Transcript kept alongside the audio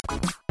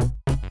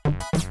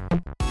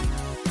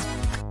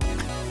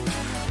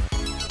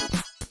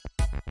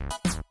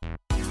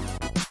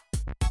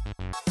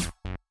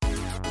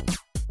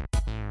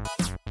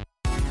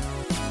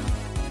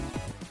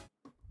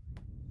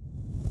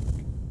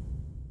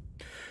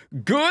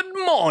Good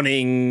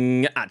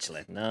morning.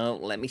 Actually, no,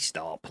 let me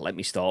stop,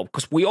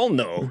 because we all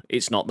know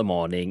it's not the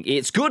morning.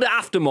 It's good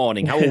after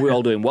morning. How are we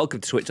all doing? Welcome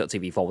to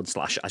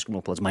twitch.tv/Ice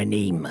Cream Uploads. My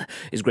name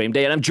is Graham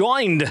Day, and I'm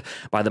joined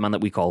by the man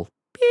that we call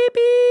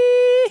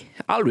Bibby.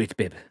 I'll read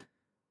Bib.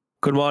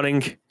 Good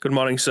morning. Good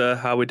morning, sir.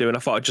 How are we doing? I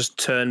thought I'd just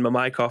turn my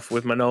mic off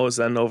with my nose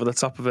then over the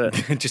top of it.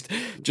 just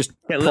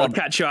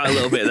catch you out a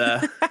little bit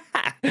there.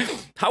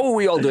 How are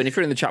we all doing? If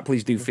you're in the chat,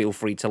 please do feel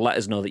free to let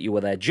us know that you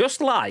were there. Just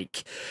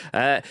like,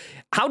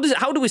 how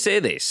do we say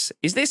this?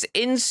 Is this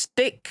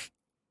Instick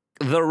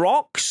the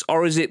Rocks,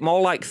 or is it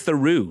more like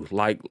Theroux,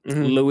 like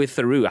Louis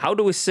Theroux? How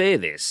do we say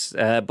this?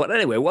 But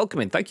anyway,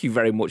 welcome in. Thank you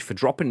very much for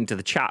dropping into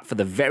the chat for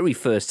the very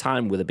first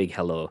time with a big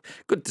hello.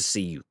 Good to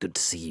see you. Good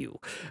to see you.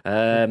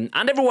 And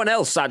everyone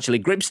else, actually.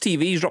 Gribs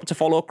TV's dropped a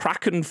follow.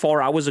 Kraken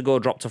 4 hours ago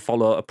dropped a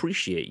follow.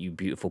 Appreciate you,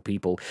 beautiful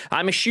people.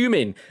 I'm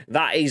assuming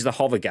that is the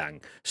Hover Gang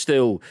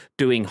still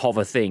doing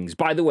Hover things.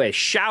 By the way,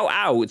 shout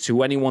out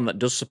to anyone that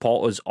does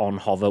support us on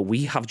Hover.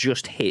 We have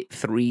just hit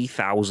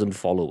 3,000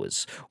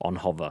 followers on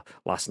Hover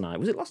last night.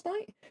 Was it last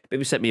night?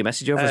 Maybe sent me a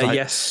message over.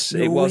 Yes,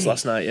 it was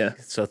last night, yeah.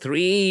 So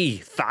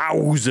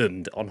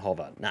 3,000 on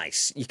Hover.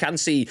 Nice. You can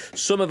see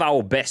some of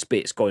our best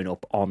bits going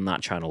up on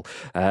that channel.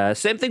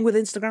 Same thing with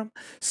Instagram.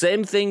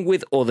 Same thing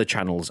with other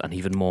channels, and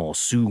even more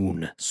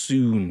soon,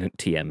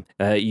 TM.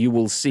 You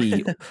will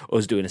see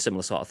us doing a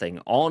similar sort of thing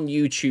on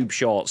YouTube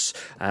Shorts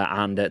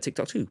and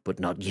TikTok too, but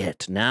not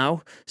yet.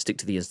 Now, stick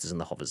to the Instas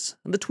and the Hovers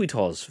and the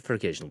Tweeters for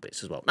occasional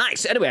bits as well.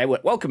 Nice. Anyway,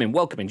 welcome in.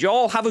 Do you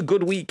all have a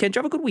good weekend? Do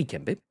you have a good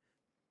weekend, babe?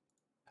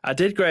 I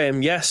did,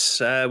 Graham.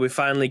 Yes, we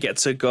finally got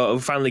to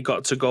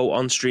go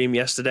on stream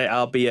yesterday,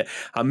 albeit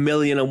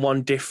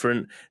 1,000,001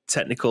 different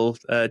technical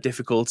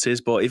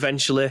difficulties. But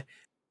eventually,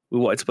 we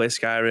wanted to play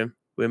Skyrim.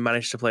 We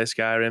managed to play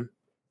Skyrim.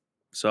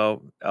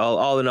 So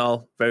all in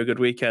all, very good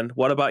weekend.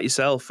 What about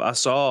yourself? I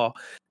saw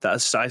that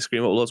Ice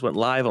Cream Uploads went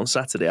live on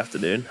Saturday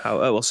afternoon.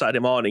 Saturday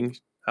morning.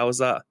 How was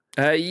that?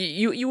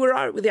 You were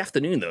out with the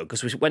afternoon, though,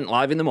 because we went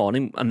live in the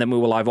morning, and then we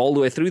were live all the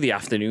way through the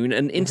afternoon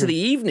and into the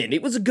evening.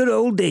 It was a good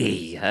old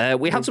day.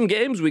 We had some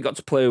games. We got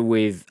to play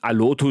with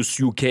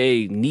Alotus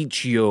UK,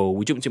 Nichio.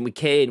 We jumped in with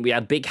Kane. We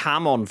had Big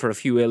Ham on for a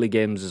few early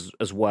games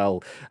as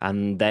well,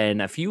 and then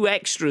a few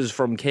extras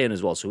from Kane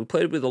as well. So we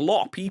played with a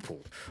lot of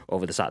people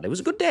over the Saturday. It was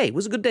a good day.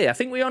 I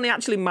think we only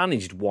actually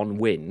managed one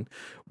win,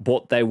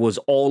 but there was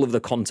all of the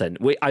content.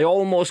 I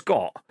almost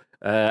got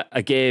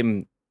a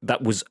game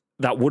that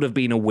would have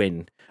been a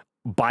win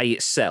by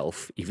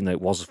itself, even though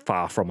it was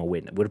far from a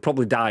win. It would have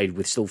probably died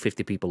with still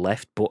 50 people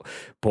left, but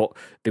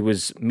there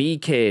was me,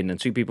 Kane, and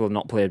two people I've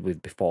not played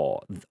with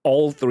before.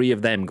 All three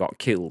of them got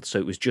killed, so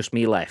it was just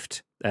me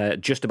left,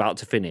 just about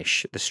to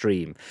finish the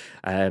stream.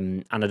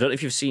 And I don't know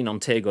if you've seen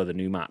on Tego, the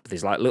new map,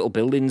 there's like little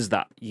buildings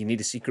that you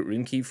need a secret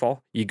room key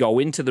for. You go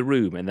into the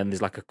room, and then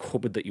there's like a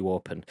cupboard that you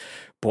open.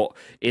 But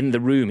in the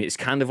room, it's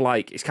kind of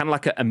like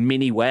a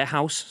mini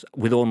warehouse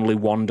with only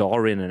one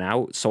door in and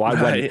out. So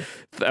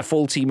a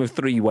full team of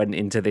 3 went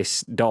into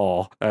this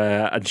door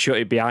and shut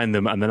it behind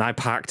them, and then I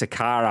parked a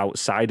car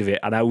outside of it,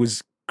 and I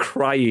was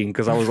crying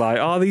because I was like,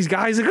 oh, these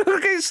guys are going to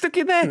get stuck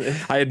in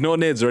there. I had no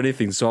nades or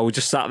anything, so I was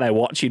just sat there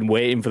watching,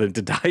 waiting for them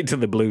to die to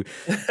the blue.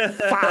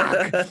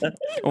 Fuck.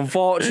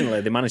 Unfortunately,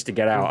 they managed to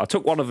get out. I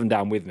took one of them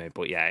down with me,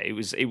 but yeah, it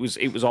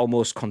was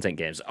almost content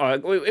games.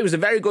 It was a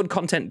very good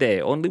content day.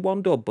 Only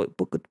one dub, but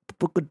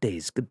good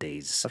days.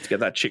 Have to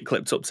get that chick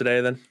clipped up today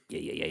then.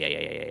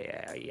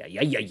 Yeah.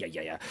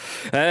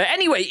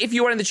 Anyway, if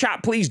you are in the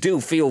chat, please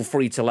do feel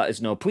free to let us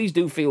know. Please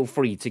do feel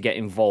free to get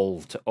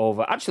involved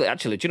over. Actually,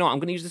 do you know what? I'm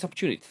going to use this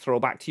opportunity to throw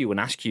back to you and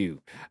ask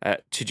you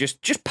to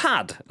just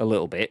pad a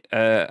little bit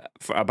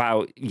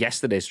about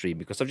yesterday's stream,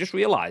 because I've just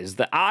realised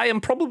that I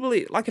am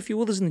probably, like a few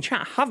others in the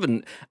chat,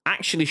 haven't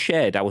actually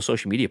shared our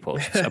social media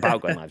posts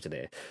about going live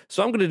today.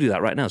 So I'm going to do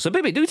that right now. So,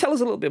 baby, do tell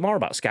us a little bit more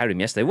about Skyrim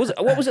yesterday.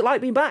 What was it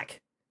like being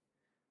back?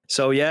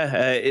 So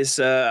yeah,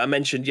 I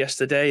mentioned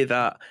yesterday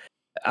that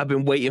I've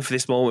been waiting for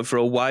this moment for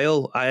a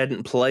while. I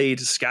hadn't played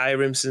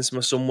Skyrim since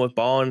my son was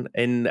born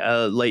in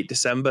late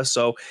December,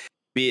 so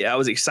I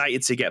was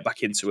excited to get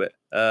back into it.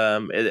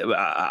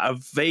 I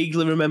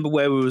vaguely remember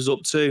where we was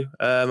up to,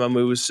 and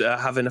we was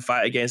having a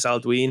fight against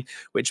Alduin,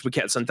 which we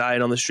kept on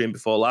dying on the stream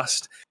before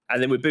last.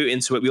 And then we boot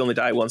into it. We only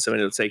died once, and we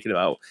ended up taking him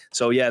out.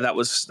 So yeah, that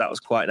was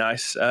quite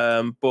nice.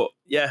 But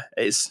yeah,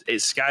 it's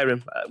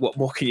Skyrim. What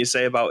more can you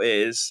say about it?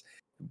 Is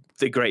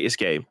the greatest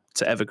game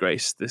to ever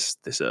grace this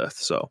earth.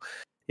 So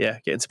yeah,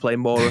 getting to play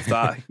more of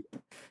that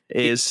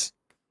is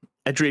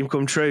a dream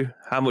come true.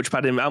 How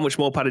much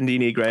more padding do you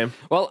need, Graham?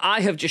 Well,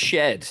 I have just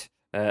shared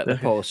the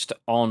post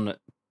on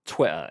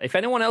Twitter. If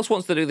anyone else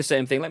wants to do the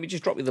same thing, let me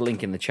just drop you the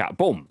link in the chat.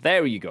 Boom,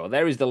 there you go.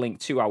 There is the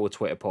link to our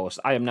Twitter post.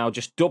 I am now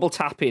just double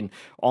tapping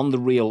on the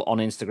reel on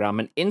Instagram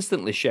and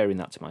instantly sharing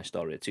that to my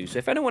story too. So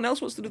if anyone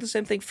else wants to do the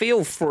same thing,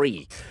 feel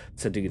free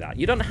to do that.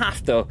 You don't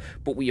have to,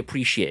 but we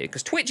appreciate it,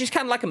 because Twitch is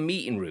kind of like a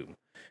meeting room.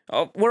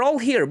 we're all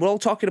here. We're all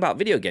talking about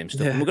video game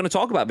stuff, and we're going to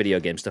talk about video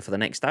game stuff for the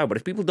next hour. But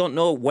if people don't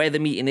know where the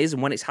meeting is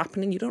and when it's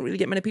happening, you don't really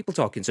get many people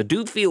talking. So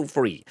do feel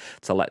free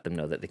to let them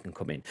know that they can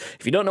come in.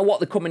 If you don't know what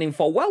they're coming in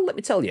for, well, let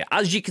me tell you.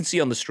 As you can see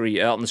on the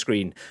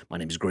screen, my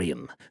name is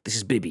Graham. This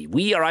is Bibby.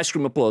 We are Ice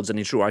Cream Uploads, and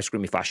in true Ice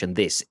Creamy fashion,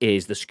 this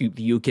is The Scoop,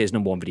 the UK's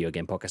 #1 video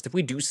game podcast. If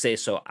we do say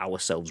so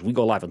ourselves, we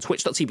go live on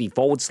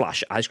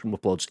twitch.tv/Ice Cream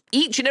Uploads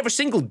each and every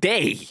single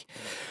day.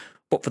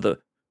 But for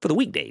the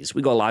weekdays,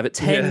 we go live at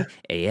 10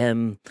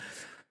 a.m.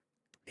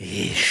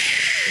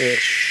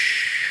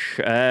 Ish.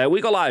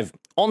 We go live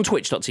on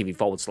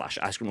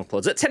twitch.tv/Ice Cream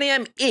Uploads at 10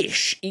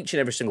 a.m.-ish each and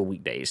every single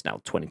weekday. It's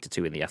now 20 to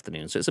 2 in the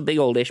afternoon, so it's a big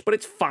old ish, but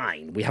it's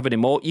fine. We have an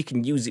emote. You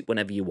can use it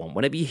whenever you want.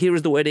 Whenever you hear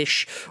us the word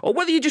ish, or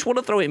whether you just want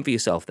to throw it in for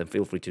yourself, then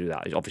feel free to do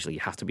that. Obviously, you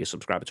have to be a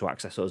subscriber to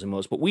access those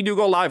emotes, but we do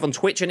go live on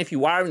Twitch, and if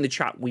you are in the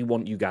chat, we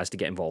want you guys to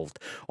get involved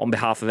on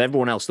behalf of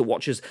everyone else that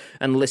watches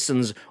and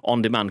listens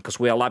on demand, because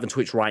we are live on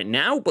Twitch right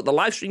now, but the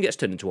live stream gets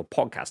turned into a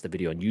podcast, a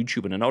video on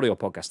YouTube, and an audio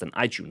podcast on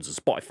iTunes and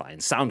Spotify and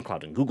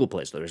SoundCloud and Google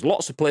Play. So there's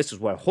lots of places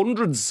where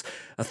hundreds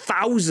of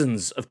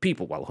thousands of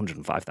people, well,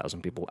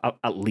 105,000 people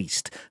at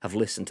least, have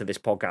listened to this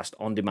podcast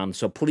on demand.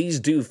 So please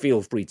do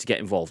feel free to get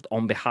involved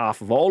on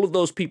behalf of all of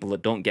those people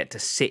that don't get to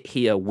sit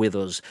here with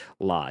us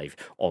live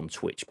on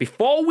Twitch.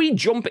 Before we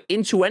jump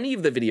into any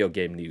of the video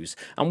game news,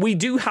 and we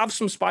do have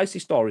some spicy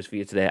stories for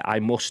you today, I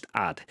must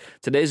add.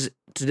 Today's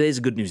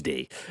a good news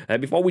day.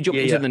 Before we jump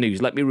into the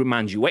news, let me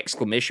remind you, !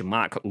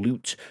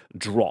 Loot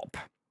Drop.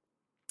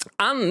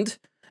 And !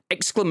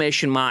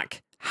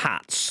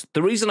 Hats.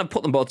 The reason I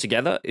put them both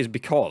together is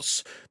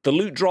because the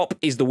loot drop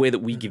is the way that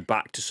we give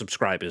back to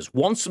subscribers.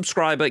 One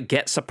subscriber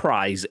gets a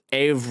prize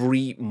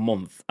every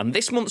month, and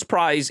this month's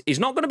prize is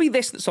not going to be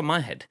this that's on my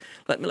head.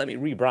 Let me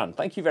rebrand.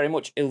 Thank you very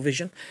much,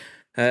 Illvision.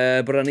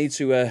 But I need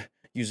to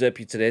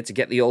usurp you today to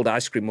get the old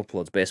Ice Cream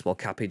Uploads baseball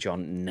cappage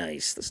on.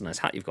 Nice. That's a nice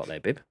hat you've got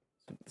there, Bib.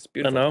 It's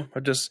beautiful. I know. I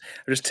just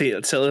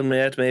tilted my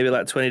head maybe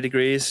like 20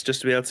 degrees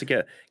just to be able to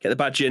get the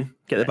badge in.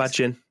 The badge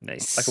in.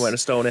 Nice. Like I went to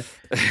Stony.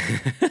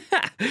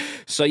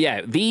 So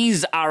yeah,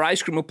 these are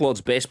Ice Cream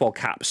Uploads baseball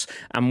caps,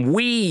 and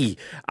we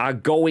are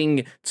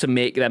going to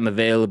make them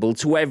available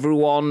to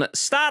everyone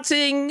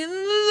starting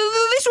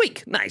this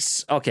week.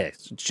 Nice. Okay.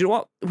 So, do you know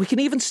what? We can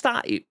even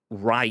start it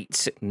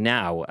right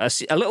now.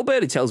 A little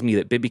birdie tells me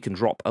that Bibby can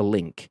drop a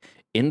link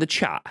in the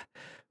chat.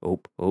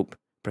 Oh,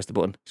 press the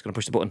button. He's going to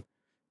push the button.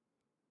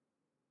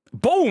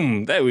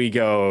 Boom! There we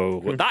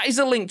go. That is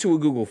a link to a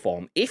Google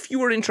form. If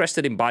you are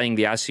interested in buying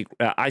the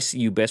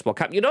ICU baseball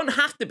cap, you don't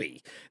have to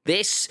be.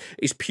 This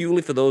is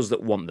purely for those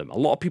that want them. A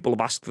lot of people have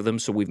asked for them,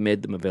 so we've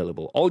made them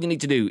available. All you need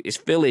to do is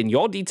fill in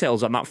your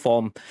details on that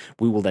form.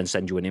 We will then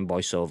send you an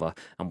invoice over,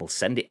 and we'll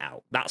send it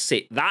out. That's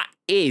it. That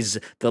is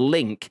the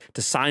link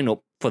to sign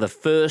up for the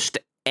first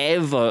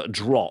ever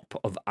drop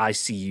of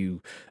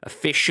ICU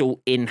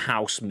official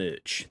in-house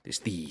merch. It's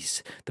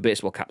these. The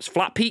baseball caps.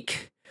 Flat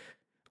peak.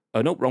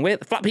 Oh, no, wrong way.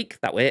 The flat peak,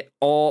 that way,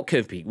 or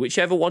curve peak.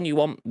 Whichever one you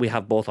want, we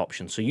have both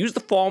options. So use the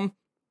form,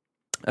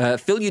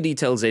 fill your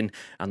details in,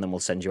 and then we'll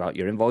send you out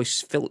your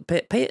invoice.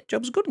 Pay it,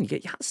 job's good, and you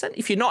get your hat sent.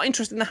 If you're not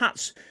interested in the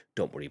hats,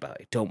 don't worry about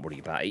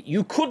it.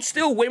 You could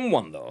still win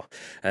one, though,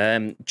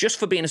 just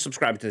for being a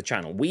subscriber to the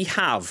channel. We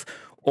have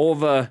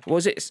over,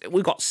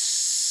 we've got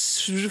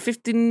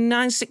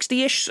 59,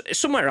 60-ish,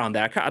 somewhere around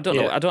there. I don't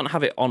know. I don't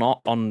have it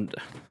on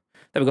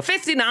there we go,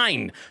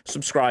 59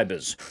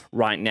 subscribers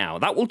right now.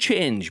 That will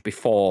change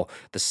before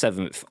the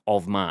 7th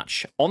of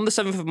March. On the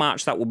 7th of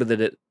March, that will be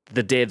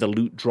the day the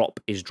loot drop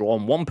is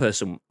drawn. One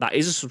person that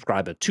is a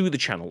subscriber to the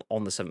channel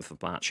on the 7th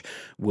of March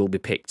will be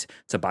picked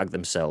to bag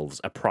themselves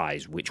a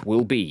prize, which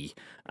will be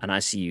an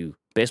ICU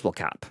baseball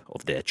cap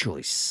of their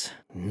choice.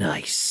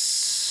 Nice.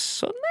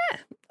 So,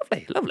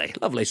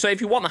 lovely. So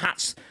if you want the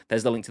hats,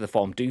 there's the link to the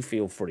form. Do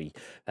feel free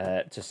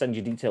to send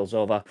your details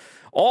over.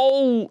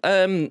 All,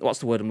 what's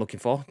the word I'm looking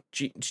for?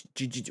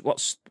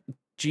 What's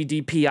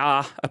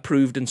GDPR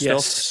approved and stuff.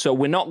 Yes. So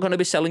we're not going to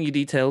be selling you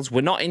details.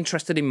 We're not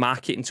interested in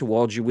marketing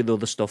towards you with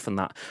other stuff and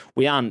that.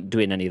 We aren't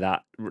doing any of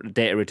that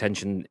data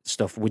retention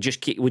stuff. We're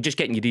just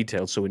getting your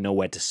details so we know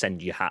where to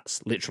send your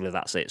hats. Literally,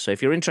 that's it. So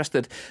if you're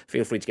interested,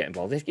 feel free to get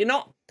involved. If you're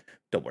not,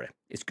 don't worry.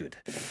 It's good.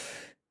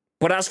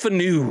 But as for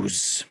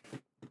news,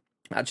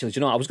 actually, do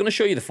you know, I was going to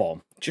show you the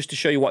form just to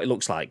show you what it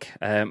looks like,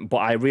 but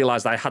I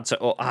realised I had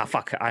to.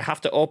 I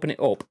have to open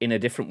it up in a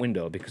different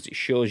window because it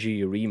shows you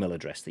your email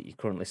address that you're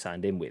currently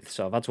signed in with.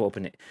 So I've had to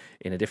open it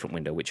in a different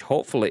window, which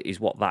hopefully is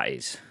what that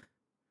is.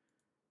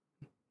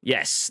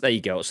 Yes, there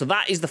you go. So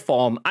that is the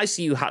form.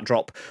 ICU hat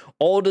drop.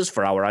 Orders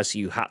for our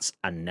ICU hats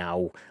are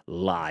now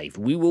live.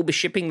 We will be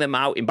shipping them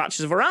out in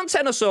batches of around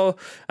 10 or so,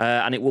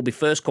 and it will be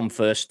first come,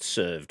 first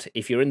served.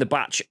 If you're in the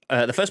batch,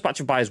 the first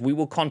batch of buyers, we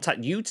will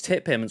contact you to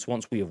take payments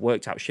once we have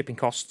worked out shipping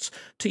costs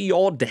to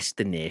your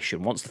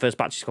destination. Once the first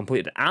batch is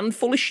completed and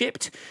fully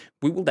shipped,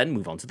 we will then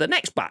move on to the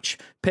next batch.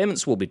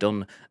 Payments will be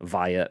done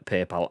via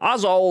PayPal.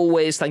 As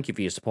always, thank you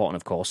for your support, and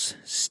of course,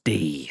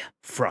 stay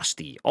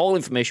frosty. All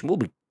information will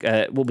be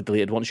will be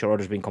deleted once your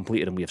order has been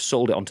completed, and we have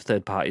sold it onto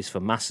third parties for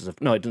masses of.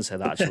 No, it doesn't say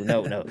that actually.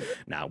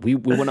 No.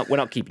 We're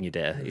not keeping your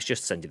data. It's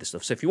just to send you the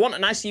stuff. So if you want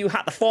an ICU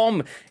hat, the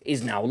form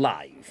is now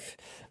live.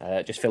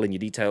 Just fill in your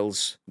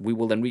details. We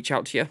will then reach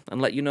out to you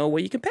and let you know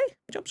where you can pay.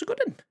 Jobs are good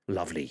then.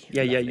 Lovely.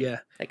 Yeah.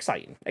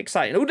 Exciting.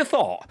 Who'd have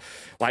thought?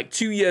 Like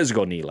 2 years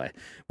ago, Neely,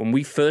 when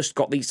we first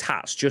got these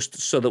hats, just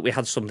so that we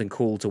had something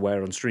cool to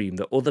wear on stream,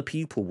 that other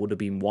people would have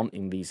been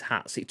wanting these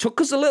hats. It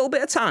took us a little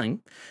bit of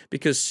time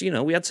because,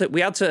 we had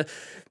to.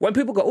 When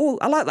people go, oh,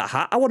 I like that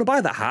hat, I want to buy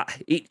that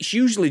hat. It's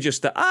usually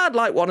just that I'd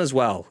like one as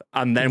well.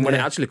 And then when it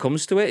actually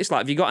comes to it, it's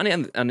like, have you got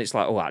any? And it's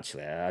like, oh,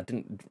 actually, I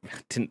didn't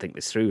think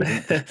this through.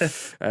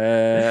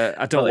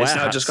 I don't. Well, it's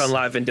now just gone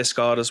live in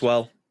Discord as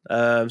well.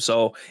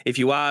 So if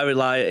you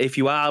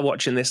are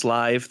watching this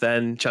live,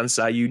 then chances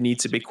are you need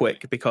to be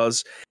quick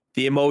because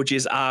the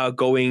emojis are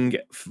going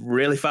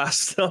really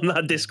fast on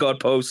that Discord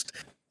post.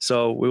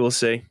 So we will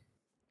see.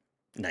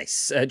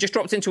 Nice. Just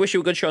dropped in to wish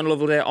you a good show and a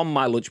lovely day on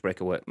my lunch break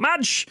at work.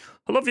 Madge,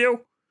 I love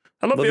you.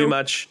 I love you,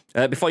 Madge.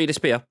 Before you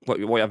disappear, what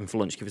you're having for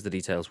lunch, give us the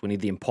details. We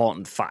need the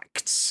important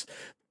facts.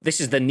 This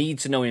is the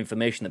need-to-know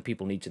information that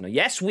people need to know.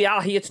 Yes, we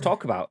are here to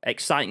talk about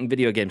exciting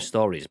video game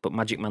stories, but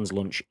Magic Man's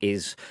lunch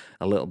is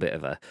a little bit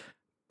of a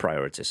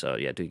priority. So,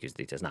 yeah, do give us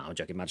the details now.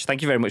 Jackie Madge,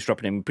 thank you very much for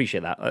dropping in.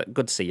 Appreciate that.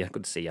 Good to see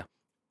you.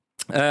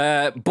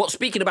 But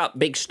speaking about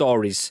big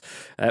stories,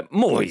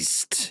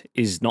 Moist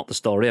is not the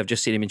story. I've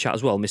just seen him in chat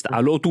as well. Mr.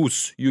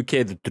 Alotus,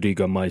 UK, the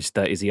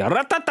Triggermeister, is here.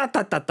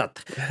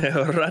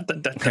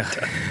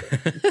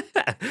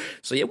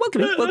 So yeah,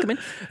 welcome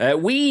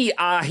in. We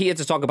are here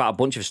to talk about a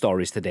bunch of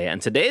stories today,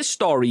 and today's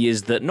story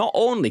is that not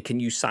only can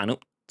you sign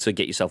up to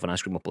get yourself an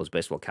Ice Cream Uploads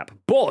baseball cap,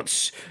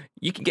 but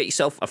you can get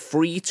yourself a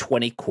free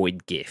 20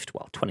 quid gift,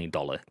 well,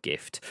 $20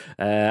 gift.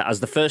 As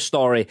the first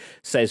story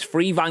says,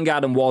 free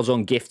Vanguard and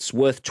Warzone gifts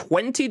worth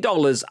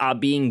 $20 are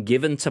being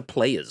given to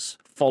players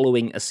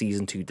following a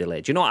Season 2 delay.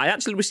 Do you know, I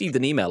actually received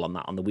an email on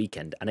that on the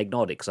weekend and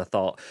ignored it because I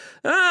thought,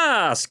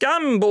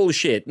 scam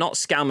bullshit. Not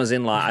scam as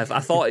in like, I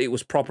thought it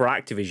was proper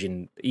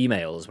Activision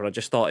emails, but I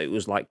just thought it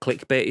was like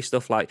clickbaity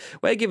stuff like,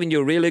 we're giving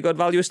you really good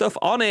value stuff,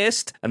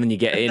 honest. And then you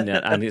get in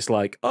and it's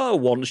like,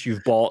 once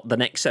you've bought the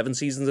next 7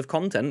 seasons of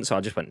content. So I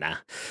just went, nah.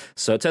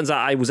 So it turns out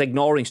I was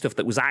ignoring stuff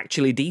that was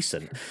actually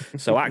decent.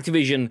 So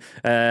Activision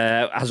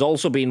has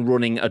also been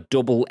running a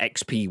double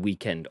XP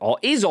weekend, or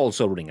is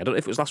also running. I don't know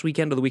if it was last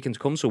weekend or the weekend to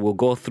come, so we'll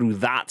go through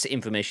that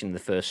information in the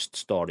first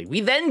story.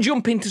 We then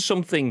jump into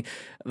something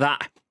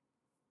that,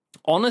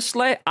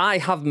 honestly, I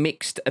have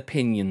mixed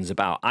opinions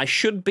about. I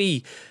should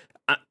be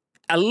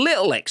a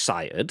little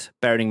excited,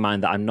 bearing in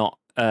mind that I'm not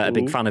a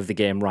big fan of the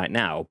game right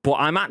now, but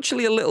I'm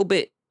actually a little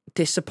bit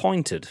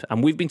disappointed,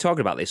 and we've been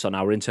talking about this on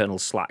our internal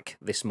Slack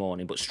this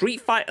morning, but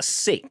Street Fighter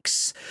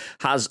 6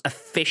 has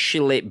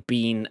officially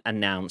been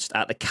announced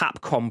at the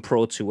Capcom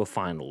Pro Tour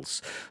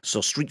Finals.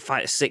 So Street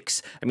Fighter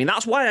 6, I mean,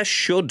 that's why I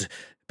should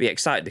be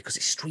excited, because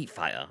it's Street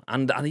Fighter,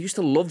 and I used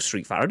to love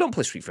Street Fighter. I don't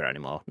play Street Fighter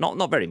anymore,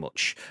 not very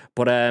much,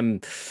 but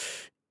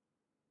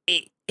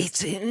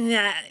it's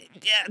yeah.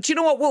 Do you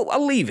know what?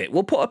 I'll leave it.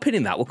 We'll put a pin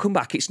in that. We'll come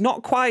back. It's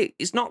not quite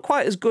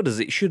as good as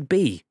it should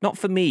be. Not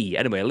for me.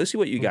 Anyway, let's see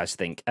what you guys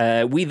think.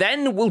 We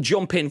then will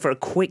jump in for a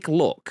quick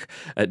look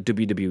at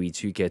WWE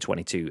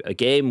 2K22, a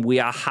game we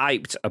are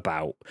hyped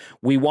about.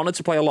 We wanted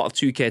to play a lot of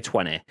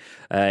 2K20.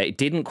 It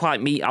didn't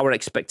quite meet our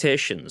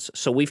expectations,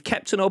 so we've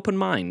kept an open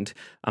mind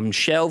and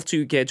shelved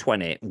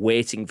 2K20,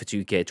 waiting for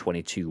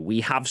 2K22.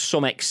 We have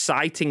some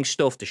exciting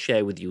stuff to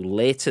share with you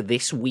later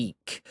this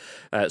week.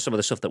 Some of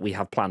the stuff that we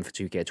have planned for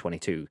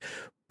 2K22.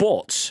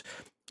 But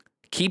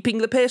keeping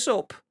the pace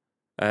up,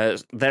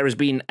 there has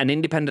been an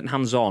independent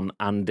hands-on,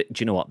 and do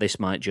you know what? This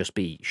might just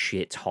be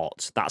shit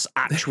hot. That's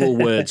actual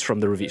words from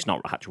the review. It's not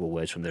actual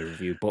words from the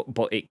review, but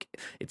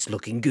it's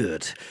looking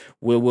good.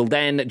 We'll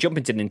then jump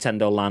into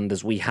Nintendo land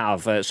as we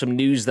have some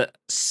news that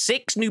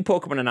 6 new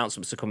Pokemon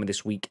announcements are coming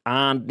this week,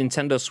 and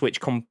Nintendo Switch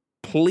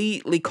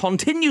completely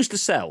continues to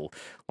sell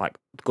like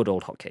good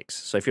old hotcakes.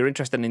 So if you're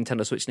interested in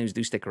Nintendo Switch news,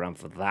 do stick around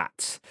for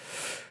that.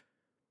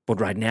 But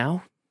right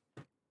now,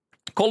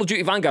 Call of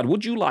Duty Vanguard,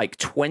 would you like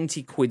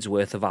 20 quid's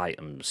worth of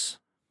items?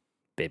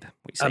 Bib,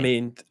 what you saying?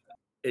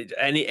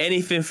 I mean,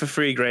 anything for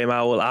free, Graham,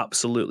 I will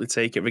absolutely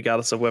take it,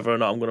 regardless of whether or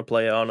not I'm going to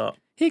play it or not.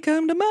 Here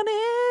come the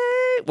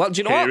money. Well, do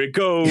you know what? Here it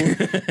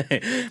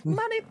goes.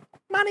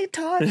 Money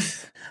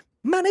talks.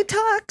 Money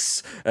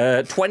talks.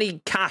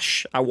 20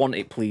 cash. I want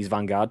it, please,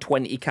 Vanguard.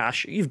 20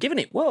 cash. You've given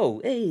it.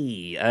 Whoa.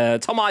 Hey.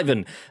 Tom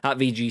Ivan at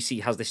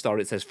VGC has this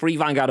story. It says, free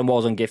Vanguard and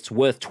Warzone gifts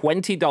worth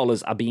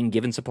 $20 are being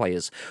given to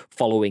players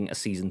following a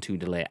Season 2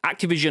 delay.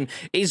 Activision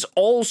is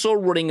also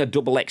running a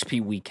double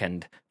XP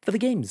weekend for the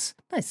games.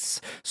 Nice.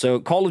 So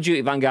Call of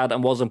Duty Vanguard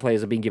and Warzone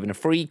players are being given a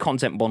free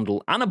content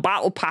bundle and a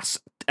battle pass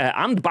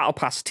and Battle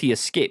Pass tier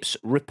skips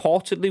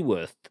reportedly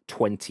worth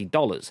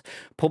 $20.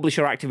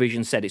 Publisher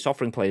Activision said it's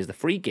offering players the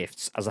free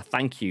gifts as a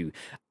thank you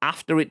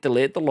after it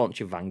delayed the launch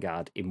of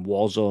Vanguard in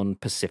Warzone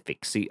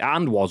Pacific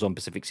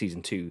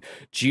Season 2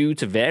 due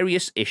to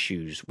various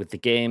issues with the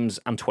games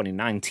and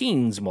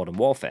 2019's Modern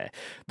Warfare.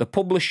 The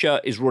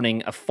publisher is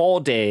running a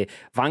 4-day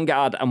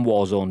Vanguard and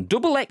Warzone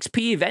double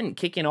XP event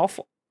kicking off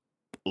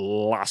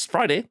last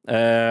Friday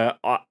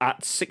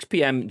at 6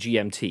 p.m.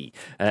 GMT.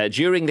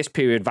 During this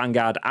period,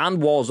 Vanguard and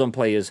Warzone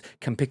players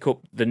can pick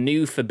up the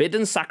new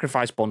Forbidden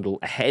Sacrifice bundle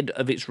ahead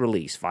of its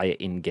release via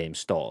in-game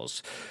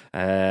stores.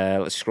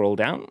 Let's scroll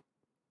down.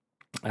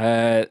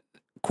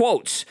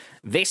 Quote,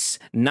 this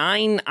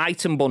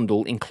 9-item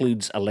bundle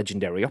includes a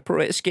legendary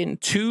operator skin,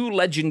 2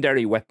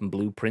 legendary weapon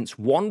blueprints,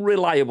 1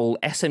 reliable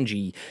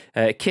SMG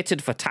kitted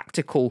for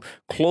tactical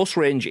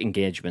close-range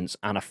engagements,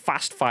 and a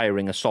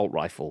fast-firing assault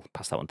rifle,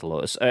 pass that one to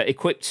Lotus,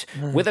 equipped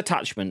with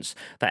attachments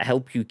that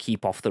help you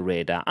keep off the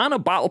radar, and a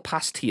Battle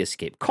Pass tier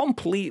skip,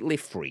 completely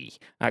free,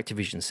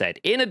 Activision said.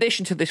 In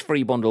addition to this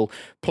free bundle,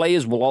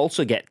 players will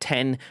also get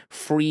 10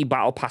 free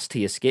Battle Pass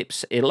tier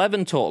skips,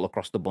 11 total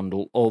across the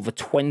bundle, over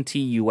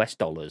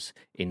 $20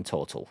 in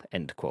total,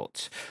 end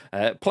quote.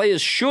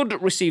 Players should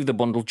receive the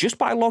bundle just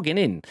by logging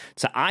in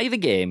to either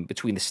game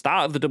between the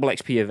start of the Double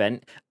XP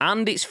event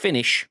and its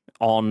finish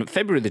on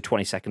February the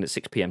 22nd at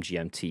 6 p.m.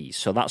 GMT.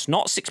 So that's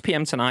not 6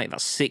 p.m. tonight,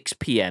 that's 6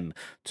 p.m.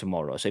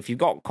 tomorrow. So if you've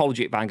got Call of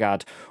Duty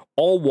Vanguard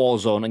or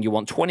Warzone and you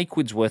want 20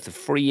 quid's worth of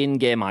free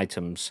in-game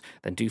items,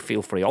 then do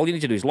feel free. All you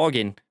need to do is log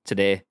in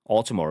today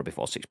or tomorrow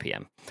before 6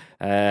 p.m.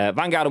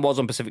 Vanguard and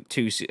Warzone Pacific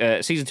 2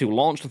 Season 2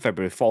 launched on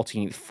February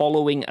 14th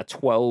following a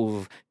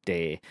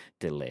 12-day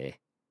delay.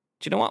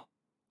 Do you know what?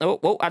 Oh,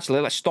 well,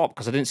 actually, let's stop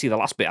because I didn't see the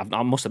last bit.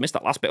 I must have missed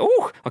that last bit.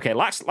 Oh, okay.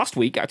 Last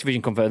week,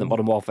 Activision confirmed that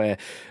Modern Warfare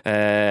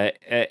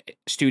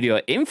studio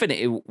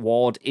Infinity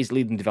Ward is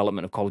leading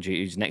development of Call of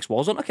Duty's next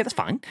Warzone. Okay, that's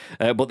fine.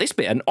 But this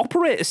bit, an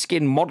operator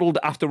skin modelled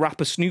after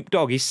rapper Snoop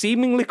Dogg is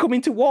seemingly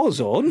coming to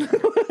Warzone.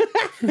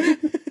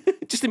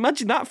 Just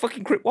imagine that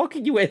fucking crip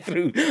walking your way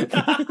through.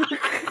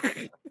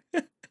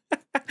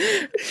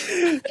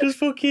 Just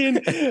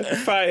fucking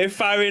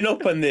firing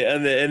up on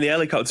the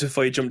helicopter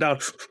before you jump down.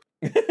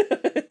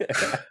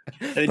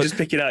 And then just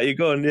picking out your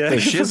gun, yeah. The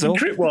shizzle.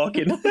 Crip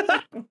walking.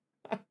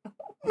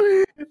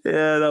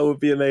 Yeah, that would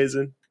be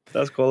amazing.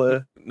 That's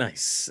quality.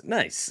 Nice.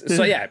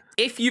 So yeah,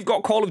 if you've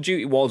got Call of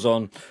Duty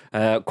Warzone,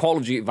 Call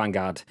of Duty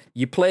Vanguard,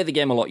 you play the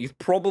game a lot, you've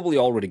probably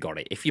already got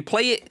it. If you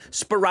play it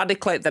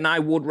sporadically, then I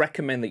would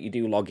recommend that you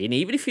do log in,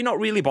 even if you're not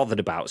really bothered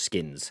about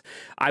skins.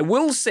 I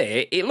will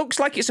say, it looks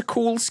like it's a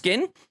cool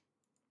skin.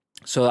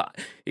 So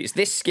it's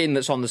this skin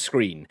that's on the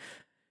screen.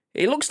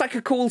 It looks like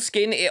a cool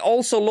skin. It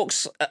also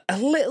looks a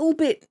little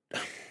bit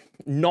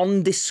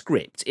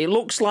nondescript. It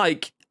looks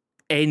like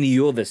any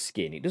other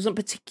skin. It doesn't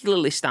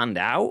particularly stand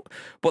out.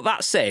 But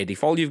that said,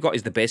 if all you've got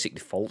is the basic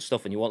default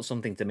stuff and you want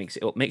something to mix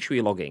it up, make sure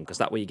you log in because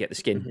that way you get the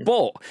skin. Mm-hmm.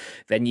 But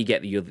then you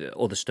get the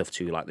other stuff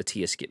too, like the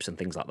tier skips and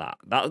things like that.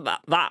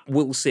 That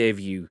will save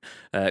you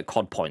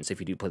COD points if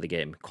you do play the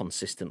game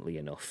consistently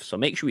enough. So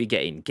make sure you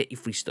get in, get your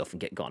free stuff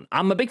and get gone.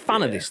 I'm a big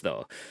fan of this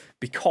though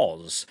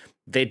because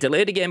they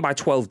delayed the game by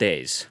 12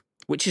 days,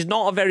 which is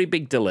not a very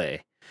big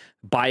delay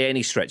by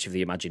any stretch of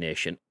the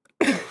imagination.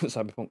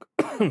 Cyberpunk.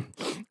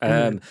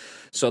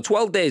 So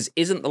 12 days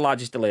isn't the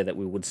largest delay that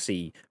we would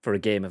see for a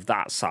game of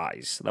that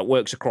size that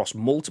works across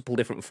multiple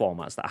different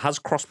formats, that has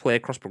cross-play,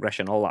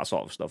 cross-progression, all that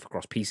sort of stuff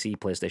across PC,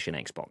 PlayStation,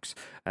 Xbox.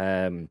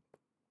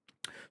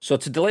 So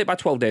to delay it by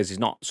 12 days is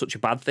not such a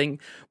bad thing,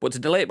 but to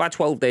delay it by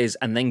 12 days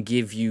and then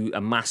give you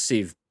a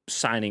massive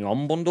signing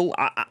on bundle,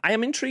 I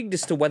am intrigued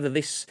as to whether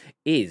this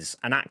is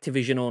an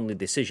Activision-only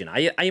decision.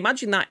 I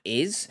imagine that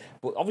is,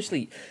 but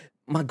obviously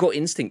my gut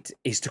instinct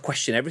is to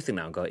question everything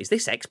now and go, is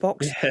this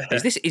Xbox? Yeah.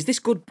 Is this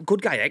good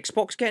guy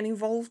Xbox getting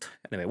involved?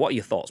 Anyway, what are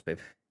your thoughts, babe?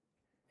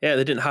 Yeah,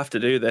 they didn't have to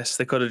do this.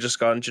 They could have just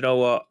gone, do you know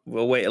what?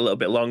 We'll wait a little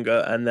bit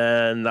longer and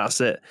then that's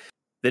it.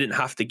 They didn't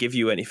have to give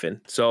you anything.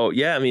 So,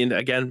 yeah, I mean,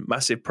 again,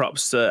 massive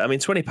props to, I mean,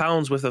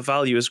 £20 worth of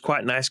value is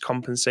quite nice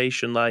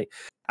compensation. Like,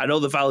 I know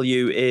the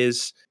value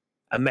is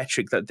a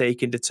metric that they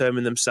can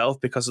determine themselves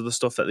because of the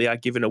stuff that they are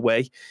giving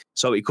away.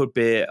 So it could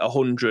be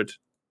 100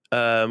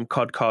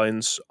 COD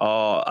coins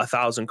or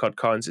 1,000 COD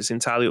coins. It's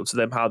entirely up to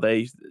them how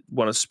they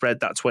want to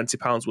spread that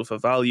 £20 worth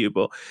of value.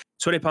 But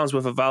 £20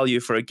 worth of value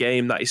for a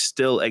game that is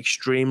still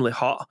extremely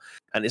hot,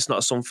 and it's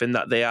not something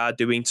that they are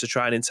doing to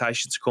try and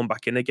entice you to come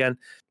back in again.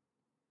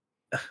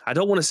 I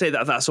don't want to say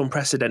that that's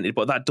unprecedented,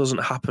 but that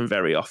doesn't happen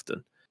very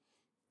often.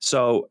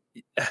 So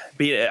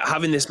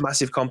having this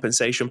massive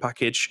compensation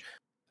package,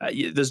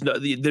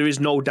 there is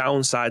no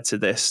downside to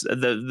this.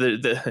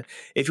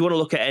 If you want to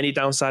look at any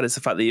downside, it's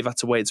the fact that you've had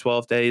to wait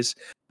 12 days,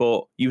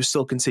 but you were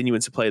still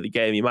continuing to play the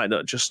game. You might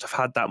not just have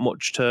had that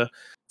much to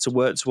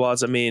work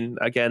towards. I mean,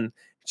 again,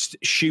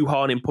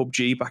 shoehorning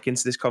PUBG back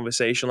into this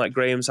conversation, like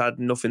Graham's had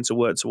nothing to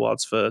work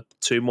towards for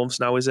 2 months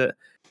now, is it?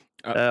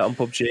 On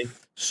PUBG.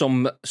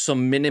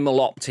 Some minimal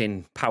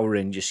opt-in Power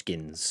Ranger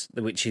skins,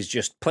 which is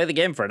just play the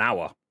game for an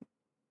hour.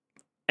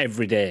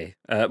 every day,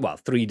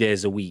 3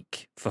 days a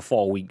week for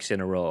 4 weeks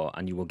in a row,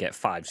 and you will get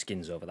 5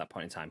 skins over that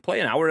point in time. Play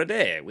an hour a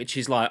day, which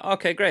is like,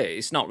 okay, great.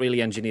 It's not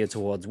really engineered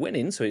towards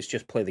winning, so it's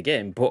just play the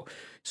game, but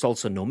it's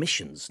also no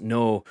missions,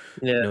 no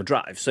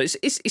drive. So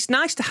it's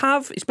nice to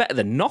have. It's better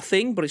than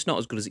nothing, but it's not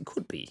as good as it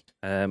could be.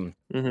 And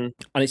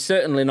it's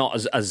certainly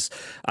not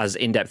as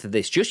in depth as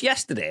this. Just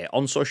yesterday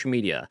on social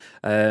media,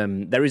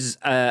 there is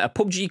a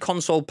PUBG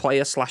console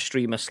player /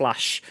 streamer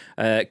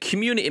 /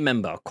 community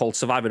member called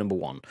Survivor Number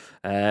One.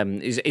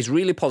 Is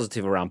really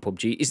positive around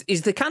PUBG.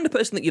 Is the kind of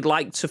person that you'd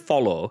like to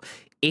follow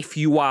if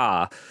you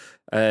are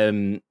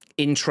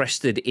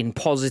interested in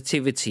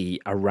positivity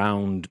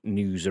around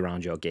news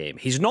around your game.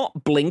 He's not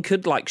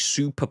blinkered like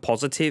super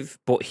positive,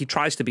 but he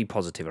tries to be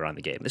positive around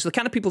the game. This is the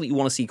kind of people that you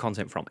want to see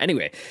content from.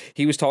 Anyway,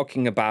 he was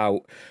talking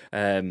about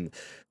PUBG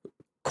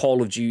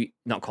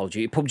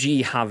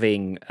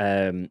having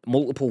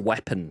multiple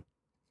weapon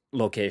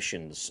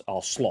locations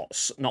or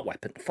slots, not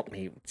weapon, fuck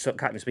me, so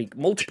can't even speak,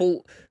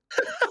 multiple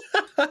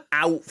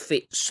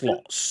outfit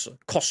slots,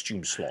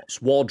 costume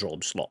slots,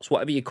 wardrobe slots,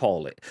 whatever you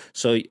call it.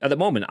 So at the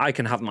moment, I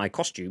can have my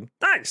costume,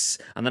 nice,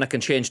 and then I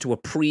can change to a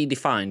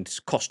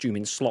predefined costume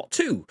in slot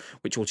 2,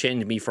 which will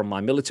change me from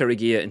my military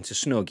gear into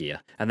snow gear,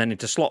 and then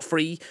into slot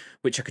 3,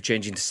 which I could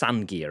change into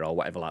sand gear or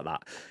whatever like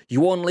that.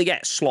 You only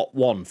get slot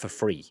 1 for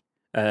free.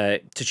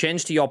 To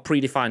change to your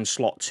predefined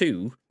slot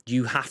 2,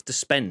 you have to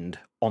spend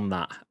on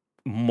that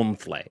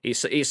monthly.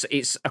 It's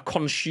a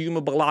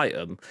consumable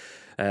item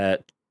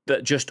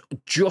that just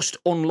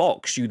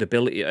unlocks you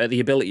the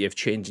ability of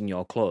changing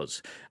your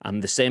clothes.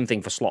 And the same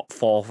thing for slot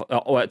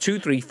 4, 2,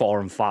 3, 4,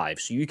 and 5.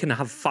 So you can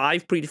have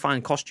 5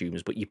 predefined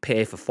costumes, but you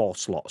pay for 4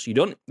 slots. You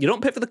don't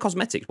pay for the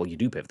cosmetics. Well, you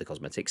do pay for the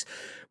cosmetics,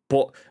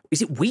 but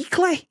is it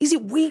weekly?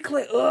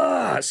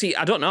 Ugh. See,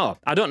 I don't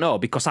know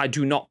because I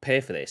do not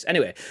pay for this.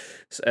 Anyway,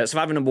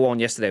 Survivor Number One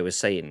yesterday was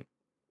saying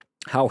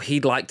how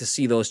he'd like to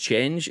see those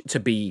change to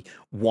be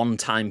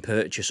one-time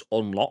purchase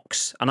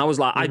unlocks. And I was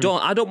like, I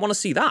don't want to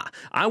see that.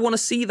 I want to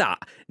see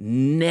that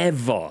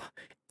never,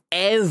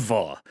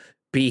 ever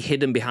be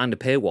hidden behind a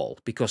paywall.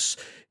 Because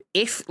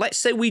if, let's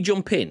say we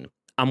jump in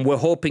and we're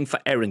hoping for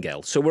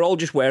Erangel, so we're all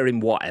just wearing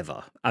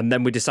whatever, and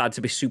then we decide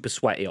to be super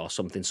sweaty or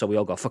something, so we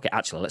all go, fuck it,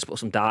 actually, let's put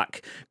some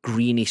dark,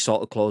 greeny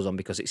sort of clothes on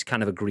because it's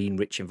kind of a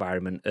green-rich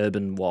environment,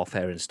 urban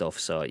warfare and stuff,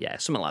 so yeah,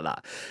 something like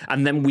that.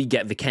 And then we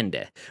get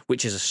Vikendi,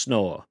 which is a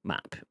snow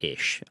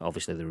map-ish.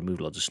 Obviously, they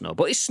removed loads of snow,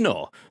 but it's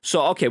snow. So,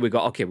 we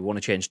want to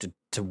change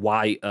to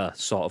whiter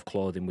sort of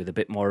clothing with a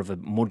bit more of a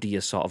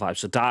muddier sort of vibe,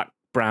 so dark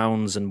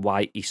browns and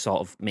whitey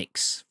sort of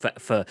mix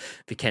for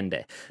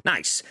Vikendi.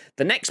 Nice.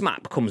 The next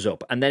map comes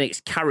up, and then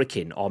it's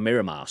Karakin or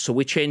Miramar. So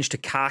we change to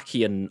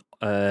khaki and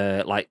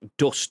like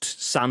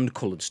dust,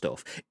 sand-coloured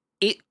stuff.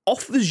 It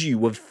offers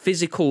you a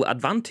physical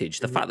advantage,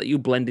 the fact that you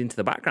blend into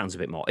the backgrounds a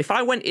bit more. If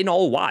I went in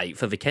all white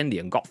for Vikendi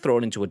and got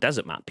thrown into a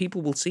desert map,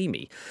 people will see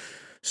me.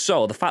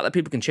 So the fact that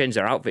people can change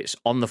their outfits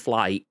on the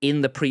fly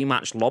in the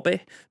pre-match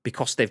lobby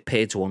because they've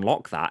paid to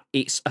unlock that,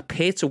 it's a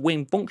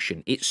pay-to-win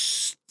function.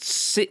 It's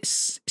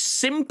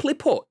simply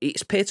put,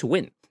 it's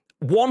pay-to-win.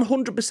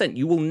 100%.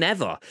 You will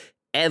never,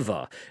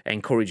 ever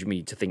encourage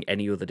me to think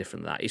any other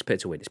different than that. It's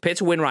pay-to-win. It's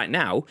pay-to-win right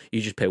now. You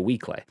just pay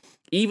weekly.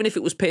 Even if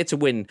it was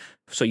pay-to-win,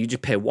 so you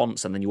just pay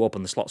once and then you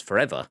open the slots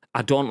forever,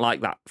 I don't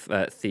like that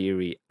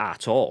theory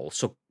at all.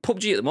 So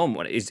PUBG at the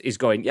moment is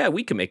going, yeah,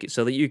 we can make it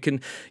so that you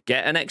can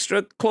get an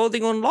extra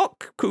clothing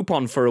unlock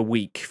coupon for a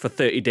week for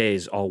 30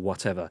 days or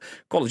whatever.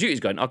 Call of Duty is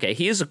going, okay,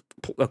 here's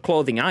a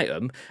clothing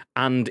item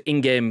and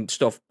in-game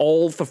stuff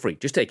all for free.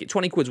 Just take it,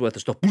 20 quid's worth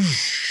of stuff.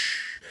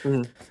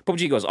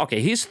 PUBG goes, okay,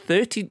 here's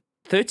 30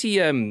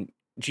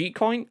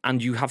 G-Coin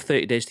and you have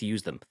 30 days to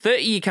use them.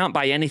 30 you can't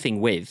buy anything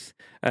with,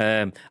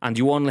 and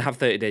you only have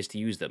 30 days to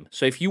use them.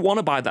 So if you want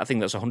to buy that thing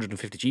that's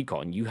 150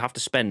 G-Coin, you have to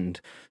spend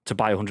to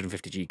buy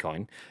 150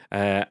 G-Coin,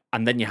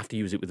 and then you have to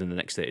use it within the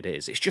next 30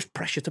 days. It's just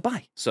pressure to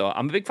buy. So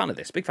I'm a big fan of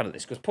this,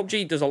 because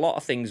PUBG does a lot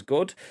of things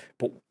good,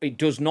 but it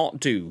does not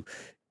do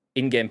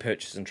in-game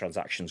purchases and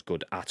transactions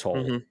good at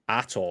all.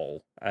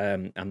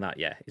 And that,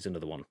 yeah, is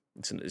another one.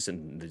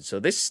 So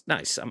this,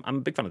 nice. I'm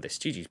a big fan of this.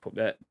 GG's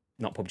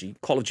not PUBG,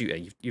 Call of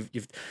Duty.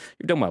 You've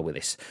done well with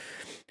this.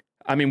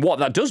 I mean, what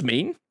that does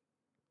mean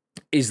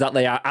is that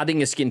they are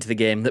adding a skin to the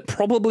game that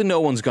probably no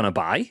one's going to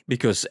buy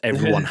because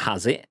everyone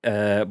has it.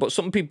 But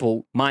some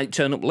people might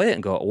turn up late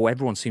and go, oh,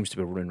 everyone seems to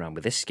be running around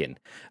with this skin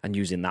and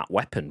using that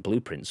weapon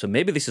blueprint. So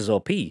maybe this is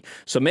OP.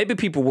 So maybe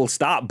people will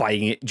start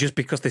buying it just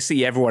because they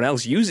see everyone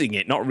else using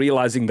it, not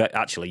realizing that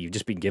actually you've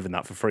just been given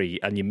that for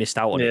free and you missed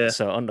out on it.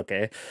 So,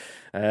 okay.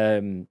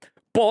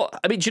 But,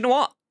 I mean, do you know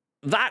what?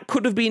 That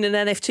could have been an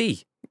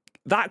NFT.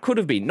 That could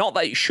have been. Not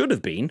that it should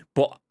have been,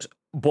 but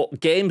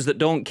games that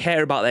don't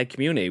care about their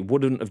community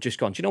wouldn't have just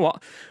gone, do you know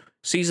what?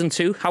 Season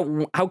 2,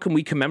 how can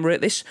we commemorate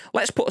this?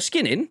 Let's put a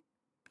skin in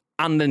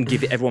and then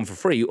give it everyone for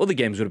free. Other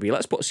games would be,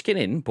 let's put a skin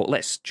in, but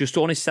let's just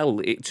only sell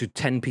it to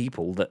 10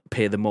 people that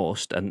pay the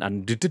most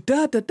and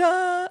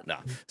da-da-da-da-da. No.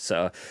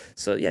 So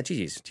yeah,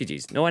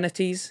 GG's. No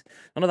NFTs,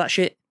 none of that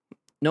shit.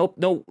 No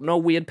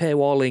weird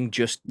paywalling,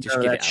 just give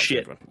it out to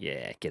everyone.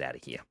 Yeah, get out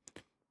of here.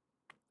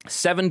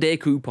 7-day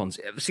coupons.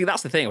 See,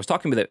 that's the thing. I was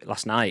talking with it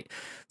last night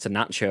to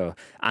Nacho,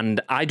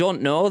 and I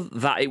don't know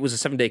that it was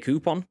a 7-day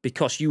coupon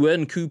because you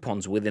earn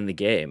coupons within the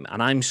game,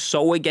 and I'm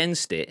so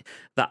against it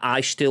that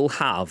I still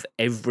have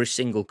every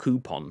single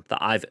coupon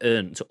that I've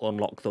earned to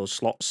unlock those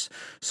slots.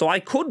 So I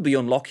could be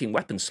unlocking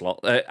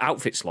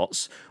outfit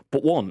slots,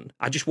 but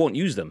I just won't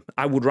use them.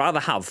 I would rather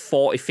have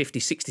 40, 50,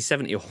 60,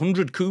 70,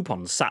 100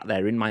 coupons sat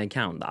there in my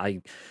account that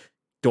I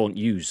don't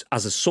use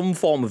as some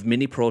form of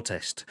mini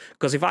protest.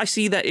 Because if I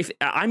see that, if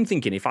I'm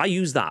thinking if I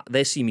use that,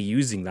 they see me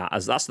using that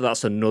as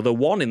that's another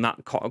one in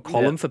that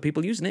column for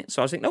people using it.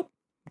 So I was like, nope,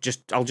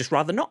 I'll just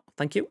rather not.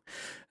 Thank you.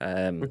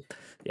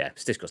 Yeah,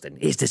 it's disgusting.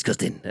 It's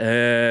disgusting.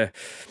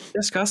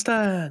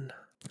 Disgusting.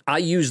 I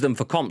use them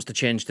for comps to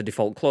change to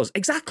default clothes.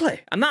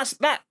 Exactly, and that's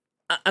that.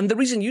 And the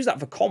reason you use that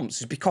for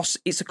comps is because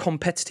it's a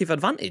competitive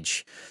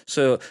advantage.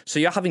 So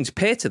you're having to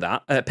pay for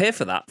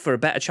that for a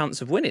better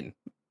chance of winning,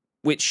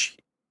 which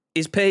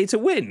is pay to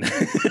win.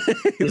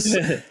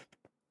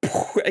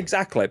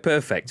 Exactly.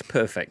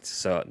 Perfect.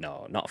 So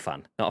no, not a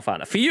fan. Not a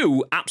fan. For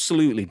you,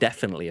 absolutely,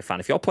 definitely a fan.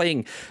 If you're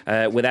playing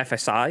with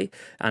FSI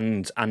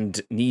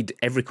and need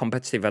every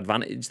competitive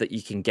advantage that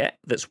you can get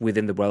that's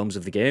within the realms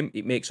of the game,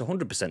 it makes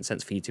 100%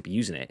 sense for you to be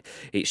using it.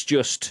 It's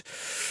just,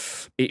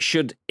 it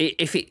should,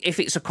 if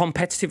it's a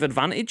competitive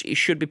advantage, it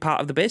should be part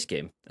of the base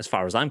game, as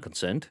far as I'm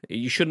concerned.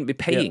 You shouldn't be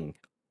paying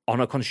on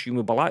a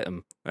consumable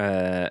item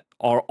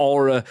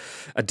or a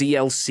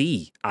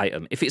DLC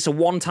item. If it's a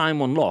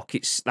one-time unlock,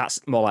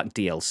 that's more like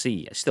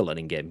DLC. It's still an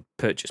in-game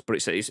purchase, but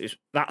it's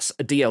that's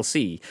a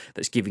DLC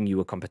that's giving you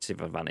a competitive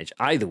advantage.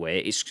 Either way,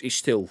 it's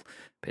still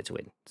pay to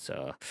win.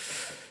 So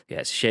yeah,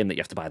 it's a shame that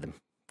you have to buy them.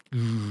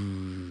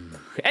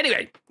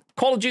 Anyway,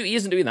 Call of Duty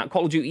isn't doing that.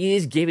 Call of Duty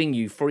is giving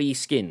you free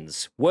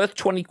skins worth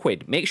 20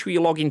 quid. Make sure you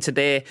log in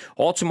today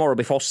or tomorrow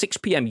before 6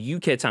 p.m.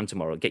 UK time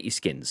tomorrow. Get your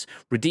skins.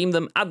 Redeem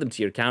them, add them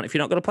to your account. If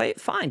you're not going to play it,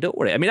 fine, don't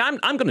worry. I mean,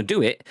 I'm going to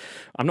do it.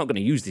 I'm not going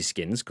to use these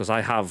skins because I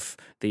have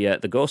the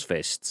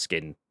Ghostface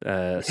skin.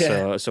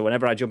 So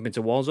whenever I jump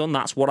into Warzone,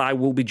 that's what I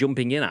will be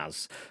jumping in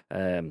as.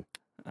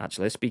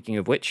 Actually, speaking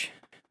of which...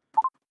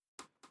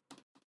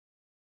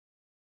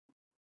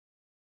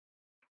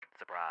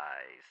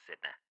 Surprise,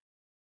 Sydney.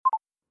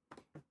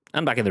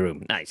 I'm back in the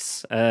room.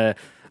 Nice. I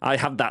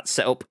had that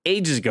set up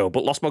ages ago,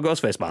 but lost my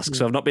Ghostface mask,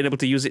 so I've not been able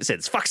to use it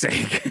since. Fuck's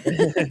sake.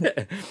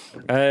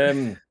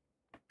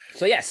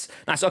 So yes,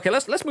 nice. Okay,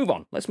 let's move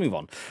on.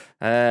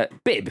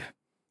 Bib.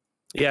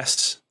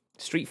 Yes.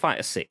 Street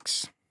Fighter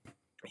 6.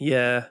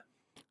 Yeah.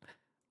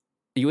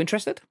 Are you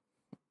interested?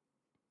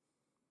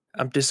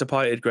 I'm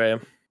disappointed,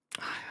 Graham.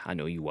 I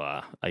know you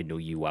are.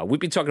 We've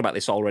been talking about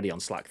this already on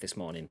Slack this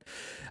morning.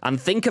 And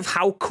think of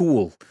how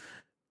cool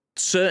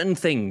certain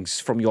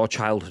things from your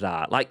childhood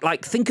are.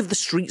 Like think of the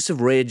Streets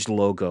of Rage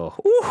logo.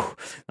 Ooh,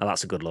 now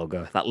that's a good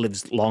logo. That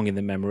lives long in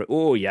the memory.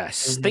 Oh,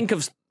 yes. Mm-hmm. Think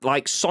of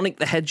like Sonic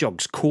the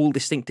Hedgehog's cool,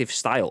 distinctive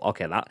style.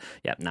 Okay,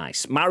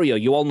 nice. Mario,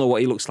 you all know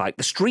what he looks like.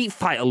 The Street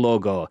Fighter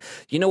logo.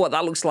 You know what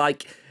that looks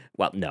like?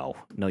 Well, no,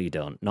 you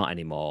don't. Not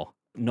anymore.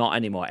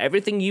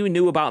 Everything you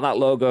knew about that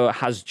logo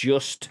has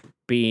just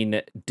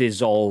been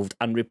dissolved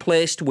and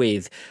replaced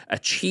with a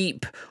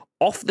cheap,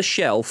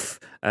 off-the-shelf,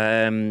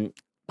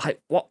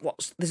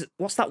 what's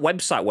that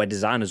website where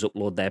designers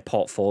upload their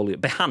portfolio?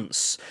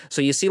 Behance.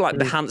 So you see, like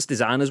Behance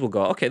designers will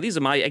go, okay, these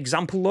are my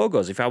example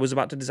logos. If I was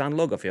about to design a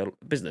logo for your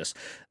business,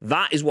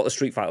 that is what the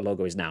Street Fighter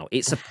logo is now.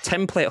 It's a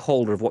template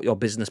holder of what your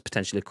business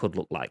potentially could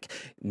look like.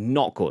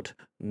 Not good.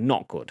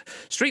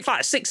 Street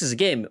Fighter 6 as a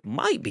game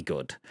might be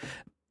good,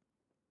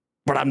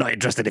 but I'm not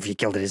interested if you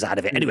kill the design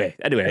of it. Anyway,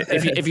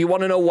 if you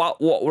want to know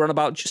what we're on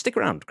about, just stick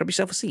around. Grab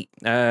yourself a seat.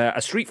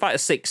 A Street Fighter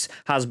 6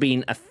 has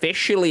been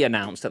officially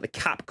announced at the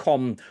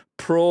Capcom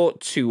Pro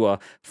Tour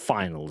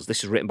Finals.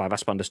 This is written by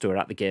Vaspanda Stewart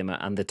at The Gamer,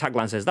 and the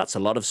tagline says, "That's a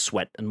lot of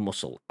sweat and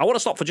muscle." I want to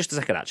stop for just a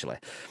second, actually.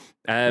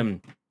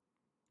 Capcom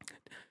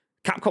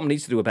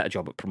needs to do a better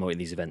job at promoting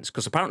these events,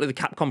 because apparently the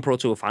Capcom Pro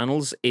Tour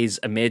Finals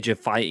is a major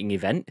fighting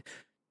event.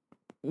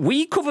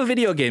 We cover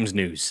video games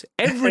news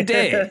every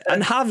day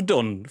and have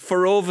done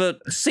for over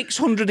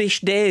 600-ish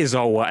days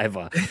or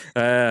whatever.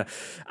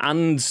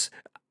 And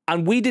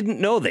we didn't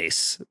know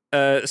this.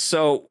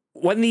 So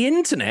when the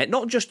internet,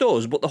 not just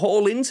us, but the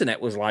whole internet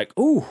was like,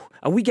 "Ooh,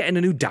 are we getting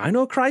a new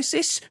Dino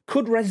Crisis?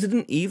 Could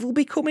Resident Evil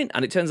be coming?"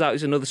 And it turns out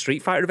it's another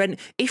Street Fighter event.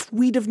 If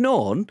we'd have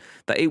known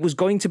that it was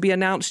going to be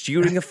announced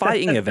during a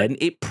fighting event,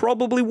 it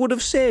probably would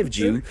have saved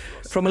you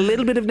from a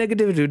little bit of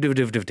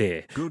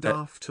negativity. Good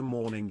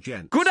afternoon,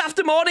 gents. Good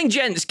afternoon,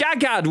 gents.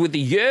 Gagad with the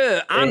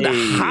year and a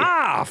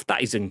half.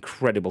 That is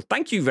incredible.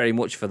 Thank you very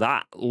much for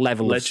that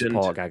level of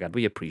support, Gagad.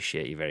 We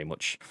appreciate you very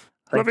much.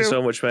 Thank you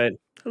so much, mate.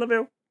 I love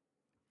you.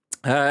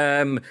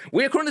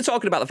 We're currently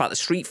talking about the fact that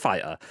Street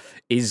Fighter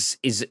is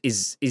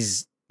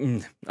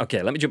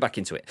okay, let me jump back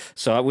into it.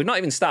 So we've not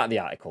even started the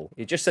article.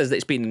 It just says that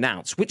it's been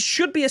announced, which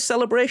should be a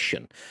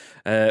celebration.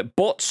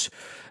 But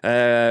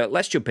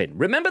Let's jump in.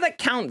 Remember that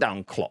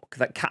countdown clock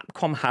that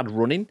Capcom had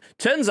running?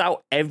 Turns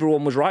out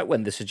everyone was right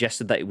when they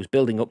suggested that it was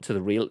building up to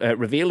the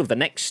reveal of the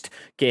next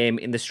game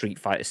in the Street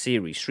Fighter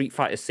series. Street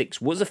Fighter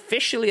 6 was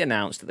officially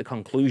announced at the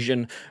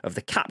conclusion of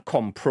the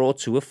Capcom Pro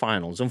Tour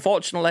Finals.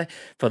 Unfortunately,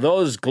 for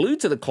those glued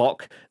to the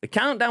clock, the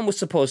countdown was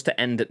supposed to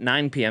end at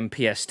 9 p.m.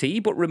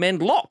 PST, but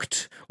remained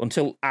locked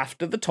until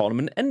after the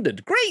tournament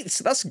ended. Great!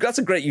 That's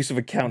a great use of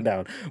a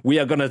countdown. We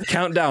are going to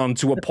count down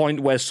to a point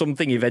where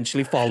something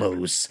eventually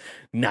follows.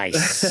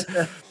 Nice.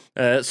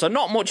 So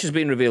not much has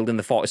been revealed in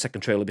the 40-second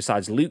trailer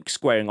besides Luke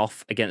squaring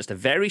off against a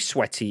very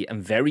sweaty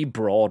and very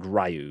broad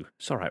Ryu.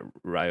 It's all right,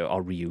 Ryu,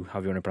 or Ryu,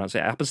 however you want to pronounce it.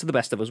 It happens to the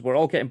best of us. We're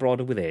all getting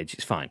broader with age.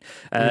 It's fine.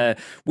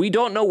 We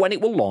don't know when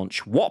it will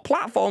launch, what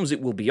platforms it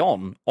will be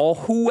on, or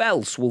who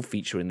else will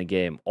feature in the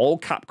game. All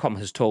Capcom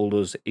has told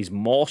us is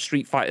more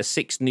Street Fighter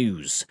 6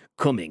 news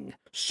coming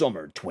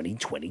summer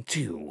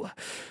 2022.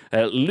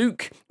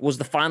 Luke was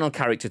the final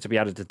character to be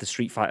added to the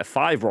Street Fighter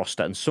V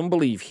roster, and some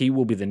believe he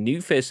will be the new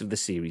face of the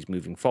series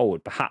moving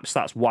forward. Perhaps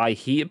that's why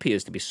he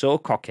appears to be so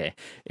cocky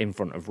in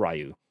front of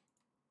Ryu.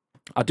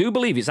 I do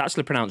believe it's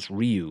actually pronounced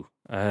Ryu.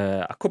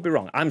 I could be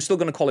wrong. I'm still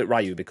going to call it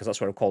Ryu because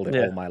that's what I've called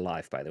it all my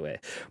life, by the way.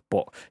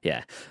 But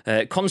yeah,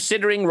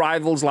 considering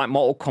rivals like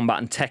Mortal Kombat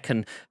and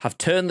Tekken have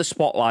turned the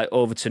spotlight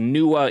over to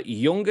newer,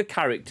 younger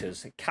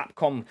characters,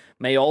 Capcom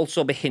may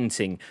also be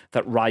hinting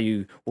that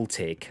Ryu will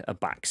take a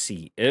back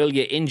seat.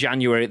 Earlier in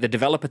January, the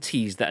developer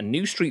teased that a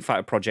new Street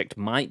Fighter project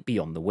might be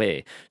on the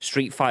way.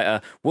 Street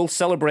Fighter will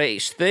celebrate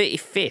its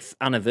 35th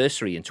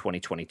anniversary in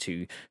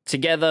 2022.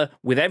 Together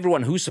with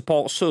everyone who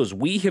supports us,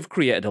 we have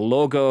created a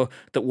logo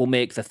that will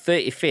make the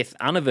 35th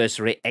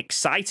anniversary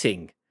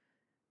exciting.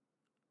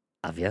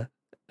 Have you?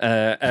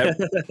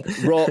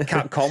 Wrote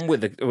Capcom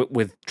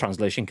with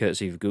translation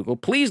courtesy of Google.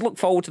 Please look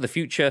forward to the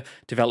future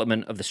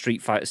development of the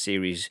Street Fighter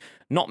series.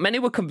 Not many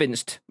were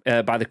convinced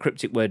by the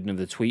cryptic wording of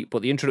the tweet,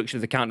 but the introduction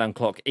of the countdown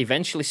clock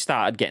eventually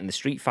started getting the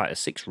Street Fighter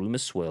 6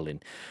 rumours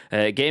swirling.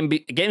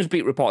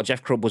 GamesBeat reporter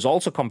Jeff Grubb was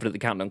also confident the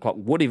countdown clock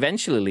would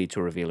eventually lead to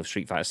a reveal of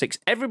Street Fighter 6.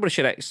 Everybody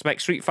should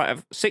expect Street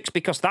Fighter 6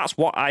 because that's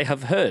what I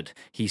have heard,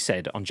 he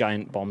said on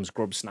Giant Bomb's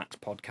Grub Snacks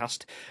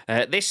podcast.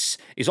 This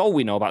is all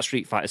we know about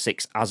Street Fighter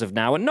 6 as of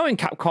now, and knowing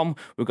Capcom,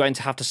 we're going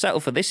to have to settle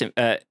for this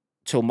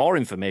till more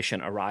information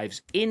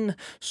arrives in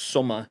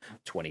summer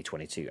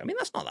 2022. I mean,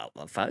 that's not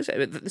that far, is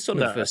it? It's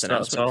only the first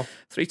announcement.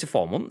 3 to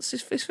 4 months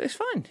is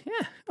fine.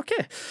 Yeah,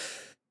 okay.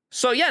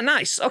 So, yeah,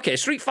 nice. Okay,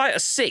 Street Fighter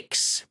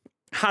 6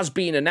 has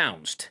been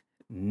announced.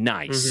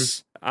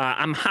 Nice.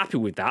 I'm happy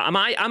with that. Am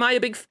I a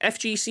big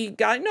FGC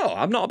guy? No,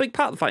 I'm not a big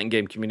part of the fighting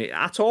game community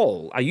at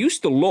all. I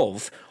used to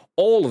love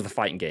all of the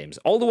fighting games,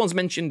 all the ones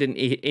mentioned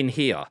in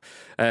here.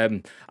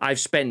 I've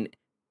spent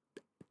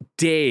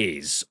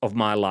days of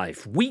my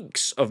life,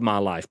 weeks of my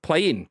life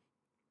playing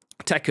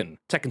Tekken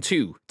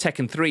 2,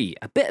 Tekken 3,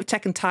 a bit of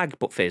Tekken Tag,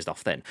 but phased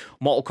off then.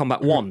 Mortal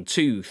Kombat 1,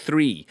 2,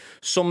 3,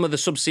 some of the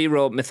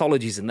Sub-Zero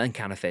mythologies, and then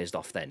kind of phased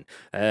off then.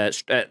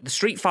 The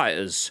Street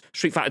Fighters,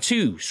 Street Fighter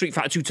 2, Street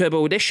Fighter 2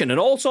 Turbo Edition, and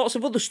all sorts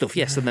of other stuff,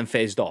 yes, and then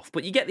phased off.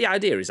 But you get the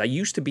idea, is I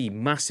used to be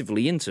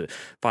massively into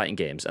fighting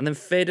games and then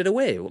faded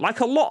away, like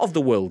a lot of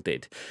the world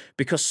did,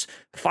 because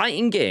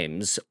fighting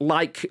games,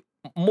 like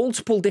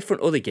multiple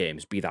different other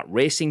games, be that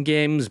racing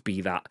games,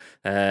 be that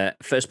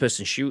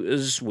first-person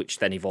shooters, which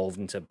then evolved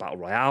into battle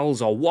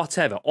royales or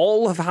whatever,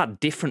 all have had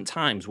different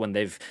times when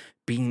they've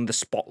been the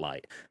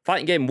spotlight.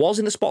 Fighting game was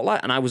in the spotlight,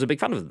 and I was a big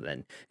fan of it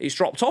then. It's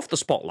dropped off the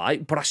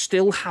spotlight, but I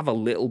still have a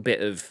little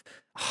bit of,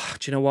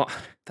 do you know what?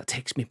 That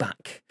takes me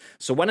back.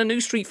 So when a new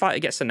Street Fighter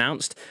gets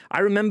announced, I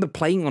remember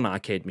playing on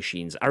arcade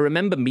machines. I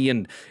remember me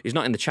and, he's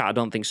not in the chat, I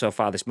don't think so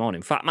far this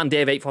morning, Fatman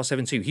Dave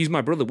 8472, he's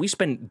my brother. We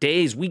spent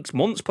days, weeks,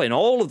 months playing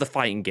all of the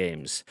fighting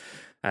games.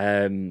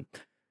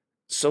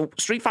 So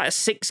Street Fighter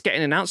 6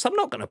 getting announced, I'm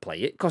not going to play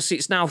it because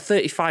it's now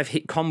 35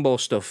 hit combo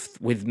stuff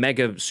with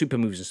mega super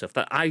moves and stuff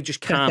that I just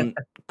can't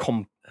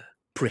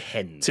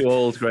comprehend. Too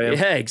old, Graham.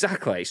 Yeah,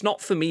 exactly. It's not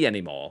for me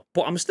anymore.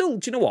 But I'm still,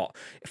 do you know what?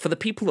 For the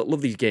people that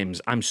love these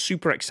games, I'm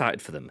super excited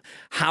for them.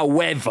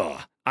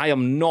 However, I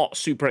am not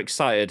super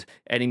excited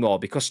anymore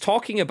because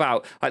talking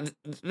about,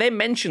 they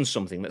mentioned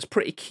something that's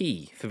pretty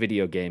key for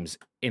video games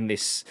in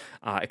this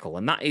article,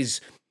 and that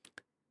is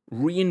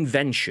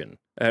reinvention.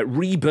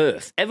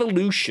 Rebirth,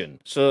 evolution.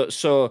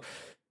 So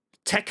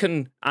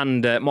Tekken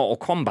and Mortal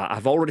Kombat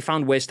have already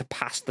found ways to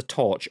pass the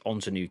torch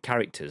onto new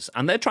characters,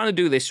 and they're trying to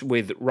do this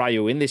with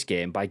Ryu in this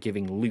game by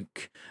giving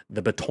Luke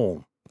the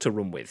baton to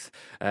run with.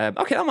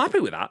 Okay, I'm happy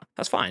with that.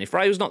 That's fine. If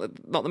Ryu's not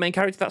the main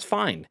character, that's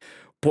fine.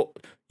 But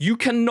you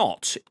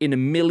cannot, in a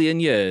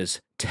million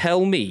years,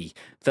 tell me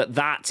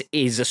that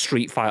is a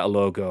Street Fighter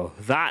logo.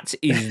 That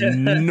is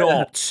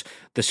not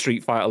the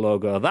Street Fighter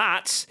logo.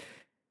 That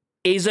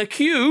is a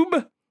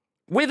cube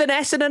with an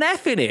S and an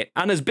F in it.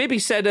 And as Bibby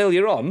said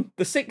earlier on,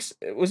 the 6,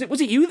 was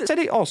it you that said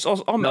it?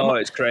 No,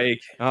 it's Craig.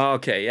 Oh,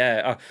 okay,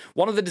 yeah.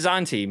 One of the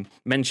design team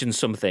mentioned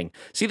something.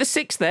 See the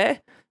 6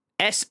 there?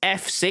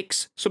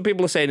 SF6. Some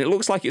people are saying it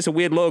looks like it's a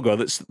weird logo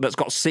that's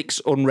got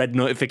 6 unread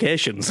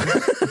notifications.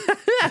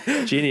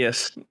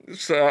 Genius.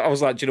 So I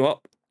was like, do you know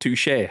what?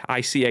 touche.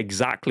 I see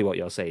exactly what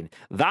you're saying.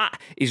 That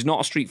is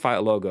not a Street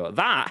Fighter logo.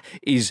 That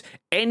is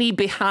any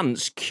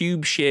Behance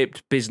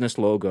cube-shaped business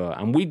logo.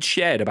 And we'd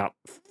shared about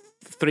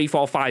 3,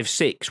 4, 5,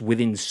 6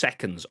 within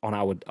seconds on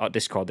our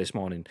Discord this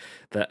morning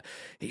that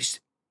it's...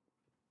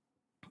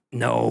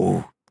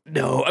 No.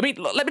 I mean,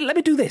 look, let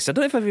me do this. I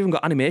don't know if I've even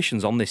got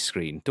animations on this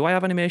screen. Do I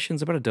have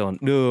animations? I bet I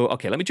don't. No.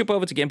 Okay, let me jump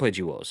over to Gameplay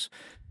Duos.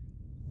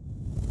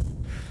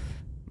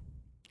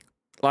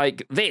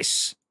 Like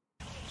this.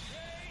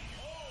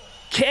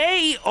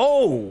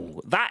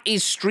 KO! That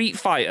is Street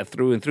Fighter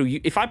through and through.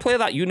 If I play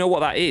that, you know what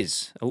that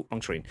is. Oh,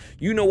 wrong screen.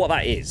 You know what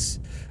that is.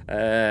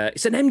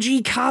 It's an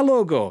MG car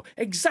logo.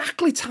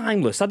 Exactly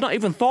timeless. I'd not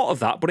even thought of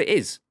that, but it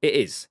is. It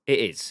is.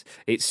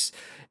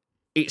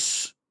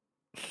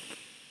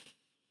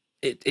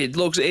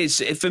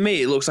 For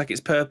me, it looks like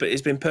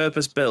it's been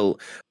purpose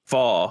built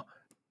for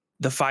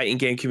the fighting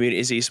game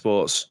community's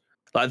esports.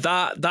 Like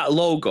that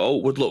logo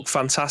would look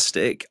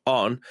fantastic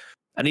on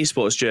an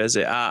esports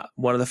jersey at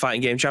one of the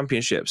fighting game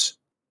championships.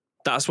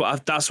 That's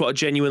what I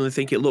genuinely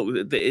think it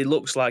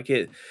looks like.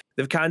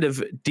 They've kind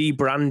of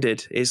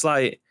debranded. It's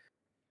like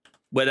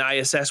when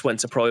ISS went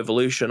to Pro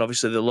Evolution,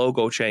 obviously the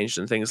logo changed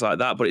and things like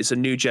that, but it's a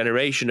new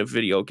generation of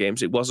video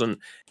games. It wasn't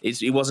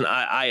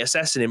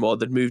ISS anymore.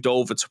 They'd moved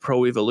over to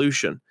Pro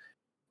Evolution.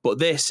 But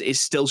this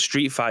is still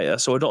Street Fighter,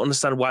 so I don't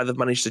understand why they've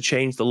managed to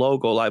change the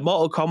logo. Like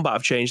Mortal Kombat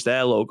have changed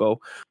their logo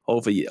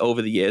over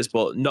the years,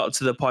 but not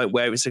to the point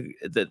where it's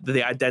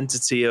the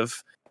identity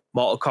of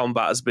Mortal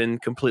Kombat has been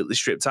completely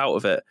stripped out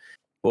of it.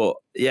 But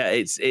yeah,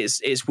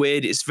 it's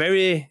weird. It's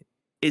very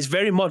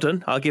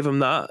modern. I'll give them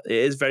that. It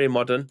is very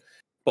modern,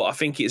 but I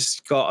think it's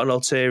got an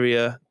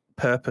ulterior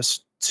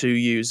purpose to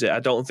use it. I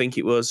don't think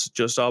it was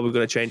just, we're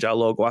going to change our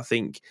logo. I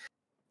think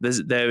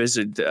there is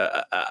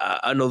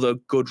another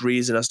good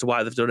reason as to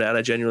why they've done it, and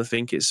I genuinely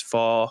think it's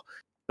for.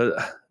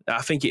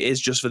 I think it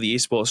is just for the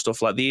esports stuff.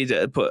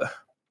 But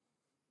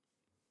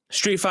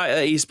Street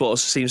Fighter esports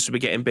seems to be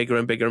getting bigger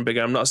and bigger and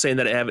bigger. I'm not saying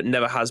that it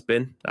never has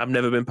been. I've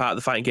never been part of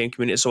the fighting game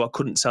community, so I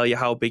couldn't tell you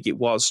how big it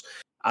was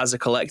as a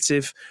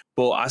collective.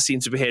 But I seem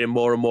to be hearing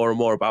more and more and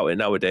more about it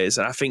nowadays,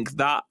 and I think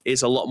that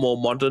is a lot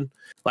more modern.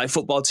 Like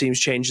football teams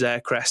change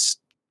their crest.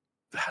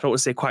 I don't want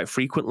to say quite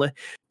frequently,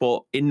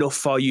 but enough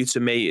for you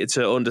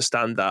to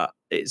understand that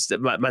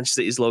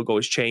Manchester City's logo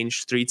has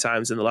changed 3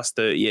 times in the last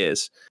 30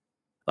 years.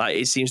 Like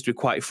it seems to be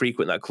quite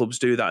frequent that clubs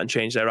do that and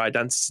change their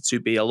identity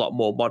to be a lot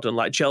more modern.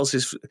 Like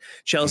Chelsea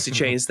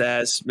changed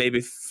theirs maybe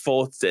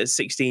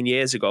 16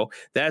 years ago.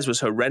 Theirs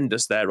was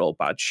horrendous, their old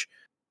badge.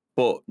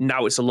 But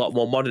now it's a lot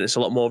more modern. It's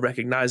a lot more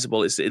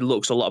recognizable. It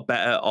looks a lot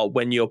better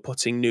when you're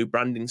putting new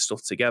branding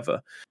stuff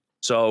together.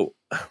 So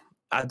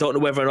I don't know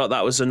whether or not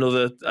that was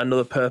another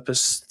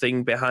purpose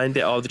thing behind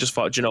it, or they just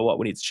thought, do you know what,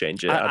 we need to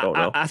change it. I don't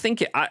know. I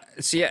think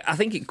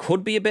it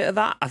could be a bit of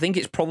that. I think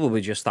it's probably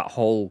just that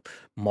whole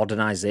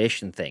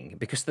modernization thing,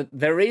 because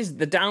there is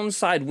the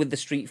downside with the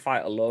Street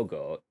Fighter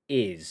logo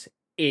is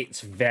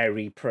it's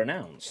very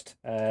pronounced.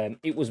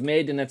 It was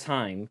made in a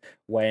time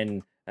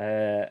when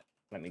let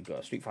me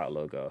go Street Fighter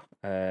logo.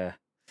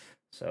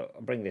 So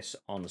I'll bring this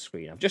on the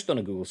screen. I've just done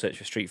a Google search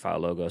for Street Fighter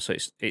logo, so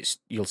it's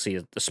you'll see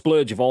a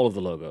splurge of all of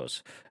the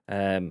logos.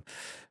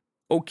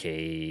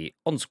 Okay,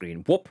 on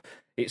screen. Whoop.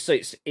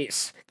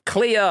 It's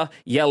clear,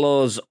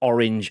 yellows,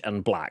 orange,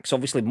 and black. So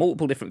obviously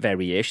multiple different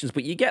variations,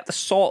 but you get the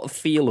sort of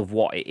feel of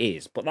what it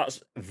is. But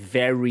that's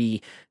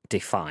very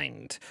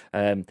defined.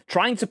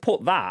 Trying to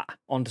put that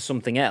onto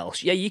something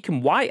else, yeah, you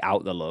can white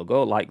out the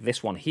logo like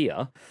this one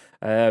here,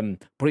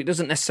 but it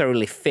doesn't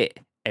necessarily fit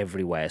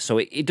everywhere, so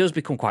it does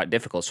become quite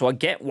difficult. So I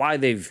get why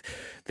they've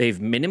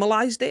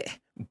minimalized it,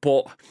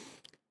 but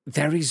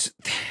there's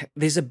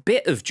a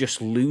bit of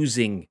just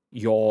losing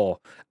your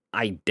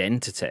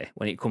identity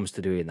when it comes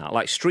to doing that.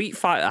 Like Street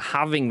Fighter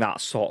having that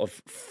sort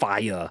of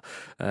fire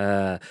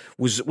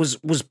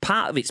was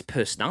part of its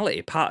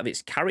personality, part of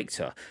its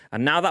character,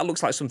 and now that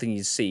looks like something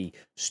you'd see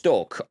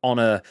stuck on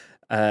an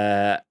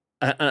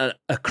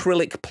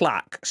acrylic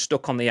plaque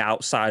stuck on the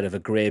outside of a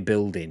grey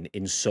building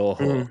in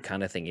Soho,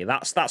 kind of thingy.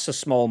 That's a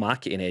small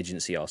marketing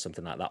agency or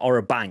something like that, or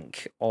a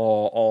bank,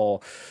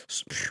 or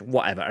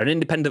whatever, an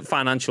independent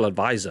financial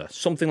advisor,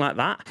 something like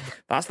that.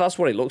 That's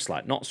what it looks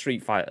like, not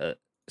Street Fighter.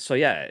 So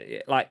yeah,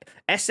 like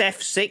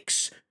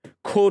SF6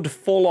 could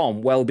full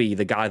on well be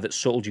the guy that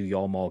sold you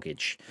your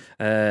mortgage.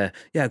 Yeah,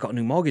 I got a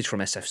new mortgage from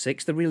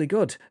SF6. They're really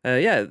good.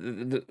 Yeah,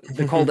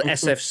 they're called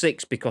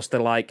SF6 because they're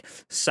like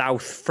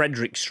South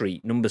Frederick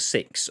Street, number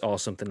 6 or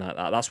something like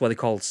that. That's why they're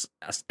called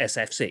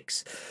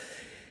SF6.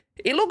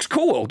 It looks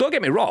cool. Don't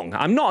get me wrong.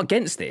 I'm not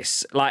against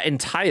this like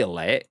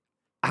entirely.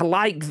 I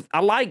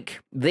like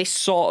this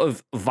sort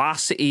of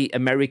varsity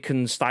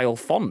American style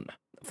font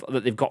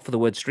that they've got for the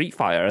word Street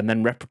Fighter and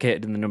then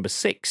replicated in the number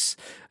 6.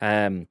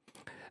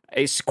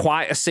 It's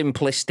quite a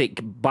simplistic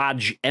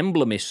badge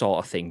emblem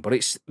sort of thing, but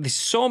there's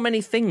so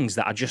many things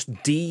that are just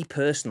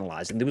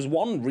depersonalized. And there was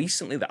one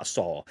recently that I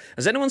saw.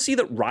 Does anyone see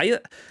that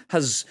Riot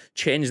has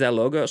changed their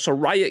logo? So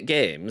Riot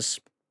Games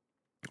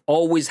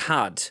always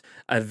had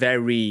a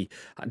very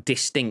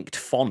distinct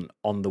font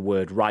on the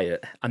word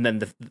Riot, and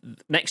then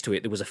next to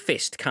it there was a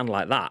fist, kind of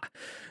like that,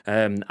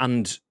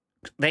 and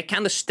they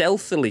kind of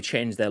stealthily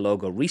changed their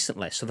logo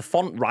recently. So the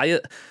font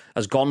Riot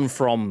has gone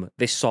from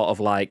this sort of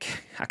like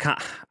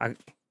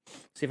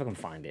see if I can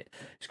find it.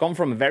 It's gone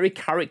from a very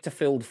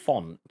character-filled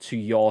font to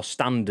your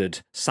standard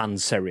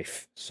sans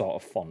serif sort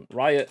of font.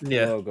 Riot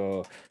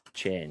logo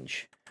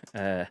change.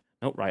 No,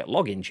 Riot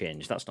login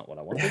change. That's not what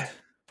I wanted.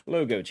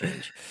 Logo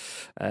change.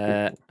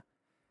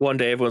 One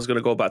day everyone's going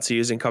to go back to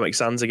using Comic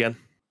Sans again.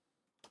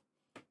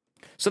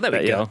 So there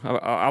we go.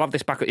 I'll have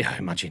this back. Yeah,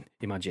 imagine.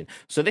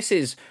 So this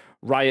is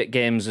Riot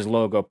Games'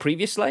 logo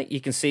previously.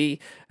 You can see,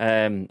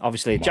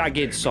 obviously,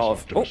 jagged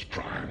sort of.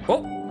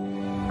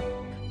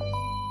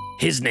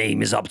 His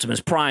name is Optimus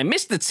Prime.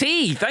 Mr.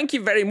 T, thank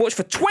you very much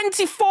for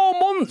 24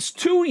 months,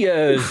 2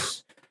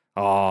 years.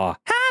 Oh,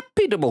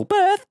 happy double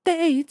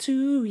birthday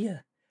to you.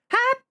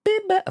 Happy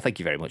birthday. Thank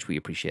you very much. We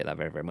appreciate that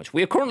very, very much.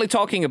 We are currently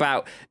talking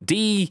about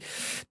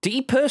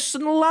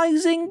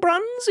depersonalizing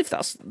brands, if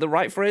that's the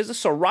right phrase.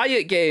 So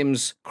Riot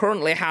Games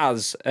currently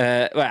has,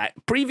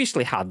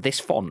 previously had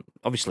this font,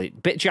 obviously, a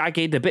bit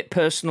jagged, a bit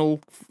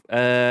personal,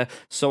 so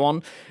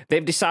on.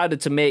 They've decided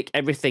to make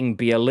everything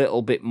be a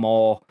little bit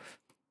more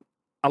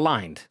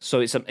aligned, so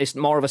it's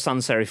more of a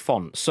sans serif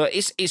font. So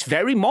it's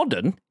very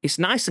modern. It's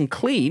nice and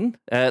clean.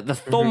 The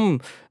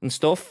thumb and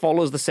stuff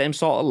follows the same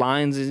sort of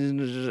lines.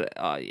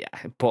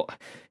 But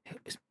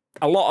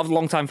a lot of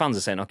long-time fans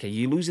are saying, "Okay,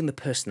 you're losing the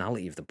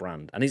personality of the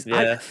brand," and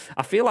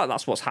I feel like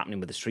that's what's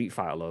happening with the Street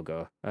Fighter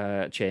logo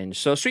change.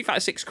 So Street Fighter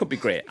 6 could be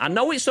great. I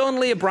know it's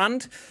only a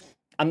brand,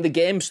 and the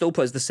game still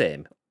plays the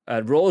same.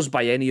 Rose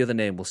by any other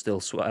name will still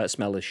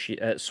smell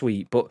as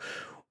sweet, but.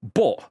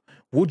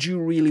 Would you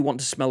really want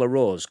to smell a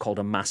rose called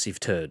a massive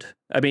turd?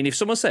 I mean, if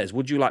someone says,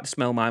 "Would you like to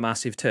smell my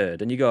massive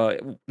turd?" and you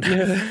go,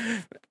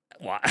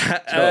 "What?"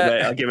 Mate,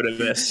 I'll give it a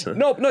miss.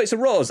 No, it's a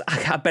rose.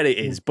 I bet it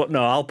is, but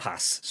no, I'll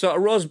pass. So a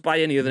rose by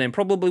any other name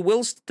probably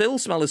will still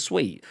smell as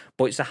sweet,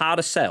 but it's a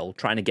harder sell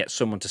trying to get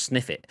someone to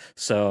sniff it.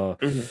 So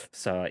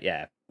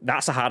yeah,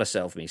 that's a harder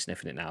sell for me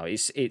sniffing it now.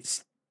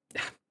 It's.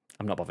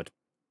 I'm not bothered.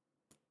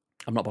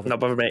 Not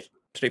bothered, mate.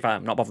 Street Fighter,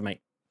 I'm not bothered,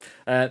 mate.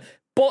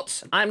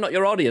 But I'm not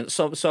your audience,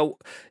 so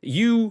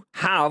you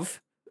have,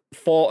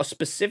 for a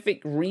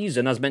specific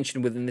reason, as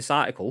mentioned within this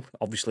article,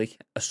 obviously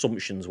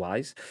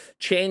assumptions-wise,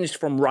 changed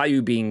from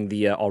Ryu being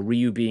the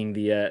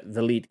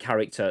lead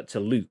character to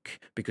Luke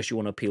because you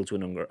want to appeal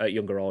to a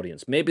younger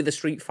audience. Maybe the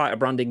Street Fighter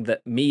branding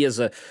that me as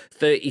a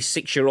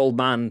 36-year-old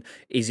man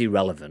is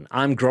irrelevant.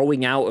 I'm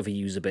growing out of a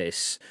user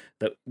base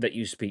that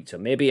you speak to.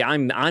 Maybe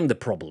I'm the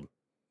problem.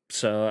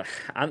 So,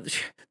 do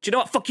you know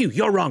what? Fuck you.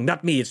 You're wrong,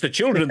 not me. It's the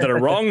children that are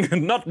wrong,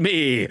 not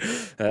me.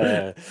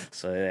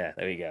 So yeah,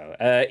 there we go.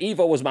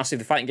 Evo was massive.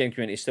 The fighting game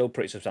community is still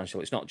pretty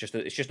substantial. It's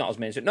just not as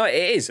mainstream. No, it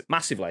is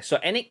massively. So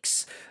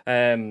Enix,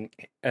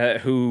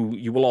 who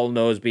you will all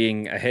know as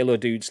being a Halo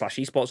dude /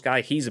 esports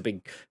guy, he's a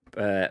big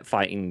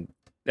fighting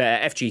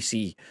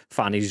FGC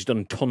fan. He's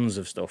done tons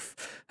of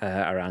stuff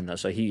around that.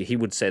 So he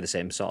would say the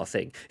same sort of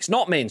thing. It's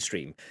not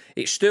mainstream.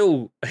 It's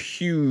still a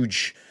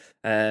huge.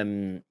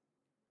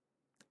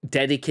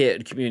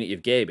 Dedicated community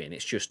of gaming.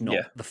 It's just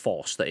not the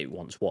force that it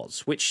once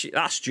was, which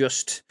that's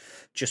just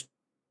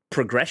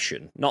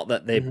progression. Not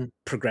that they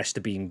progressed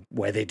to being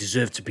where they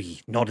deserve to be,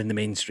 not in the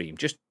mainstream.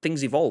 Just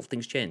things evolve,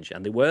 things change,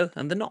 and they were,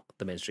 and they're not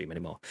the mainstream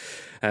anymore.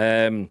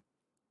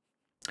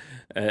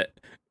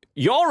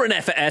 You're an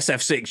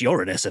SF6.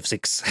 You're an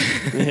SF6.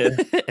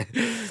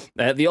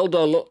 The old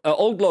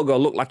logo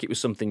looked like it was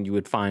something you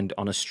would find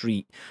on a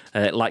street,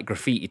 like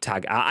graffiti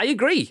tag. I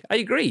agree,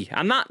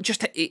 and that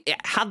just it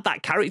had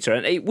that character,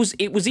 and it was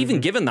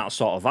even given that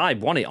sort of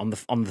vibe, wasn't it?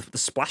 On the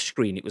splash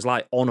screen, it was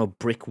like on a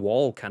brick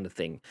wall kind of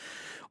thing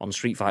on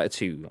Street Fighter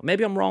 2.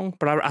 Maybe I'm wrong,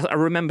 but I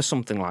remember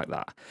something like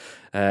that.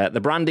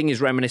 The branding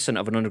is reminiscent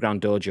of an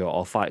underground dojo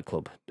or fight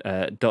club.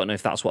 Don't know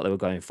if that's what they were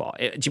going for.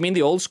 Do you mean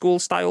the old school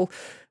style?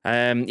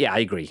 Yeah, I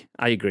agree.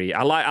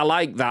 I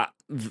like that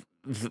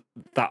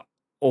that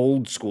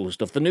old school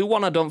stuff. The new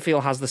one I don't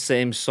feel has the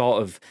same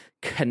sort of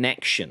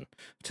connection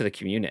to the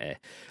community.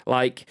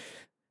 Like,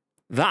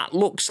 that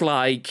looks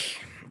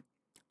like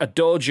a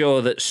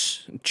dojo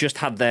that's just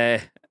had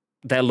their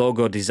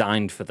logo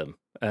designed for them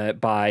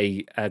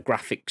by a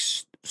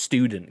graphics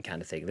student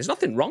kind of thing. There's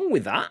nothing wrong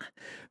with that,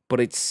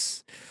 but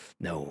it's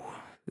no,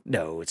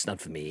 it's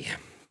not for me.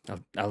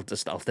 I'll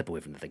step away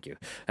from it. Thank you.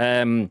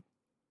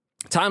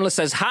 Timeless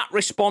says, hat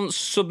response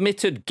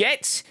submitted.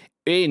 Get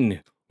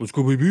in. Let's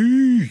go,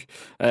 baby.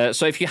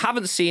 So if you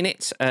haven't seen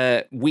it,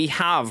 we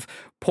have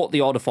put the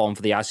order form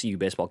for the ICU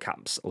baseball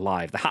caps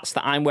live. The hats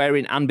that I'm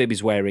wearing and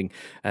Bibby's wearing,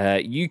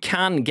 you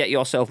can get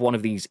yourself one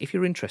of these if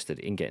you're interested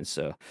in getting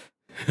so.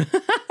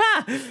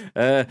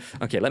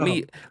 Okay, let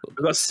me. We've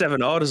got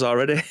 7 orders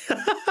already.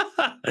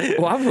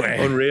 What have we?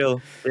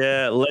 Unreal.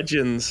 Yeah,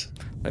 legends.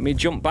 Let me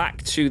jump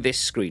back to this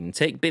screen and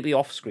take Bibby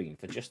off screen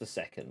for just a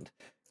second.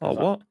 Oh,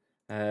 what?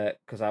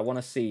 Because I want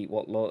to see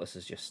what Lotus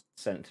has just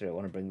sent through. I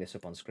want to bring this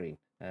up on screen.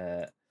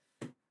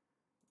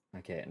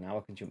 Okay, now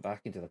I can jump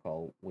back into the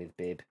call with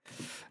Bib.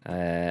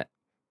 And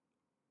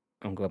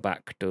go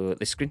back to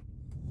this screen.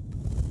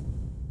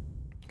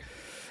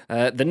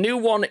 The new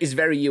one is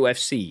very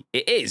UFC.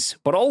 It is,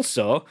 but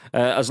also,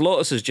 as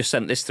Lotus has just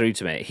sent this through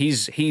to me,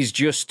 he's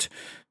just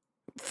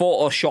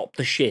photoshopped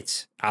the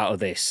shit out of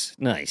this.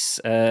 Nice.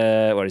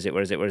 Where is it?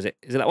 Is it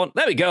that one?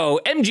 There we go.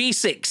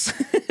 MG6.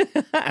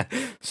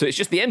 So it's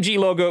just the MG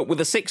logo with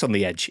a 6 on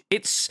the edge.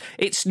 It's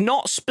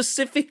not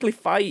specifically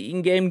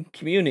fighting game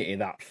community,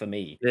 that for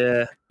me.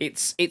 Yeah.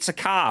 It's a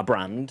car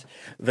brand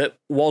that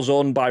was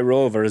owned by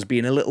Rover as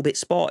being a little bit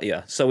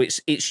sportier. So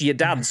it's your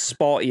dad's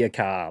sportier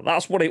car.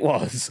 That's what it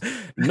was.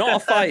 Not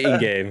a fighting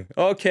game.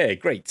 Okay,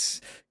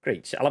 great.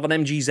 I'll have an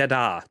MG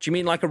ZR. Do you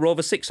mean like a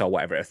Rover 6 or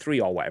whatever, a 3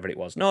 or whatever it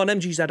was? No, an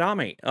MG ZR,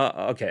 mate.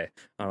 Okay.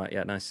 All right,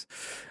 yeah, nice.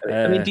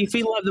 I mean, do you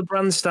feel like the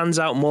brand stands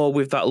out more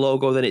with that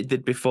logo than it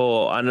did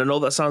before? And I know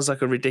that sounds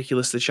like a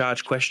ridiculously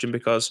charged question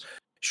because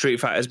Street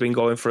Fighter has been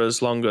going for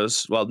as long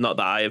as, well, not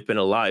that I have been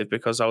alive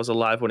because I was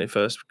alive when it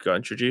first got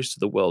introduced to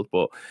the world,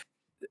 but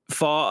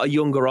for a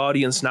younger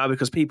audience now,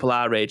 because people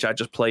our age are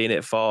just playing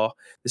it for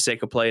the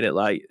sake of playing it,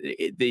 like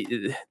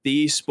the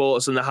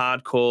esports and the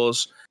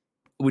hardcores,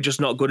 we're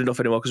just not good enough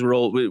anymore because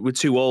we're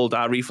too old.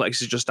 Our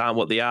reflexes just aren't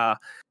what they are.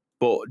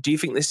 But do you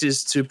think this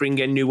is to bring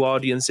a new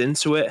audience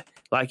into it?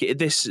 Like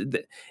this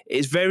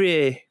is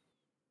very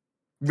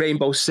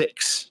Rainbow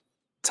Six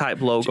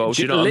type logo.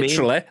 Do you know what I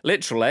mean?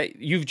 Literally,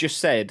 you've just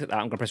said that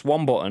I'm going to press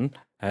one button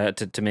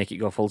to make it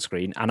go full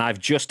screen, and I've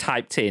just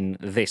typed in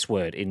this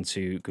word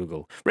into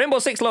Google. Rainbow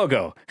Six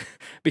logo.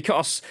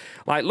 Because,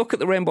 like, look at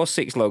the Rainbow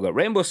Six logo.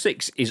 Rainbow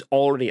Six is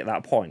already at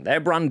that point.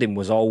 Their branding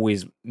was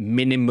always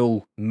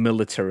minimal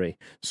military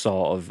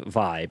sort of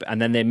vibe,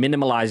 and then they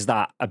minimalized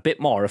that a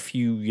bit more a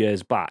few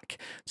years back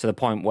to the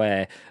point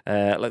where,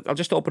 I'll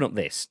just open up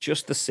this,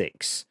 just the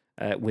 6.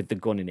 With the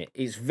gun in it.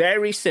 It's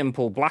very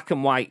simple, black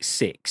and white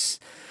 6.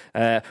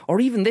 Or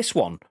even this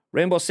one,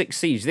 Rainbow Six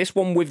Siege, this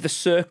one with the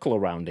circle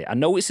around it. I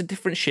know it's a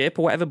different shape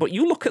or whatever, but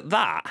you look at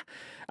that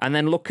and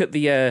then look at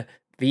the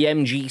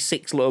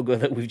MG6 logo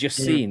that we've just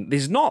seen.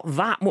 There's not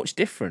that much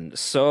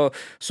difference. So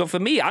for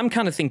me, I'm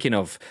kind of thinking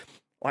of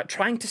like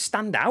trying to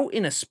stand out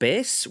in a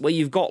space where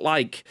you've got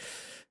like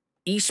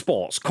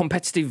esports,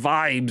 competitive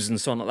vibes and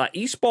so on like that.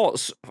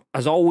 Esports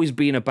has always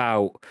been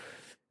about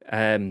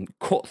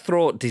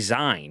cutthroat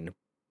design,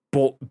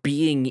 but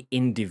being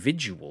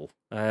individual,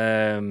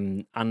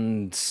 and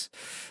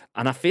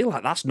I feel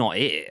like that's not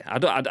it.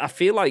 I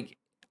feel like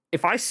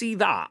if I see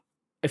that,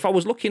 if I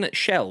was looking at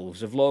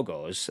shelves of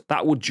logos,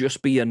 that would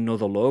just be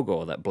another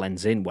logo that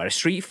blends in. Whereas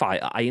Street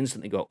Fighter, I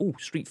instantly go, "Ooh,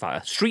 Street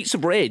Fighter, Streets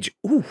of Rage,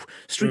 ooh,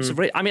 Streets of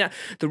Rage." I mean,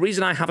 the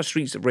reason I have a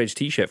Streets of Rage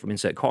T-shirt from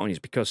Insert Coin is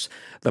because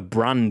the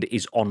brand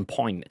is on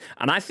point,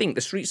 and I think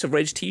the Streets of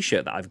Rage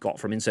T-shirt that I've got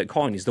from Insert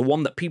Coin is the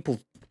one that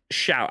people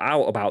shout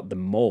out about the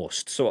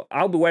most. So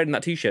I'll be wearing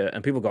that T-shirt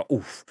and people go,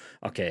 "Oof,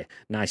 okay,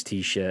 nice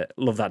T-shirt,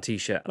 love that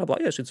T-shirt." And I'm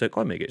like, "Yes, Insert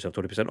Coin, make it yourself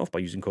 20% off by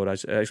using code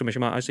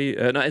exclamation mark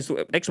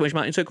exclamation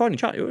mark Insert Coin in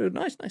chat."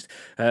 Nice.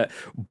 But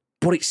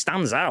it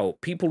stands out.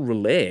 People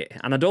relate,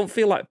 and I don't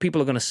feel like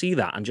people are going to see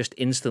that and just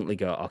instantly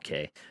go,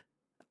 "Okay,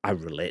 I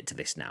relate to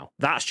this now."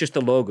 That's just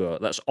the logo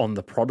that's on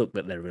the product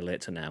that they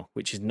relate to now,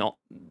 which is not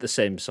the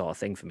same sort of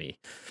thing for me.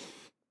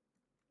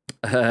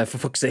 For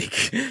fuck's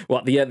sake.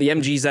 What, the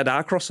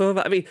MG-ZR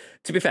crossover? I mean,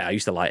 to be fair, I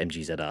used to like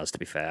MG-ZRs, to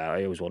be fair.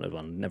 I always wanted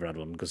one, never had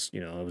one, because, you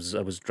know, I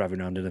was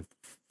driving around in a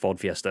Ford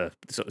Fiesta.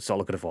 It's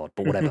all I could afford,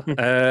 but whatever.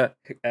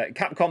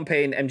 Capcom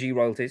paying MG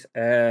royalties.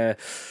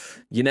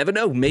 You never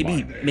know.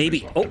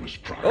 Maybe. Oh.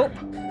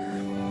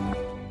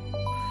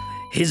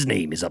 His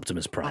name is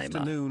Optimus Prime.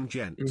 Afternoon,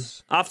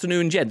 gents.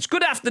 Afternoon, gents.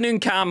 Good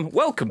afternoon, Cam.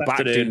 Welcome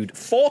back, dude.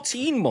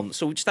 14 months.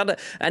 So we just had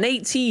an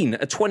 18,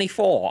 a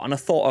 24, and a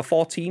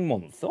 14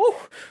 month.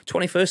 Oh,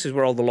 21st is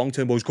where all the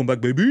long-term boys come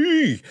back,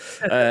 baby.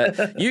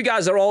 You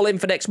guys are all in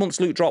for next month's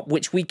loot drop,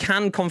 which we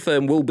can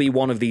confirm will be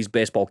one of these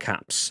baseball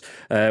caps.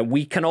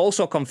 We can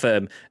also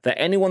confirm that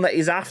anyone that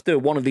is after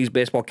one of these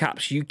baseball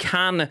caps, you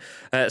can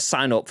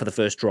sign up for the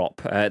first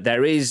drop.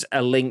 There is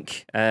a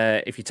link.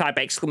 If you type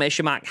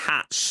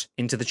 !hats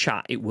into the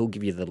chat, it will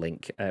give you the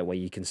link where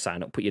you can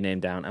sign up, put your name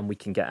down, and we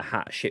can get a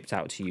hat shipped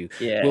out to you.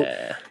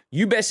 Yeah.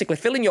 You basically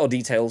fill in your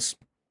details.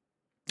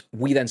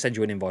 We then send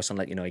you an invoice and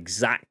let you know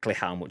exactly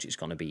how much it's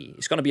going to be.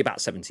 It's going to be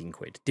about 17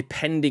 quid,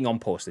 depending on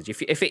postage.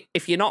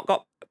 If you're not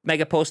got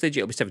mega postage,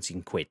 it'll be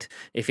 17 quid.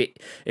 If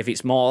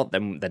it's more,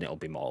 then it'll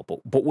be more.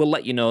 But we'll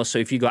let you know. So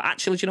if you go,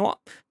 actually, do you know what?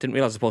 Didn't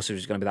realize the postage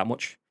was going to be that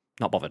much.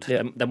 Not bothered.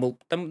 Yeah. Then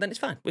it's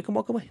fine. We can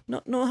walk away.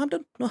 No harm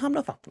done. No harm,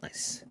 no foul.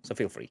 Nice. So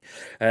feel free.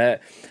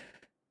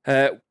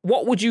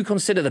 What would you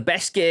consider the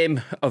best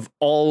game of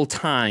all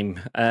time?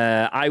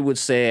 I would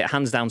say,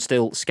 hands down,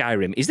 still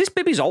Skyrim. Is this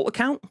Bibby's alt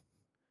account?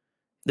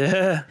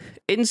 Yeah.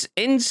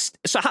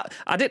 So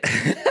I did.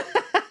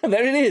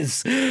 There it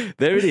is.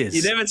 There it is.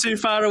 You're never too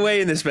far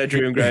away in this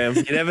bedroom, Graham.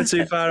 You're never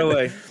too far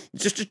away.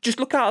 Just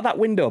look out of that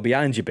window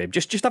behind you, babe.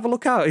 Just have a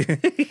look out. Look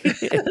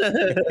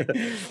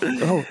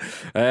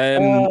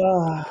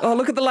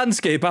at the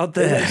landscape out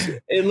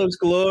there. It looks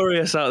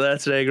glorious out there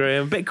today,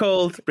 Graham. Bit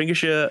cold. Bring a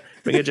shirt.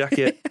 Bring a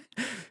jacket.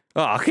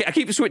 Oh, I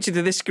keep switching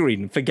to this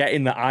screen,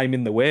 forgetting that I'm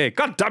in the way.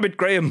 God damn it,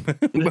 Graham.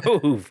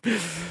 Move.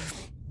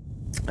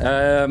 Do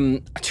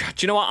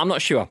you know what? I'm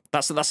not sure.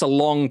 That's a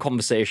long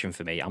conversation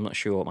for me. I'm not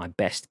sure what my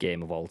best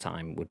game of all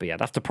time would be.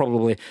 I'd have to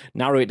probably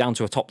narrow it down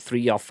to a top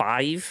 3 or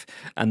 5,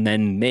 and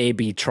then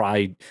maybe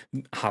try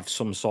have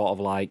some sort of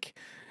like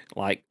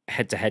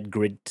head-to-head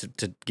grid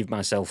to give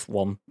myself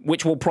one,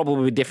 which will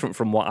probably be different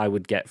from what I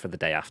would get for the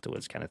day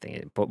afterwards, kind of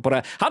thing.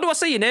 But how do I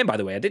say your name, by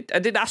the way? I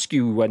did ask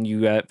you when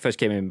you first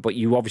came in, but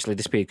you obviously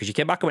disappeared because you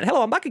came back and went,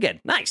 "Hello, I'm back again."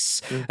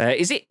 Nice.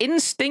 Is it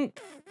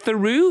Instinct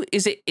Theroux?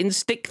 Is it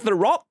Instinct the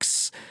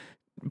Rocks?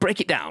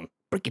 Break it down.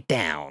 Break it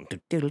down.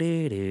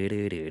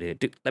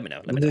 Let me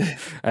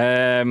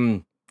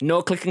know.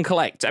 No click and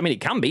collect. I mean, it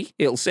can be.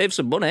 It'll save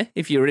some money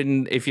if you're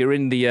in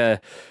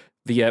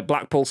the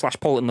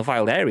Blackpool/Polton the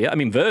Fylde area. I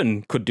mean,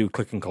 Vern could do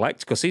click and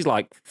collect because he's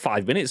like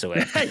 5 minutes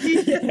away.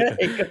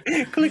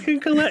 Yeah, click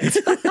and collect.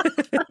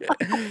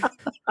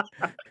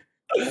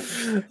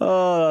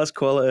 Oh, that's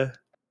quality.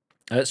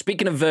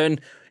 Speaking of Vern,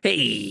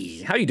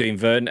 hey, how you doing,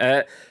 Vern?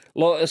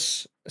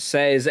 Lotus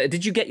says,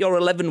 did you get your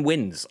 11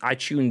 wins? I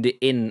tuned it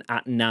in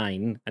at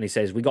 9, and he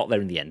says, we got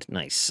there in the end.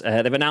 Nice.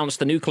 They've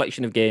announced a new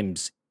collection of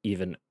games,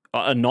 even.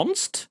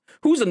 Announced?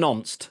 Who's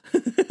announced?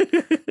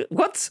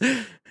 What?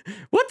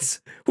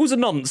 Who's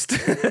announced?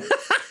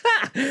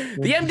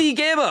 The MD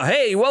Gamer.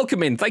 Hey,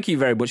 welcome in. Thank you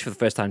very much for the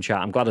first time chat.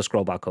 I'm glad I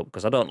scrolled back up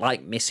because I don't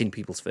like missing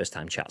people's first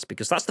time chats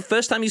because that's the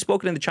first time you've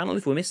spoken in the channel.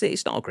 If we miss it,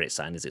 it's not a great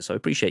sign, is it? So I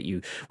appreciate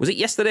you. Was it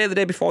yesterday or the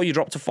day before you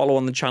dropped a follow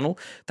on the channel?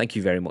 Thank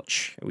you very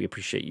much. We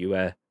appreciate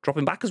you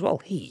dropping back as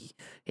well.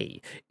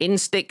 Hey.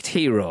 Instinct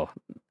Hero.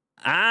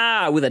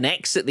 With an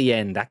X at the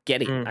end. I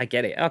get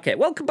it. Okay,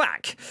 welcome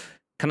back.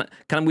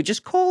 Can we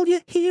just call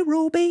you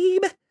Hero,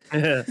 babe?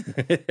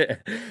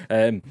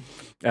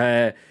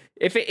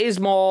 If it is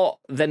more,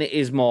 then it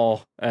is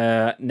more.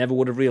 Never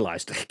would have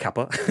realised,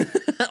 Kappa.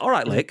 All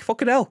right, Lake,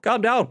 fucking hell,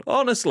 calm down.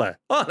 Honestly.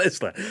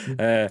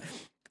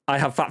 I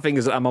have fat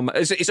fingers that I'm on.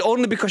 It's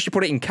only because you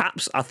put it in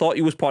caps. I thought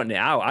you was pointing it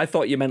out. I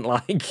thought you meant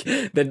like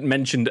they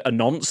mentioned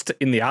announced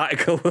in the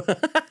article.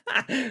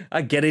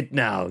 I get it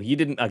now. You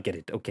didn't. I get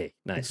it. Okay,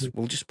 nice.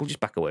 We'll just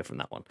back away from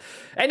that one.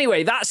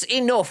 Anyway, that's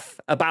enough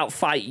about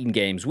fighting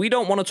games. We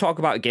don't want to talk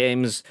about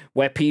games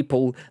where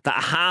people that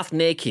are half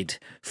naked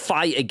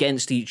fight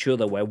against each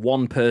other, where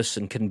one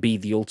person can be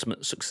the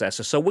ultimate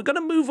successor. So we're going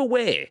to move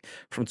away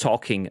from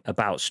talking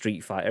about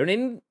Street Fighter,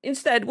 and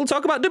instead we'll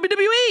talk about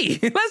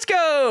WWE. Let's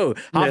go.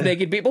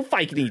 Naked people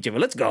fighting each other.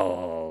 Let's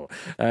go.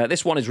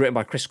 This one is written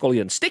by Chris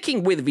Scullion.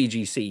 Sticking with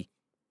VGC,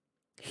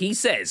 he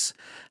says,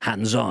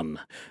 hands-on,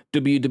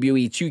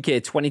 WWE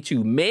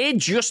 2K22 may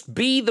just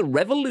be the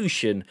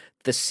revolution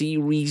the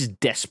series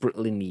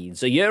desperately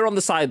needs. A year on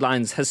the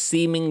sidelines has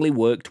seemingly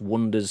worked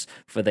wonders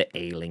for the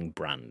ailing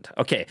brand.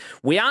 Okay,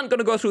 we aren't going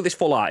to go through this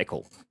full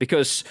article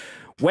because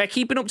we're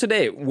keeping up to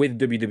date with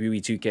WWE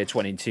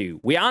 2K22.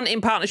 We aren't in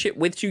partnership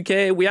with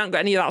 2K. We haven't got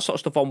any of that sort of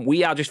stuff on.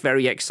 We are just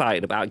very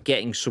excited about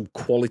getting some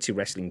quality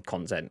wrestling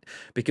content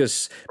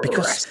because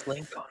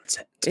wrestling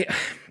content.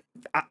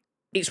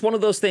 It's one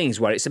of those things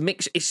where it's a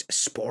mix. It's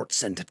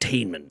sports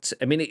entertainment.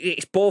 I mean,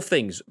 it's both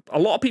things. A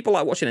lot of people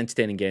like watching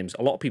entertaining games.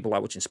 A lot of people like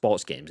watching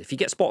sports games. If you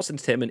get sports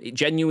entertainment, it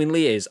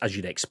genuinely is, as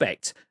you'd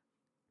expect,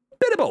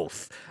 bit of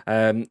both.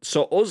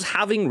 So us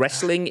having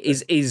wrestling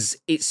is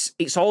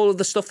it's all of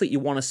the stuff that you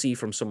want to see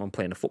from someone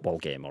playing a football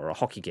game or a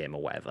hockey game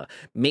or whatever,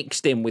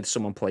 mixed in with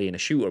someone playing a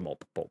shoot 'em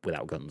up but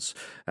without guns.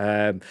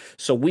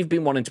 So we've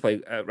been wanting to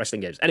play wrestling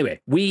games.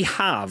 Anyway, we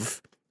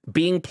have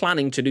been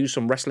planning to do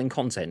some wrestling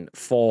content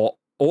for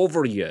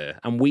over a year,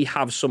 and we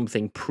have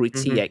something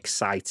pretty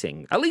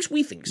exciting. At least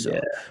we think so.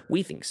 Yeah.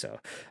 We think so.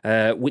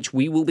 Which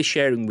we will be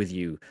sharing with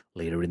you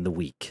later in the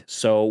week.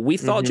 So we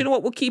thought, you know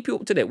what, we'll keep you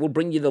up to date. We'll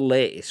bring you the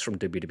latest from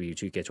WWE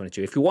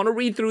 2K22. If you want to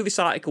read through this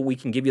article, we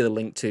can give you the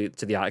link to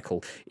the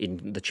article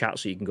in the chat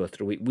so you can go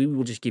through it. We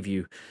will just give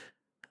you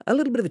a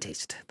little bit of a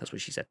taste. That's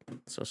what she said.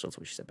 So that's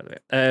what she said, by the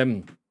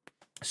way.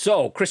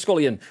 So, Chris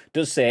Scullion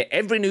does say,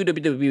 every new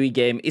WWE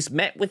game is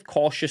met with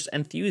cautious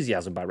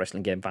enthusiasm by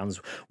wrestling game fans,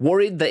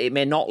 worried that it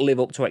may not live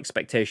up to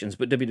expectations,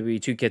 but WWE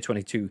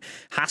 2K22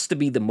 has to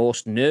be the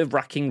most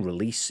nerve-wracking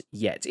release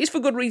yet. It's for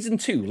good reason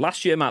too.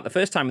 Last year marked the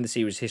first time in the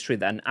series' history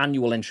that an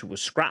annual entry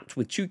was scrapped,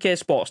 with 2K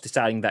Sports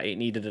deciding that it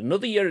needed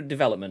another year of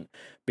development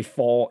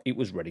before it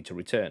was ready to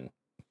return.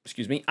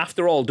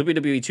 After all,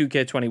 WWE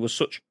 2K20 was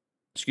such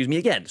Excuse me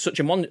again. Such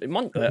a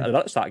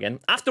let's start again.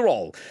 After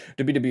all,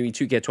 WWE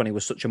 2K20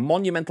 was such a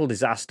monumental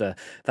disaster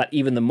that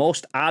even the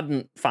most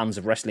ardent fans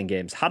of wrestling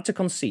games had to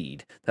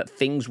concede that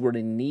things were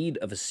in need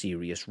of a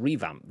serious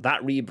revamp.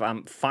 That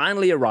revamp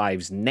finally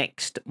arrives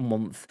next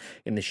month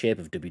in the shape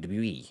of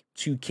WWE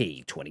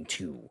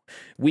 2K22.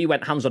 We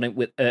went hands on it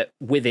with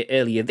it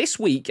earlier this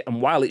week,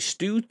 and while it's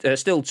still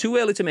too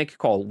early to make a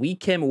call, we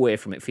came away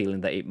from it feeling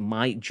that it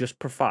might just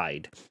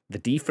provide the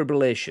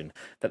defibrillation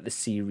that the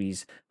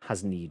series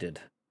has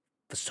needed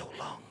for so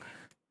long.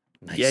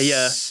 Nice.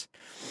 Yeah.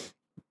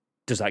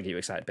 Does that get you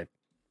excited, babe?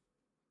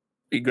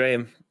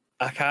 Graham,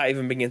 I can't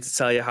even begin to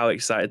tell you how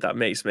excited that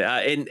makes me.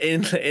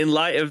 In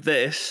light of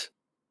this,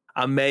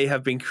 I may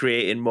have been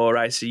creating more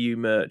ICU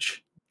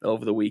merch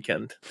over the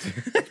weekend.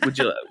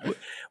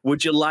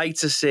 Would you like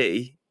to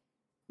see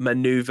my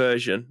new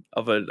version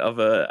of an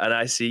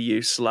ICU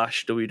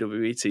 /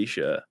 WWE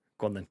t-shirt?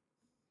 Go on then.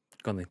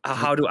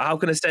 How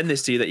can I send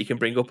this to you that you can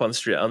bring up on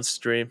stream? What's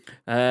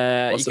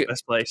the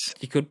best place?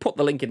 You could put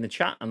the link in the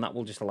chat, and that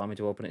will just allow me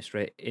to open it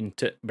straight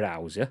into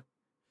browser.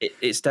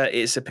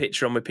 It's a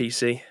picture on my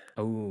PC.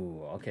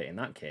 Oh, okay. In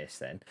that case,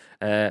 then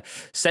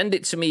send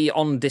it to me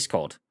on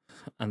Discord,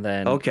 and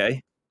then I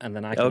can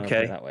open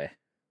it that way.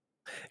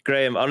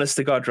 Graham, honest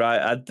to God,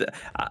 right?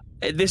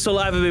 This will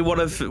either be one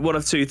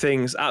of two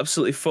things: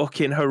 absolutely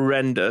fucking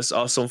horrendous,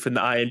 or something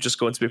that I am just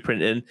going to be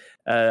printing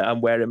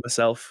and wearing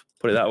myself.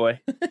 Put it that way.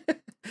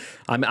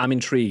 I'm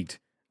intrigued.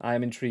 I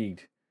am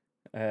intrigued.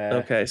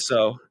 Okay,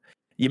 so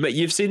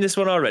you've seen this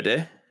one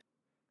already,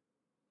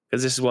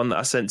 because this is one that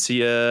I sent to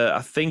you,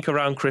 I think,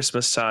 around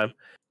Christmas time.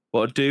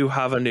 But I do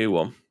have a new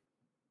one.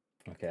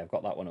 Okay, I've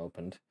got that one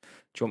opened.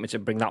 Do you want me to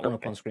bring that one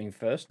up on screen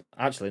first?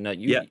 Actually, no.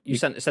 You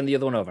send the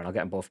other one over, and I'll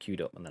get them both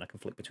queued up, and then I can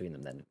flip between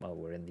them. Then while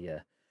we're in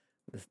the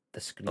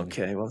screen.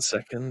 Okay, 1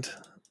 second.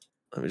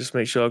 Let me just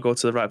make sure I go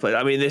to the right place.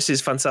 I mean, this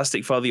is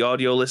fantastic for the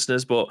audio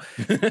listeners, but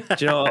do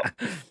you know what?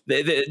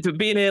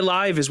 Being here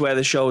live is where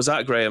the show's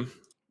at, Graham.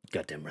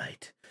 Goddamn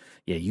right.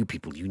 Yeah, you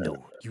people, you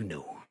know.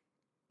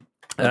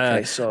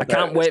 Okay, so I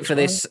can't wait for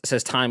this,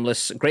 says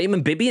Timeless. Graham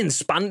and Bibby in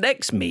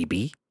spandex?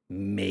 Maybe.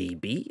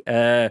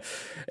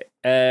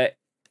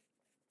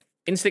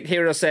 Instinct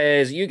Hero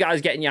says, you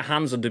guys getting your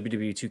hands on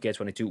WWE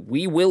 2K22?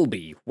 We will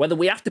be. Whether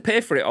we have to pay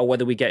for it or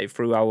whether we get it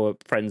through our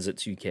friends at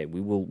 2K,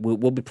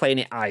 we'll be playing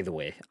it either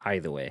way.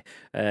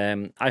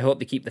 I hope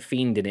they keep the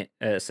Fiend in it,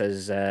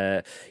 says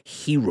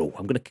Hero.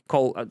 I'm gonna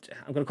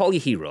call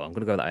you Hero. I'm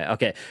gonna go that way.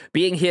 Okay.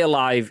 Being here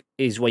live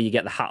is where you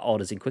get the hat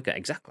orders in quicker.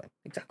 Exactly,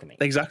 mate.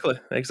 Exactly.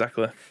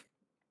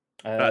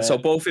 Right, so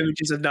both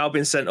images have now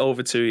been sent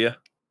over to you.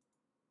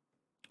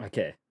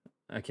 Okay.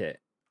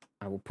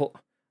 I will put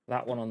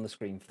that one on the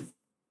screen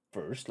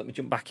first. Let me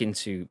jump back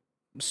into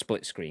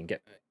split screen.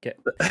 Get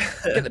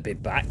the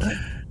bib back.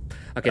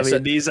 Okay, I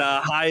mean, these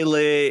are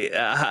highly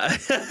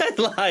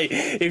like,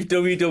 if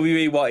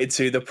WWE wanted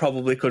to, they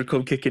probably could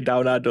come kicking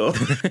down our door.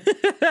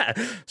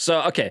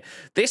 So, okay,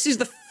 this is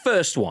the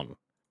first one.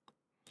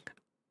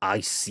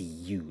 I see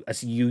you.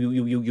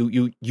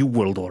 You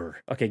world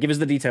order. Okay, give us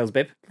the details,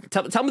 babe.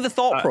 Tell me the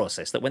thought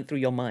process that went through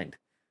your mind.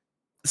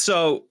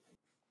 So,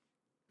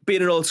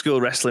 being an old school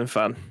wrestling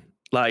fan,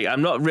 like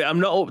I'm not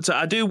up to.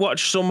 I do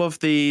watch some of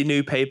the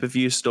new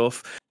pay-per-view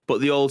stuff,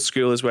 but the old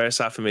school is where it's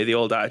at for me. The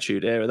old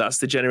Attitude Era. That's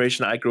the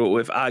generation that I grew up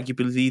with.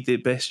 Arguably the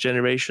best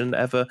generation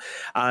ever.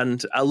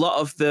 And a lot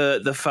of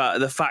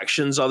the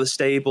factions or the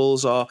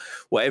stables or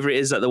whatever it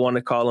is that they want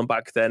to call them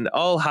back then,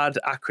 all had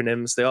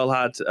acronyms. They all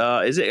had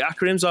is it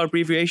acronyms or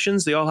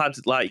abbreviations? They all had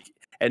like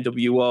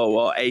NWO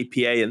or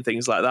APA and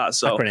things like that.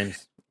 So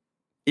acronyms.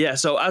 Yeah.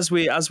 So as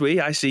we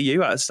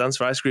ICU, it stands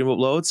for Ice Cream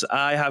Uploads.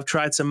 I have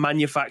tried to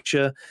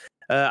manufacture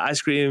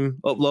ice cream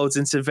uploads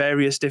into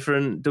various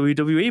different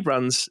WWE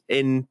brands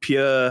in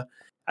pure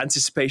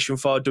anticipation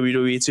for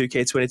WWE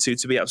 2K22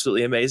 to be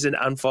absolutely amazing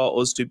and for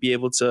us to be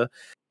able to,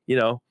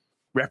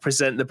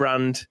 represent the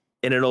brand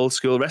in an old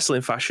school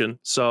wrestling fashion.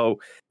 So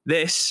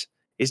this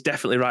is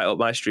definitely right up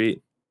my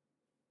street.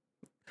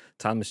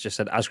 Thomas just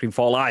said ice cream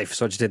for life,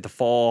 so I just did the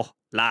for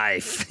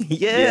life.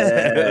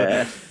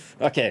 Yeah.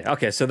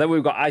 Okay. So then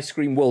we've got Ice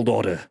Cream World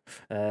Order.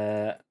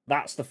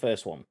 That's the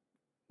first one.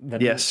 The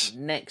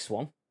next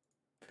one.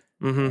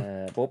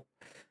 Mm-hmm.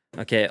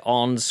 Okay,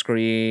 on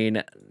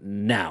screen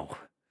now.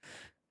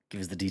 Give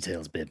us the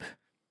details, Bib.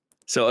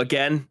 So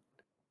again,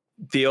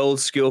 the old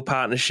school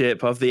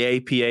partnership of the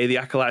APA, the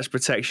Acolytes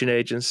Protection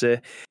Agency,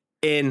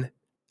 in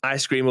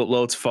Ice Cream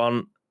Uploads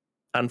font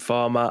and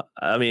format.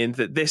 I mean,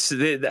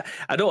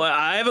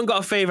 I haven't got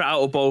a favorite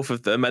out of both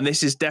of them, and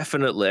this is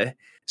definitely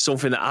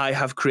something that I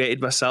have created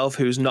myself,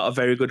 who's not a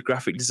very good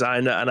graphic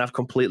designer, and I've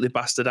completely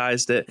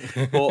bastardized it.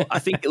 But I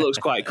think it looks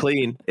quite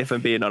clean, if I'm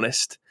being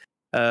honest.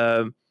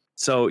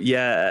 So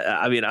yeah,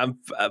 I mean,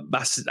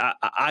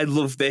 I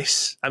love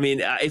this. I mean,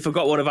 if I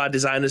got one of our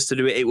designers to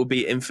do it, it would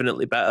be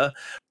infinitely better.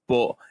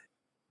 But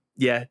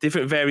yeah,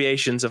 different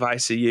variations of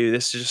ICU.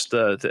 This is just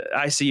the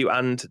ICU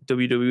and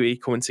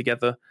WWE coming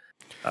together.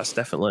 That's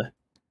definitely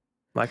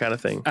my kind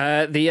of thing.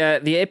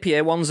 The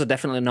APA ones are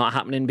definitely not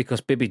happening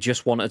because Bibby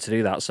just wanted to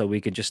do that so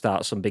we could just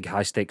start some big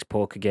high stakes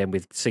poker game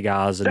with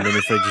cigars and mini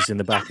fridges in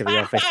the back of the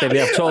office.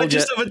 Bibby, I've told you.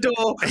 Just have a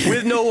door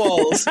with no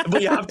walls,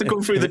 but you have to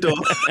come through the door.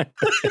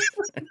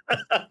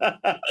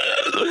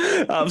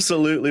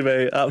 Absolutely,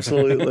 mate.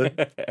 Absolutely.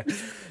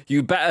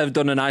 You better have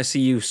done an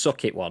ICU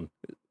suck it one.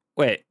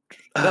 Wait,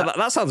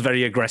 that sounds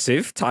very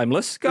aggressive.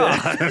 Timeless. Go on.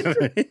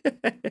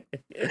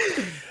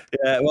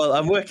 Yeah, well,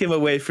 I'm working my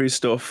way through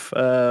stuff.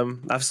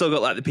 I've still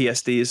got like the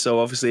PSDs, so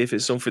obviously, if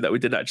it's something that we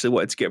did actually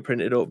wanted to get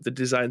printed up, the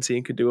design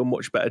team could do a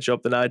much better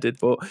job than I did.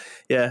 But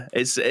yeah,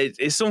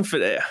 it's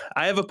something.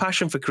 I have a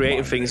passion for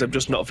creating things. I'm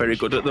just not very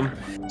good at them,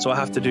 so I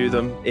have to do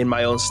them in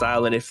my own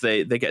style. And if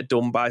they get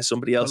done by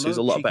somebody else who's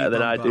a lot better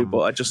than I do,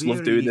 but I just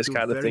love doing this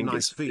kind of thing.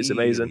 It's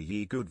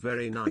amazing. Good,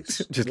 very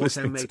nice. Just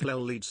listening to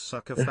MHL leads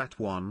sucker fat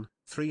one.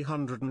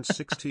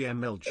 360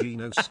 ml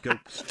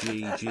Genoscopes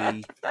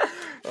GG.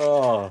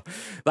 Oh,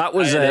 that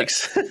was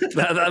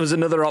that was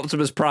another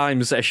Optimus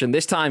Prime session.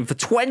 This time for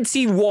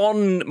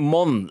 21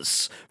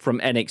 months from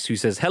Enix, who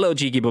says, "Hello,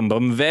 Cheeky Bum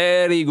Bum.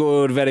 Very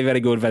good, very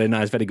good, very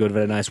nice, very good,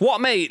 very nice.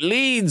 What, mate?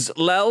 Leeds,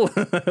 lel.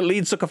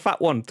 Leeds suck a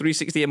fat one.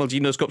 360 ml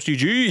Genoscopes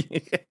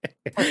GG."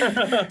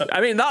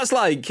 I mean, that's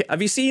like,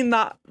 have you seen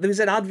that? There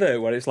was an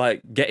advert where it's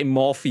like getting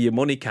more for your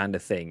money kind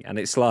of thing, and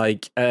it's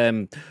like,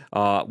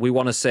 we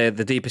want to say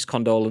the deepest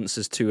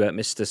condolences to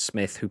Mr.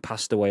 Smith, who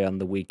passed away on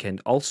the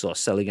weekend, also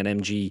selling an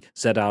MG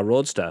ZR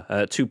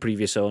Roadster. 2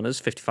 previous owners,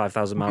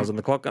 55,000 miles on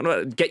the clock.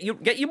 Get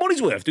your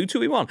money's worth. Do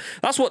 2 in 1.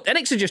 That's what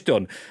Enix has just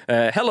done.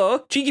 Hello,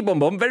 Cheeky Bum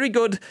Bum. Very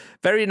good,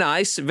 very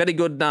nice, very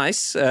good,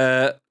 nice.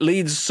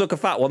 Leeds suck a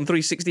fat one.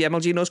 360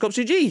 ml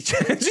Genoscopes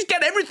GG. Just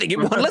get everything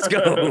in one. Let's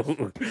go.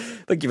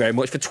 Thank you very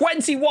much for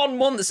 21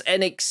 months,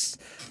 Enix.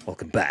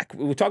 Welcome back.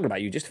 We were talking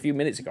about you just a few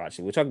minutes ago,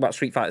 actually. We were talking about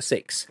Street Fighter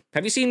 6.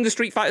 Have you seen the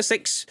Street Fighter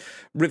 6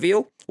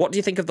 reveal? What do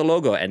you think of the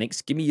logo,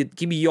 Enix? Give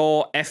me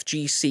your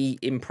FGC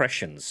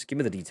impressions. Give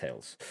me the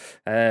details.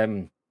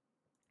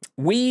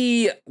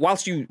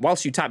 Whilst you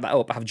type that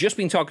up, I have just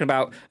been talking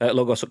about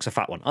logo sucks a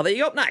fat one. Oh, there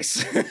you go.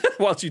 Nice.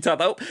 Whilst you type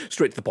that up,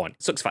 straight to the point.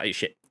 Sucks fat is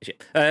shit.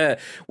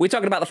 We're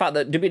talking about the fact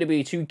that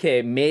WWE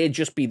 2K may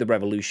just be the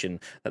revolution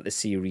that the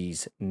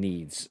series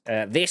needs.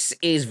 This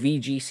is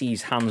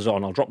VGC's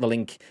hands-on. I'll drop the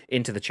link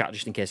into the chat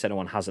just in case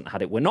anyone hasn't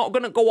had it. We're not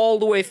going to go all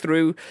the way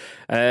through,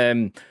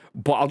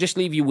 but I'll just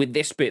leave you with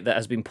this bit that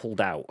has been pulled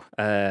out.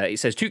 It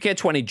says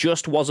 2K20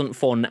 just wasn't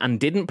fun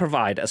and didn't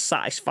provide a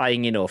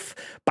satisfying enough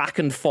back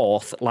and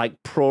forth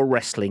like pro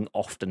wrestling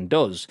often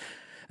does.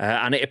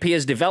 And it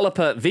appears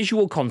developer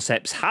Visual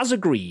Concepts has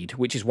agreed,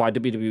 which is why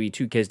WWE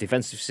 2K's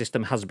defensive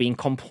system has been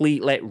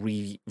completely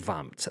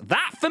revamped.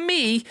 That, for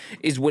me,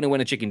 is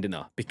winner chicken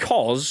dinner,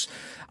 because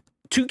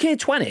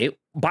 2K20,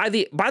 by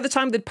the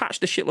time they'd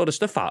patched a shitload of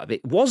stuff out of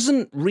it,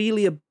 wasn't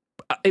a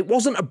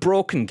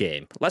broken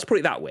game. Let's put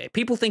it that way.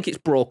 People think it's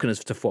broken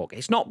as to folk.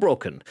 It's not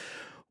broken,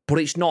 but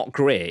it's not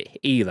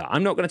great either.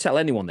 I'm not going to tell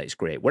anyone that it's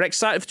great. We're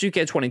excited for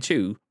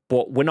 2K22,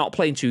 but we're not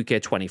playing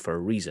 2K20 for a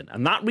reason.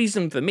 And that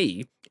reason for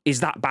me is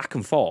that back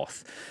and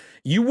forth.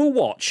 You will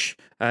watch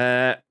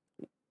any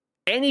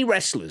 2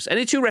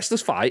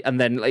 wrestlers fight, and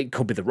then it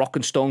could be The Rock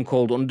and Stone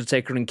Cold,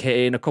 Undertaker and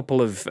Kane, a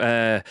couple of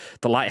the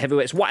light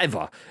heavyweights,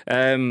 whatever.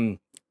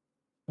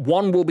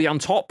 One will be on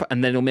top,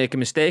 and then he'll make a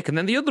mistake, and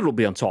then the other will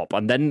be on top,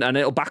 and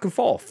it'll back and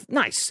forth.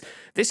 Nice.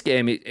 This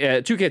game,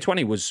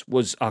 2K20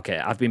 was okay.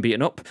 I've been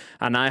beaten up,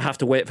 and I have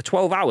to wait for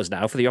 12 hours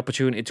now for the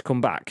opportunity to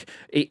come back.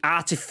 It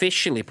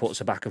artificially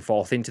puts a back and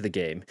forth into the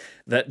game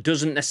that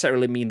doesn't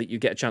necessarily mean that you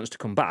get a chance to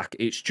come back.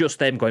 It's just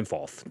them going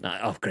forth.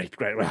 Oh, great!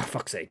 Oh,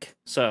 fuck's sake!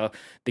 So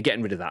they're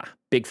getting rid of that.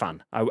 Big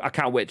fan. I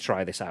can't wait to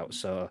try this out.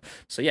 So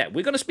yeah,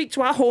 we're gonna speak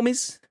to our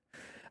homies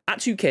at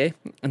 2K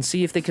and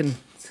see if they can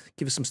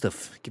give us some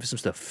stuff.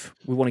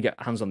 We want to get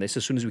hands on this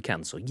as soon as we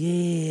can. So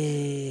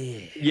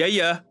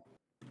yeah.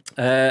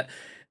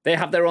 They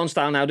have their own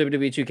style now.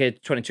 WWE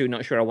 2K22.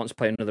 Not sure I want to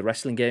play another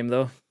wrestling game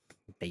though.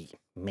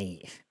 Me.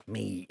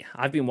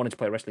 I've been wanting to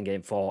play a wrestling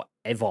game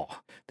forever.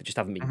 They just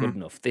haven't been good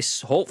enough.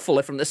 This,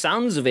 hopefully, from the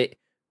sounds of it,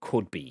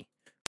 could be.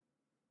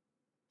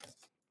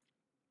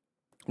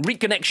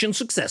 Reconnection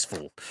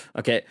successful.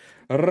 Okay.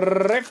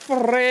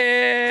 Refresh.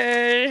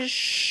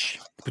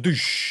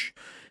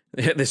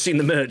 They've seen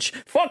the merch.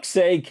 Fuck's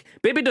sake.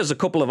 Baby does a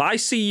couple of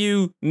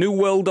ICU New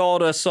World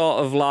Order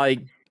sort of like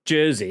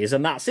jerseys,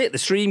 and that's it. The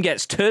stream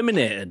gets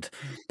terminated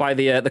by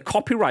the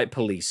copyright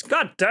police.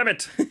 God damn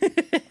it.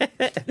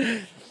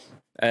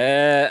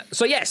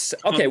 So yes,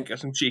 okay. Got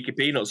some cheeky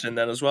peanuts in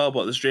there as well,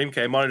 but the stream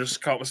came on, I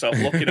just caught myself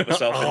looking at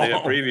myself in the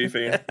preview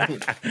thing.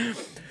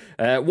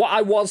 What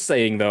I was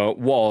saying, though,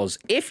 was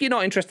if you're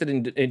not interested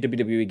in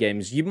WWE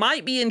games, you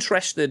might be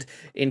interested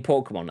in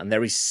Pokemon. And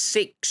there is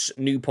 6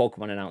 new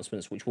Pokemon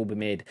announcements which will be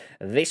made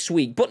this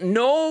week. But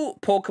no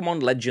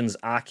Pokemon Legends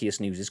Arceus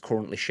news is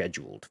currently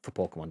scheduled for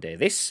Pokemon Day.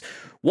 This,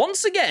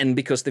 once again,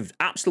 because they've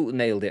absolutely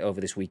nailed it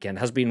over this weekend,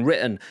 has been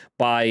written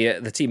by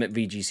the team at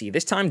VGC.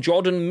 This time,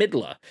 Jordan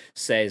Midler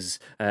says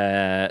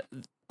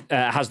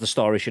has the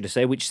story, should I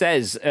say, which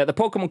says the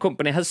Pokemon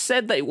Company has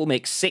said that it will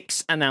make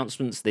 6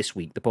 announcements this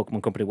week. The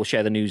Pokemon Company will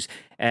share the news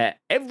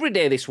every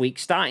day this week,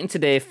 starting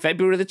today,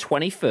 February the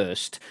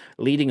 21st,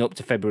 leading up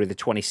to February the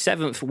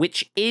 27th,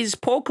 which is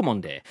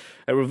Pokemon Day.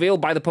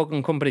 Revealed by the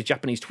Pokemon Company's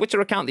Japanese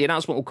Twitter account, the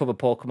announcement will cover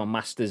Pokemon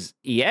Masters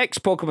EX,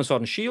 Pokemon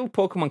Sword and Shield,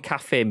 Pokemon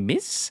Cafe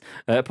Miss,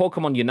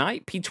 Pokemon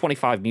Unite,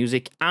 P25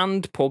 Music,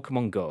 and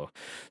Pokemon Go.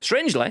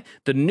 Strangely,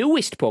 the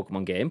newest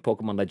Pokemon game,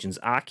 Pokemon Legends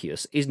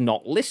Arceus, is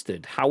not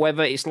listed.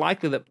 However, it's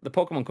likely that the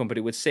Pokemon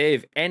Company would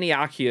save any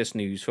Arceus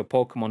news for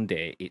Pokemon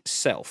Day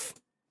itself.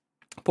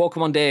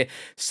 Pokemon Day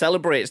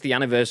celebrates the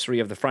anniversary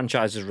of the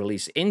franchise's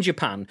release in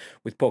Japan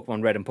with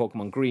Pokemon Red and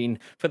Pokemon Green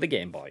for the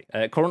Game Boy.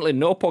 Currently,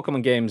 no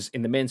Pokemon games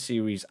in the main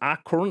series are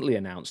currently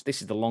announced.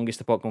 This is the longest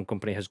the Pokemon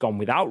Company has gone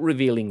without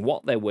revealing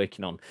what they're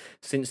working on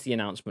since the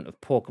announcement of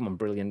Pokemon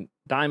Brilliant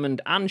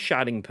Diamond and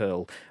Shining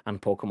Pearl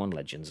and Pokemon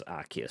Legends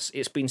Arceus.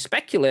 It's been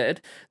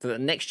speculated that the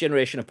next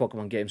generation of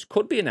Pokemon games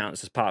could be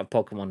announced as part of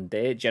Pokemon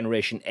Day.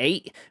 Generation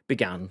 8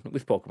 began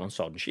with Pokemon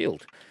Sword and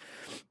Shield.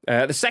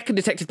 The second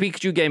Detective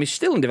Pikachu game is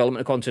still in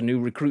development according to new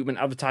recruitment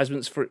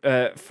advertisements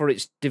for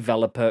its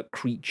developer,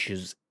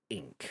 Creatures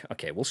Inc.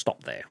 Okay, we'll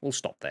stop there.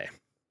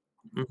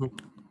 Mm-hmm.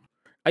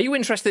 Are you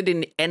interested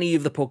in any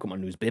of the Pokemon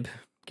news, Bib?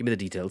 Give me the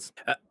details.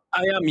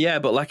 I am, yeah,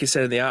 but like I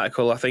said in the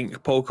article, I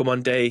think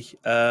Pokemon Day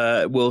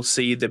will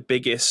see the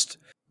biggest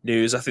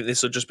news. I think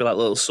this will just be like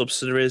little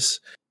subsidiaries,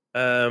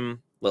 little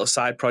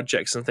side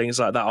projects and things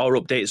like that, or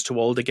updates to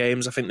older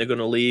games. I think they're going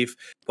to leave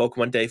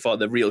Pokemon Day for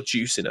the real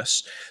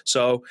juiciness.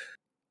 So,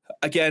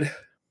 again,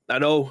 I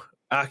know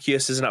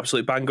Arceus is an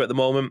absolute banger at the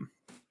moment.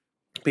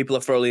 People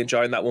are thoroughly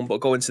enjoying that one,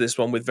 but go into this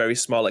one with very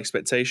small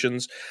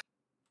expectations.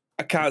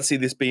 I can't see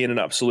this being an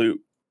absolute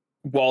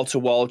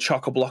wall-to-wall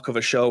chock-a-block of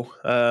a show.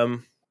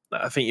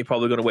 I think you're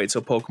probably going to wait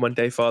till Pokemon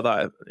Day for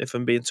that, if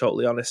I'm being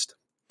totally honest.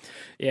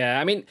 Yeah,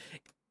 I mean,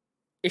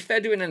 if they're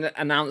doing an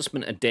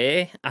announcement a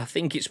day, I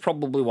think it's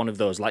probably one of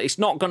those. Like, it's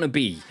not going to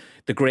be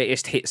the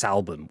greatest hits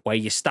album where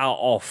you start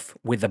off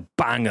with a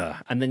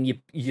banger and then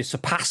you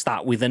surpass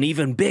that with an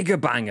even bigger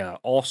banger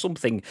or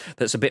something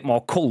that's a bit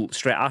more cult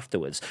straight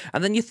afterwards.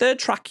 And then your third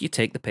track, you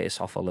take the pace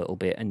off a little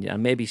bit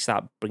and maybe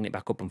start bringing it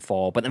back up in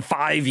 4. But then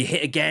 5, you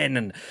hit again.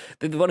 And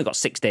they've only got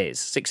 6 days,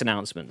 6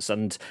 announcements.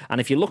 And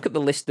if you look at the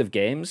list of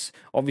games,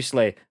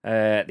 obviously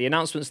the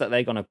announcements that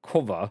they're going to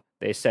cover,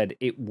 they said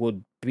it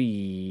would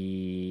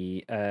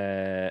be...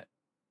 there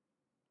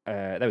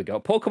we go.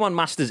 Pokemon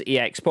Masters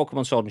EX,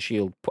 Pokemon Sword and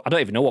Shield. I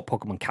don't even know what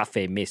Pokemon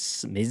Cafe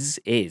Miss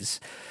is.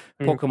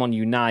 Pokemon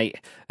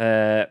Unite,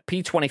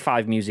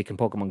 P25 Music, and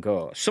Pokemon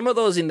Go. Some of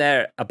those in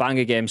there are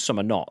banger games, some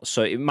are not.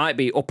 So it might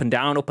be up and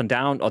down, or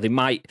they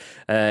might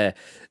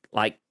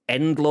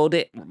end load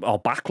it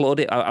or backload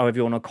it, however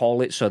you want to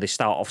call it. So they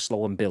start off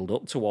slow and build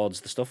up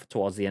towards the stuff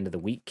towards the end of the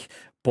week.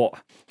 But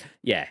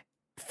yeah,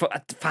 for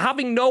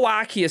having no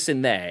Arceus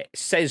in there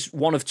says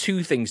one of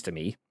two things to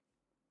me.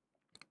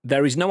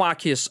 There is no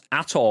Arceus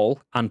at all,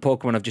 and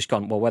Pokemon have just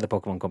gone, well, we're the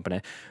Pokemon Company.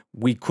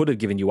 We could have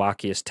given you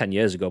Arceus 10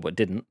 years ago, but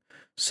didn't.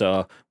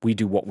 So we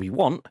do what we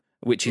want,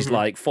 which is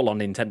like full-on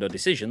Nintendo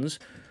decisions.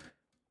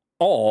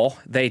 Or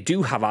they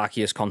do have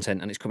Arceus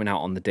content, and it's coming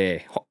out on the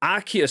day.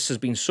 Arceus has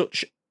been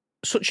such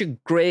a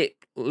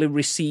greatly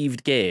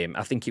received game.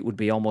 I think it would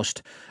be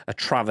almost a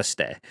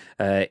travesty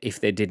if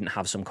they didn't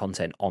have some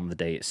content on the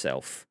day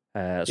itself.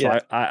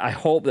 I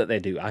hope that they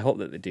do.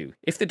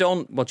 If they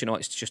don't, well, you know,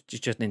 it's just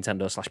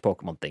Nintendo /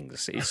 Pokemon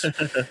things.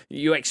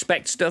 You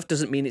expect stuff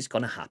doesn't mean it's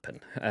going to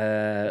happen.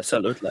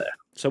 Absolutely.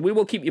 So we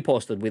will keep you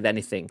posted with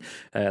anything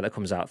that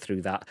comes out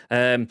through that.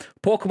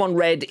 Pokemon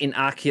Red in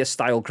Arceus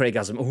style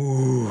Craigasm.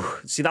 Ooh,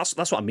 see, that's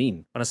what I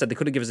mean when I said they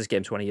could have given us this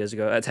game 10 years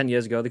ago.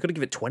 They could have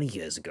given it 20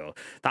 years ago.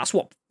 That's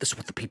what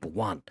the people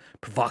want.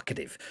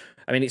 Provocative.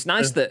 I mean, it's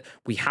nice that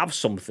we have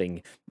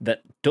something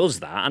that does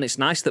that, and it's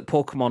nice that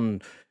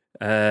Pokemon.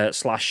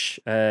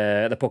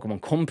 The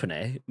Pokemon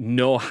Company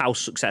know how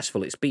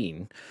successful it's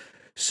been.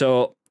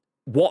 So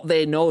what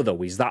they know,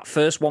 though, is that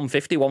first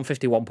 151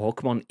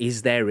 Pokemon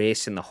is their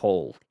ace in the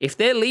hole. If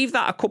they leave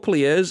that a couple of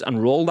years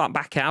and roll that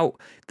back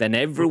out, then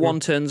everyone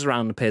turns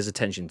around and pays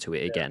attention to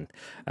it again.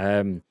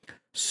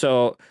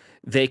 So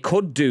they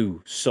could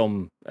do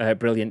some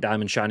Brilliant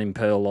Diamond, Shining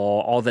Pearl,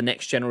 or the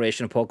next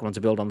generation of Pokemon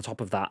to build on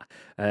top of that.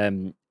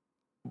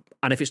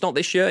 And if it's not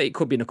this year, it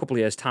could be in a couple of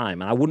years'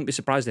 time. And I wouldn't be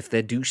surprised if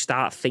they do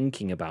start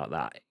thinking about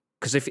that.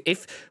 Because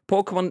if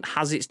Pokemon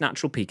has its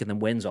natural peak and then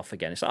wanes off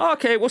again, it's like, oh,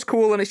 okay, it was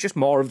cool, and it's just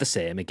more of the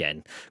same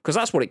again. Because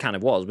that's what it kind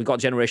of was. We got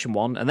Generation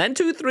 1, and then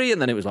 2, 3, and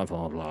then it was like,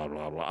 blah, blah,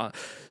 blah, blah.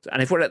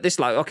 And if we're at this,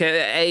 like,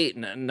 okay, 8,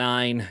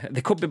 9,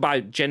 they could be by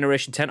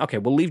Generation 10. Okay,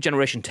 we'll leave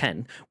Generation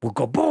 10. We'll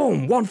go,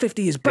 boom,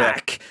 150 is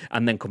back. Yeah.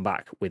 And then come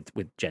back with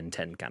Gen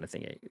 10 kind of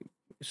thing.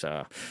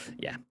 So,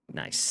 yeah,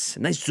 nice.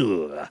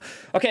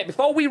 Okay,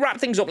 before we wrap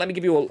things up, let me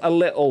give you a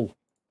little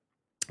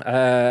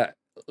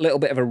little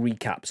bit of a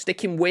recap.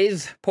 Sticking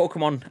with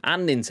Pokemon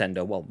and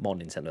Nintendo, well, more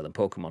Nintendo than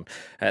Pokemon.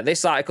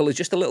 This article is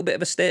just a little bit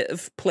of a state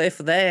of play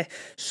for their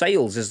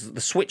sales, as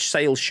the Switch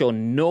sales show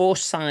no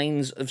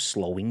signs of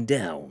slowing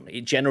down.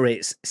 It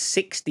generates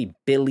 $60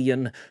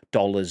 billion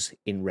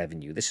in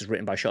revenue. This is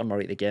written by Sean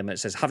Murray at The Gamer. It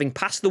says, having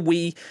passed the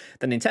Wii,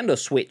 the Nintendo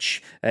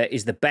Switch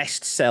is the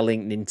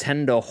best-selling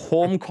Nintendo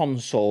home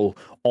console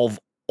of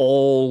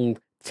all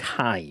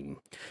time.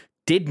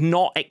 Did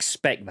not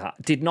expect that.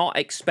 Did not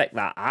expect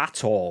that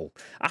at all.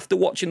 After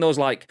watching those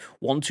like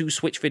 1-2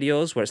 Switch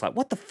videos where it's like,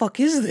 what the fuck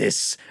is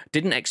this?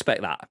 Didn't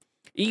expect that.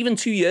 Even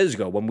 2 years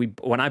ago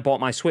when I bought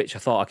my Switch, I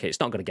thought, okay, it's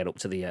not going to get up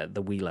to the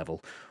Wii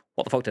level.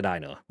 What the fuck did I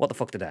know? What the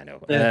fuck did I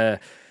know? Yeah.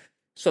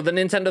 So the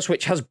Nintendo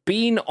Switch has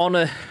been on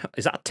a...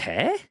 Is that a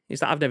tear?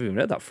 I've never even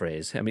heard that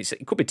phrase. I mean,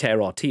 it could be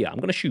tear or tear. I'm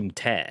going to assume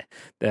tear.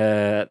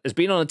 It's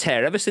been on a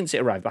tear ever since it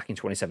arrived back in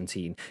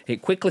 2017.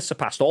 It quickly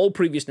surpassed all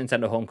previous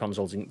Nintendo home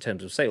consoles in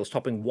terms of sales,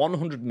 topping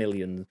 100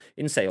 million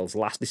in sales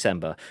last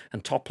December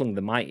and toppling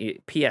the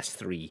mighty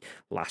PS3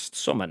 last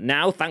summer.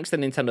 Now, thanks to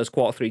Nintendo's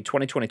Q3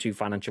 2022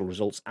 financial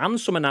results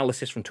and some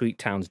analysis from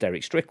Tweaktown's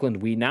Derek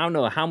Strickland, we now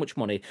know how much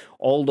money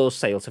all those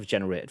sales have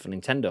generated for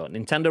Nintendo.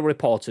 Nintendo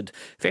reported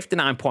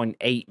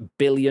 $59.8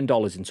 billion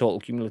in total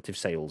cumulative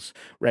sales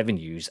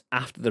revenues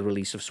after the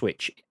release of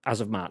Switch as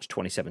of March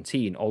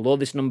 2017. Although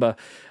this number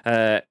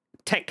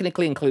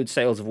technically includes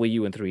sales of Wii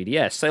U and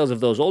 3DS, sales of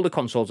those older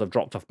consoles have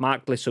dropped off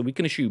markedly, so we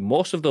can assume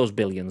most of those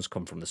billions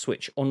come from the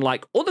Switch.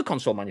 Unlike other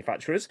console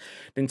manufacturers,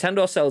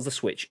 Nintendo sells the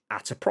Switch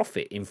at a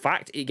profit. In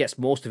fact, it gets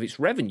most of its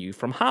revenue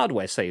from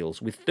hardware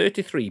sales, with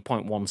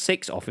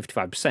 33.16 or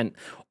 55%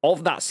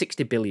 of that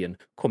 60 billion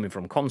coming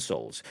from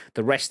consoles.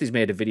 The rest is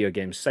made of video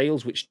game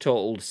sales, which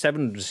totaled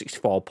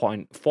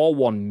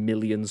 764.41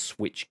 million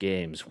Switch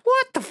games.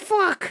 What the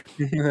fuck?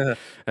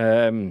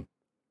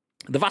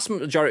 The vast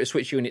majority of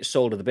Switch units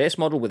sold are the base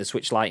model, with the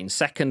Switch Lite in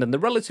second and the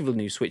relatively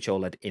new Switch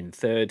OLED in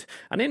third.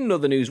 And in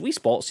other news, Wii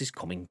Sports is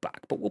coming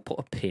back, but we'll put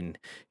a pin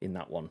in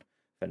that one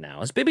for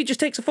now. As Bibby just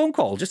takes a phone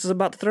call, just as I'm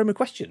about to throw him a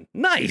question.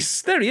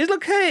 Nice! There he is,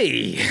 look,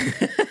 hey!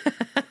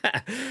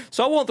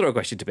 So I won't throw a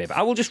question to Bib.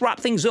 I will just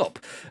wrap things up.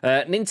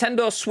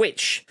 Nintendo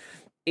Switch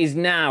is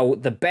now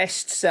the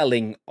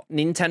best-selling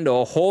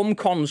Nintendo home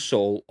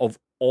console of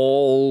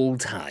all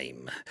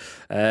time.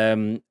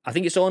 I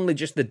think it's only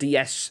just the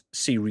DS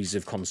series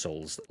of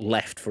consoles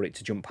left for it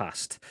to jump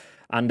past.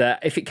 And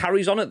if it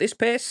carries on at this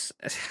pace,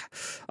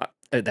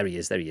 there he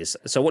is.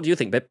 So what do you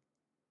think, Bib?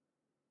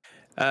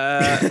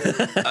 About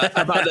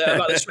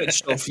the Switch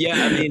stuff,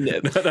 yeah. I mean,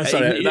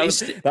 sorry,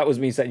 that was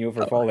me setting you up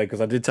for a fall there,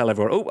 because I did tell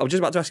everyone, I was just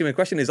about to ask him a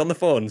question. He's on the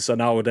phone, so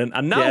now we'll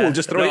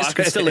just throw it. I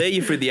can still hear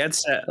you through the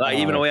headset,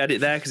 even though I had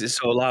it there because it's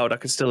so loud. I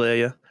can still hear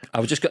you.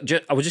 I was just going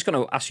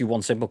to ask you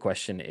one simple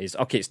question. Is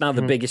okay? It's now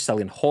the biggest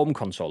selling home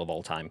console of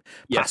all time,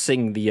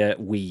 passing the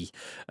Wii.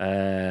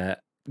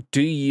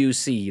 Do you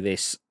see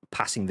this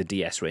passing the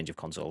DS range of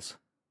consoles?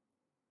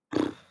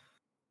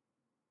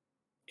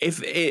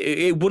 If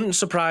it wouldn't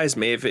surprise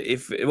me if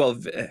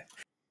the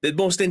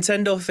most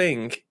Nintendo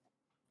thing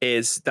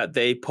is that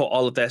they put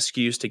all of their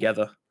SKUs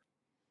together.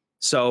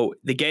 So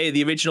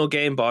the original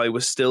Game Boy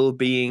was still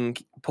being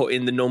put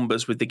in the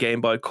numbers with the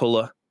Game Boy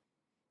Color,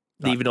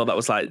 even though that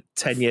was like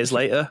 10 years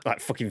later,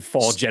 like fucking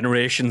 4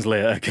 generations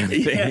later. Kind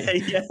of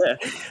thing. Yeah.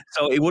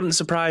 So it wouldn't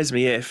surprise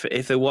me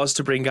if there was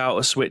to bring out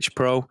a Switch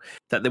Pro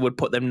that they would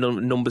put them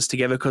numbers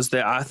together, because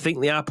I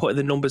think they are putting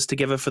the numbers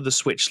together for the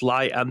Switch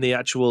Lite and the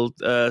actual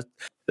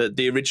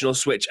the original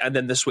Switch and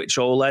then the Switch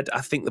OLED.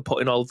 I think they're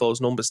putting all of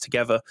those numbers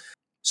together.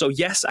 So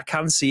yes, I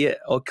can see it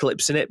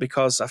eclipsing it,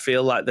 because I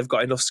feel like they've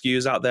got enough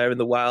SKUs out there in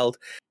the wild.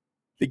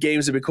 The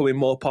games are becoming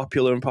more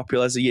popular and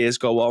popular as the years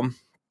go on.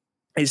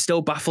 It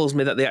still baffles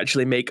me that they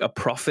actually make a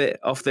profit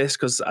off this,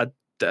 because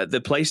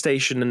the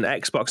PlayStation and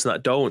Xbox and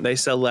that don't. They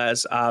sell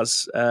theirs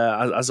as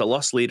a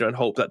loss leader and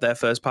hope that their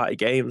first party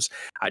games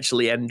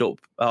actually end up,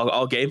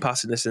 or Game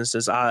Pass in this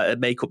instance,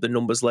 make up the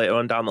numbers later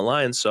on down the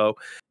line. So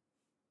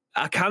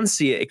I can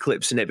see it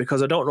eclipsing it,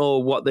 because I don't know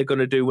what they're going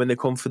to do when they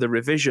come for the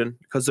revision,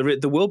 because there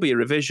will be a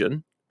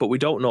revision, but we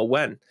don't know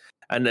when.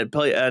 And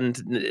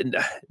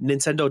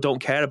Nintendo don't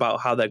care about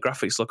how their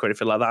graphics look or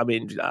anything like that. I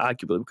mean,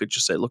 arguably, we could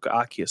just say, look at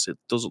Arceus. It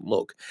doesn't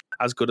look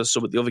as good as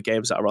some of the other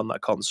games that are on that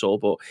console,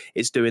 but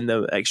it's doing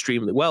them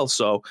extremely well.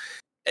 So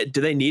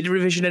do they need a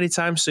revision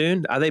anytime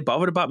soon? Are they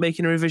bothered about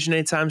making a revision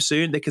anytime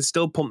soon? They can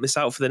still pump this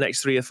out for the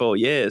next 3 or 4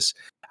 years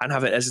and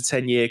have it as a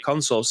 10-year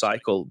console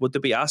cycle. Would they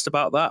be asked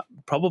about that?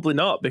 Probably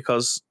not,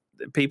 because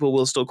people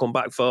will still come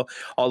back for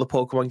all the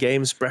Pokemon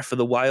games, Breath of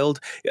the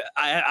Wild.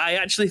 I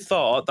actually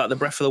thought that the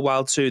Breath of the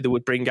Wild 2, they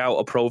would bring out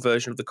a pro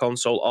version of the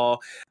console or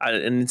a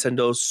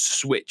Nintendo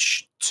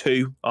Switch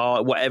 2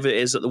 or whatever it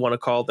is that they want to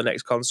call the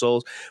next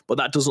consoles, but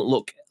that doesn't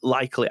look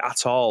likely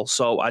at all.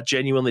 So I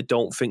genuinely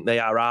don't think they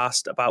are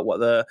asked about what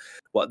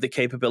the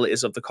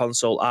capabilities of the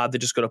console are. They're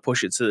just going to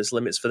push it to its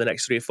limits for the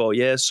next 3 or 4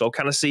 years. So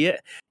can I see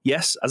it?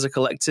 Yes, as a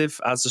collective,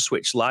 as the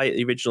Switch Lite,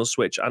 the original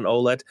Switch, and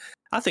OLED.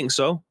 I think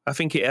so. I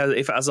think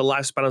if it has a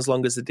lifespan as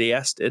long as the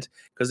DS did,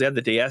 because they had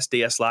the DS,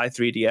 DS Lite,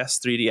 3DS,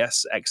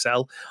 3DS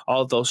XL,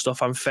 all of those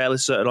stuff, I'm fairly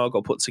certain all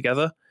got put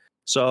together.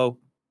 So,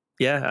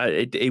 yeah,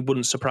 it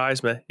wouldn't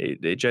surprise me.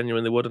 It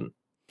genuinely wouldn't.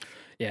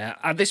 Yeah,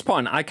 at this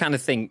point, I kind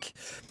of think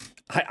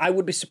I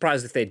would be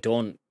surprised if they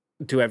don't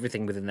do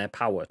everything within their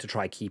power to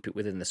try keep it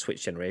within the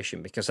Switch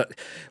generation, because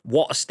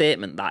what a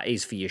statement that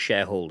is for your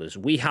shareholders.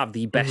 We have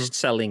the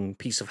best-selling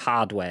piece of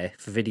hardware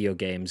for video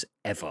games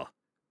ever.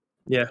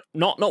 Yeah.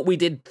 Not we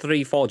did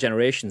 3-4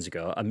 generations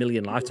ago, a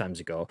million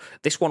lifetimes ago.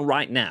 This one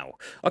right now.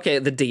 Okay,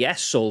 the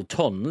DS sold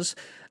tons.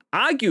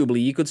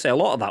 Arguably, you could say a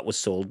lot of that was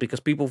sold because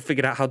people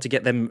figured out how to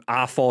get them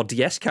R4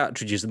 DS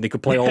cartridges and they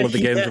could play all of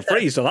the games for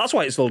free. So that's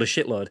why it sold a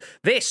shitload.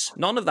 This,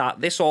 none of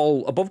that. This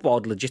all above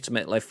board,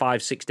 legitimately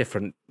 5-6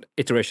 different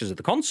iterations of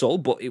the console,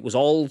 but it was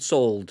all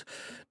sold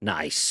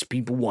nice.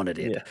 People wanted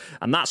it. Yeah.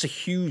 And that's a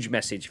huge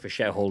message for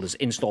shareholders,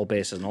 install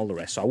bases and all the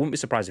rest. So I wouldn't be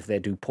surprised if they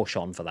do push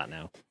on for that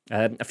now.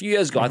 A few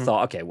years ago, I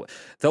thought, okay,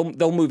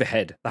 they'll move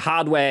ahead. The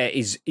hardware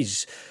is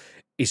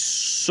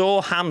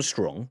so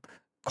hamstrung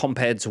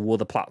compared to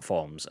other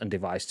platforms and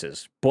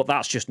devices, but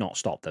that's just not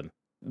stopped them.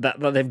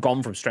 That they've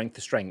gone from strength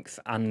to strength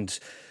and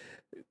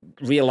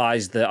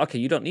realized that, okay,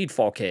 you don't need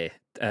 4K,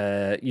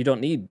 you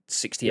don't need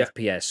 60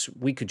 FPS.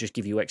 We could just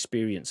give you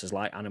experiences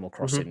like Animal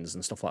Crossings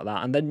and stuff like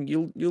that, and then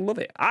you'll love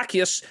it.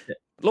 Arceus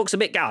looks a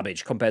bit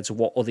garbage compared to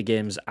what other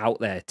games out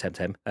there,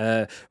 Temtem.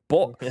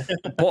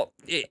 But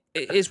it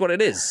is what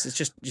it is. It's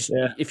just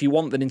if you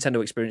want the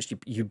Nintendo experience,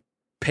 you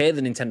pay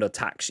the Nintendo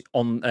tax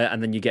on,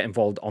 and then you get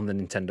involved on the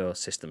Nintendo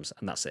systems,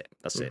 and that's it.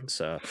 That's it.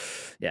 So,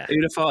 yeah.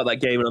 Who'd have thought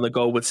that gaming on the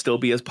go would still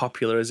be as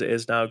popular as it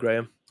is now,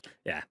 Graham?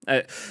 Yeah,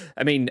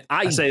 I mean,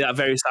 I say that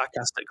very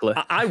sarcastically.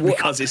 I would,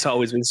 because it's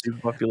always been super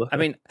popular. I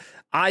mean,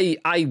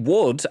 I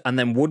would and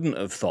then wouldn't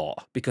have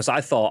thought, because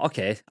I thought,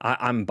 okay,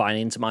 I'm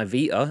buying into my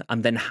Vita,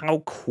 and then how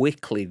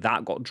quickly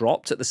that got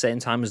dropped at the same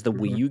time as the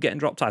Wii U getting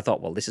dropped. I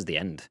thought, well, this is the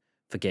end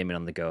for gaming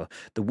on the go.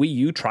 The Wii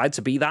U tried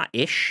to be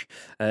that-ish.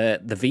 The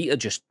Vita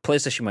just,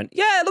 PlayStation went,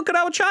 yeah, look at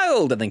our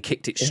child, and then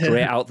kicked it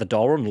straight out the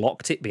door and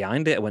locked it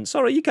behind it. I went,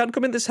 sorry, you can't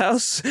come in this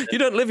house. You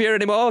don't live here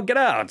anymore. Get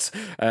out.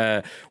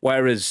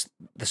 Whereas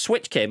the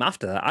Switch came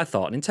after that. I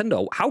thought,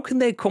 Nintendo, how can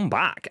they come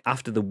back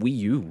after the Wii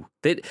U?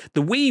 The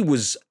Wii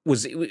was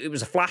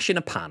a flash in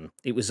a pan.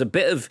 It was a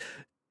bit of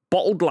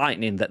bottled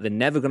lightning that they're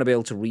never going to be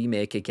able to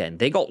remake again.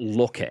 They got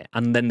lucky,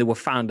 and then they were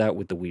found out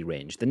with the Wii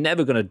range. They're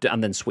never going to,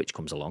 and then Switch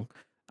comes along.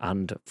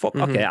 And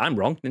okay, I'm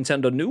wrong.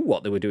 Nintendo knew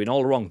what they were doing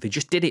all wrong. They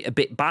just did it a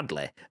bit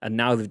badly, and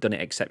now they've done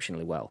it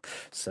exceptionally well.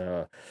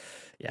 So,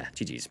 yeah,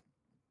 GG's.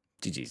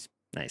 GG's.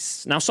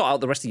 Nice. Now sort out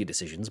the rest of your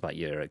decisions about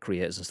your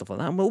creators and stuff like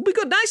that, and we'll be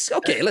good. Nice.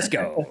 Okay, let's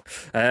go.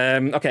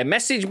 Okay,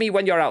 message me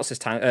when you're out,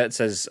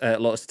 says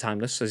Lotus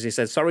Timeless. As he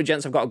says, sorry,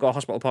 gents, I've got to go.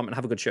 Hospital appointment.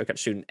 Have a good show.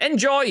 Catch you soon.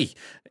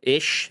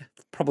 Enjoy-ish.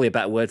 Probably a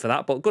better word for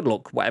that, but good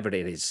luck, whatever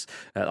it is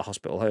at the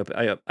hospital.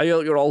 I hope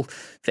you're all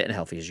fit and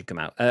healthy as you come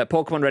out.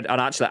 Pokemon Red,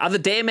 and actually, are the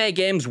Daymare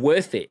games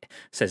worth it?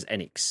 Says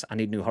Enix. I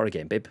need a new horror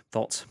game, Bib.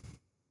 Thoughts?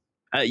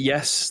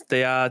 Yes,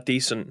 they are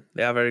decent.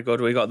 They are very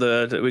good. We got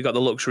the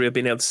luxury of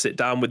being able to sit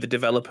down with the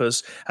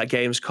developers at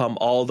Gamescom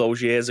all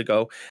those years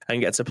ago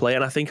and get to play.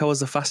 And I think I was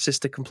the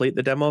fastest to complete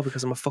the demo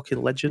because I'm a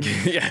fucking legend.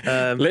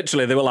 Yeah,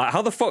 literally, they were like,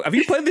 "How the fuck have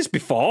you played this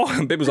before?"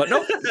 And Bib was like,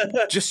 "No,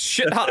 just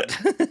shit hard."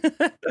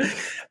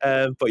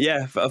 But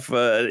yeah,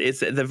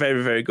 they're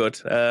very, very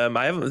good. I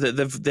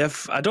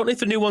don't know if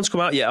the new one's come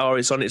out yet or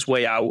it's on its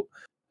way out.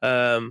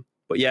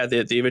 But yeah,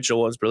 the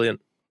original one's brilliant.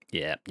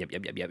 Yeah, yep.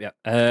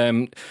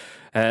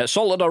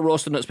 Salted or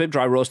roasted nuts, Bib.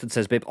 Dry roasted,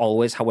 says Bib,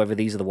 always. However,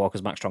 these are the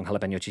Walker's Max Strong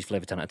Jalapeno Cheese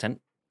Flavor 10 out of 10.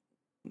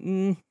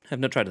 I've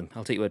not tried them.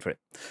 I'll take your word for it.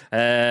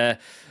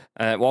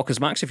 Walker's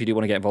Max, if you do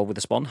want to get involved with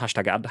the spawn,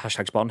 hashtag ad,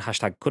 hashtag spawn,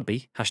 hashtag could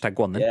be, hashtag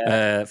go on then.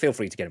 Yeah. Feel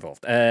free to get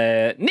involved.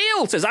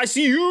 Neil says, I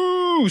see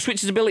you!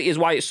 Switch's ability is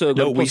why it's so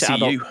good. No, we see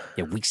you.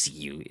 Yeah, we see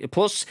you.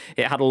 Plus,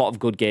 it had a lot of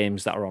good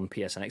games that are on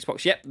PS and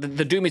Xbox. Yep,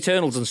 the Doom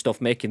Eternals and stuff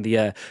making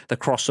the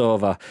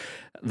crossover.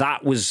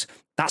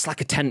 That's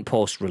like a tent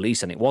post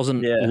release, and it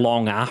wasn't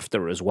long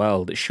after as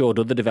well that showed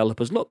other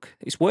developers, look,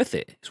 it's worth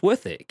it. It's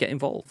worth it. Get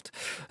involved.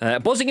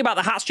 Buzzing about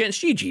the hats, gents.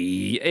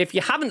 GG. If you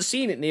haven't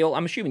seen it, Neil,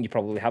 I'm assuming you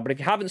probably have, but if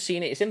you haven't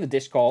seen it, it's in the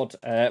Discord,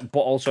 but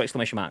also !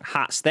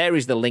 Hats. There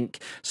is the link.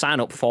 Sign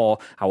up for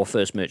our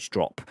first merch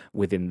drop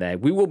within there.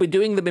 We will be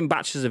doing them in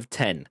batches of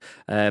 10.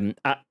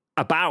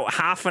 About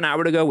half an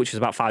hour ago, which was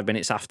about 5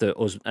 minutes after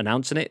us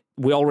announcing it,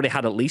 we already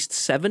had at least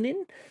 7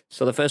 in.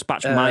 So the first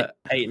batch 8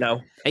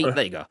 now. 8,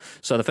 there you go.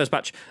 So the first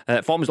batch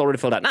form is already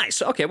filled out.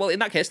 Nice. Okay, well, in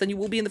that case, then you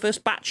will be in the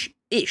first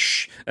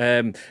batch-ish.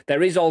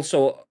 There is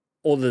also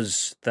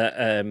others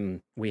that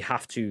we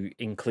have to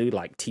include,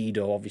 like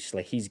Tido,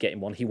 obviously. He's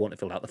getting one. He won't have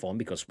filled out the form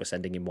because we're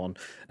sending him one.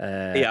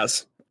 He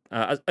has.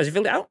 Has he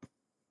filled it out?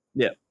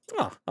 Yeah.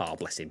 Oh,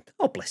 bless him.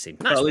 Oh, bless him.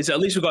 Nice. Well, at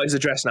least we've got his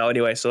address now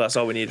anyway, so that's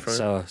all we need from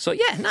him. So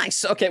yeah,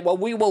 nice. Okay, well,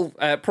 we will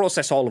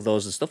process all of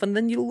those and stuff, and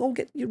then you'll all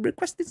get your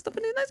requested stuff,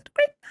 and that's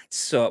great. Nice.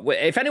 So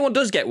if anyone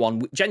does get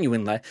one,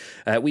 genuinely,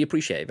 we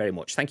appreciate it very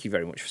much. Thank you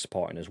very much for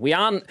supporting us. We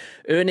aren't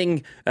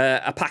earning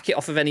a packet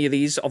off of any of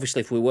these. Obviously,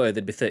 if we were,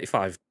 they'd be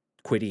 35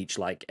 quid each,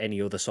 like any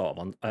other sort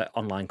of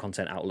online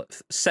content outlet.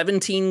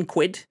 17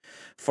 quid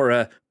for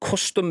a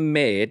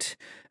custom-made,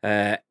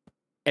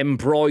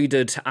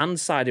 embroidered and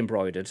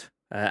side-embroidered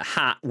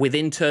hat with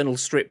internal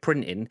strip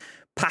printing,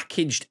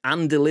 packaged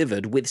and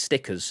delivered with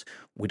stickers.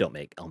 We don't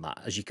make on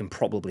that, as you can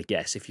probably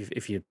guess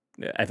if you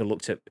ever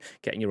looked at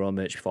getting your own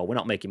merch before. We're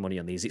not making money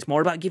on these. It's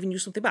more about giving you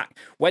something back.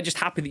 We're just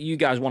happy that you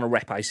guys want to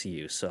rep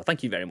ICU, so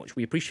thank you very much.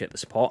 We appreciate the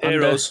support.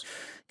 Heroes.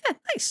 Yeah,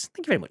 nice.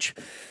 Thank you very much.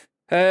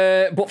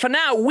 But for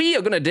now, we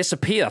are going to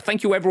disappear.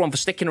 Thank you, everyone, for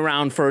sticking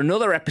around for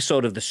another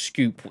episode of The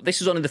Scoop.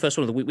 This is only the first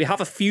one of the week. We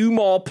have a few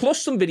more,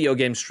 plus some video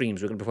game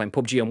streams. We're going to be playing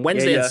PUBG on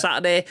Wednesday and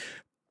Saturday.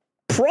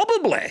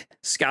 Probably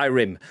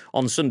Skyrim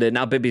on Sunday.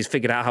 Now Bibby's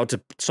figured out how to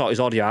sort his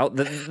audio out.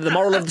 The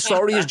moral of the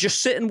story is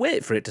just sit and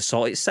wait for it to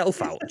sort itself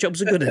out.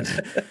 Job's a good one.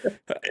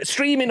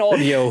 Streaming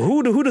audio.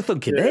 Who'd have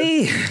thunk it,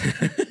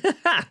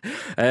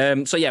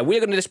 eh? So yeah,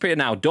 we're going to disappear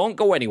now. Don't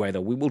go anywhere, though.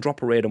 We will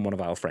drop a raid on one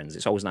of our friends.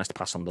 It's always nice to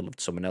pass on the love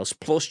to someone else.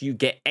 Plus, you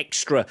get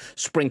extra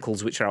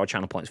sprinkles, which are our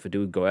channel points for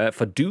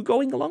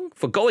going along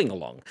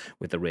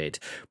with the raid.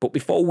 But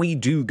before we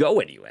do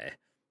go anywhere,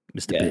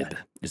 Mr. Bib,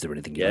 is there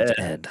anything you'd like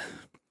to add?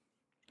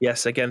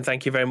 Yes, again,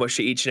 thank you very much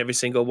to each and every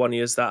single one of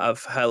you that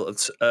have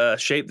helped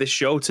shape this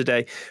show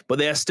today. But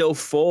there are still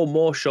 4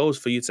 more shows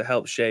for you to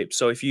help shape.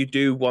 So if you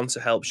do want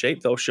to help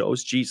shape those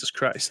shows, Jesus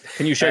Christ.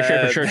 Can you share?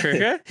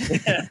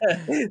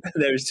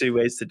 There is 2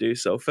 ways to do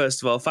so.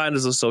 First of all, find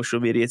us on social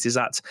media. It is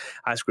at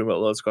Ice Cream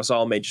Uploads across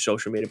all major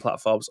social media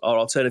platforms. Or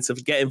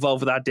alternatively, get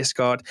involved with our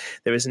Discord.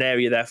 There is an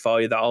area there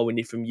for you that all we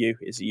need from you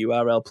is a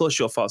URL plus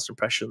your thoughts and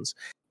impressions.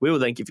 We will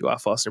then give you our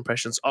thoughts and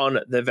impressions on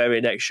the very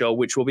next show,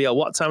 which will be at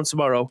what time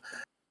tomorrow?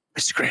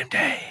 Mr. Graham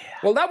Day.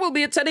 Well, that will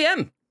be at 10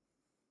 a.m.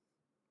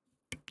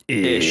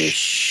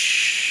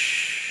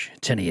 Ish.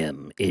 10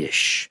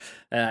 a.m.-ish.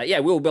 Yeah,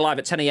 we'll be live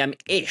at 10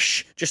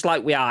 a.m.-ish, just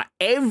like we are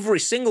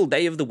every single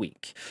day of the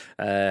week.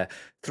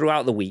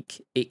 Throughout the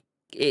week,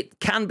 it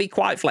can be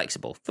quite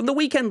flexible. From the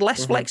weekend,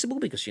 less flexible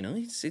because, you know,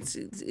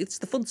 it's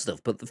the fun stuff.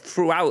 But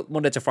throughout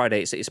Monday to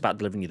Friday, it's about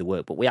delivering you the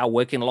work. But we are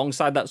working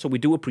alongside that, so we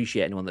do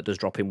appreciate anyone that does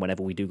drop in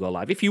whenever we do go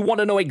live. If you want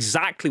to know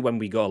exactly when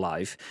we go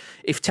live,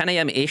 if 10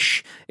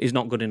 a.m.-ish is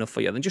not good enough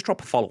for you, then just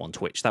drop a follow on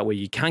Twitch. That way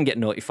you can get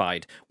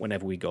notified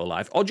whenever we go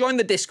live. Or join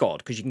the Discord,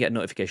 because you can get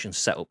notifications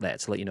set up there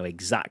to let you know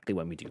exactly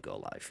when we do go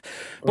live.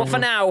 But for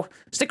now,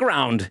 stick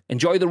around,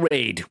 enjoy the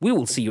raid. We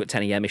will see you at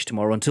 10 a.m.-ish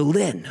tomorrow. Until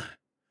then,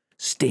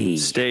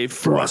 Stay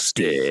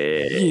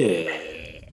frosty. Yeah.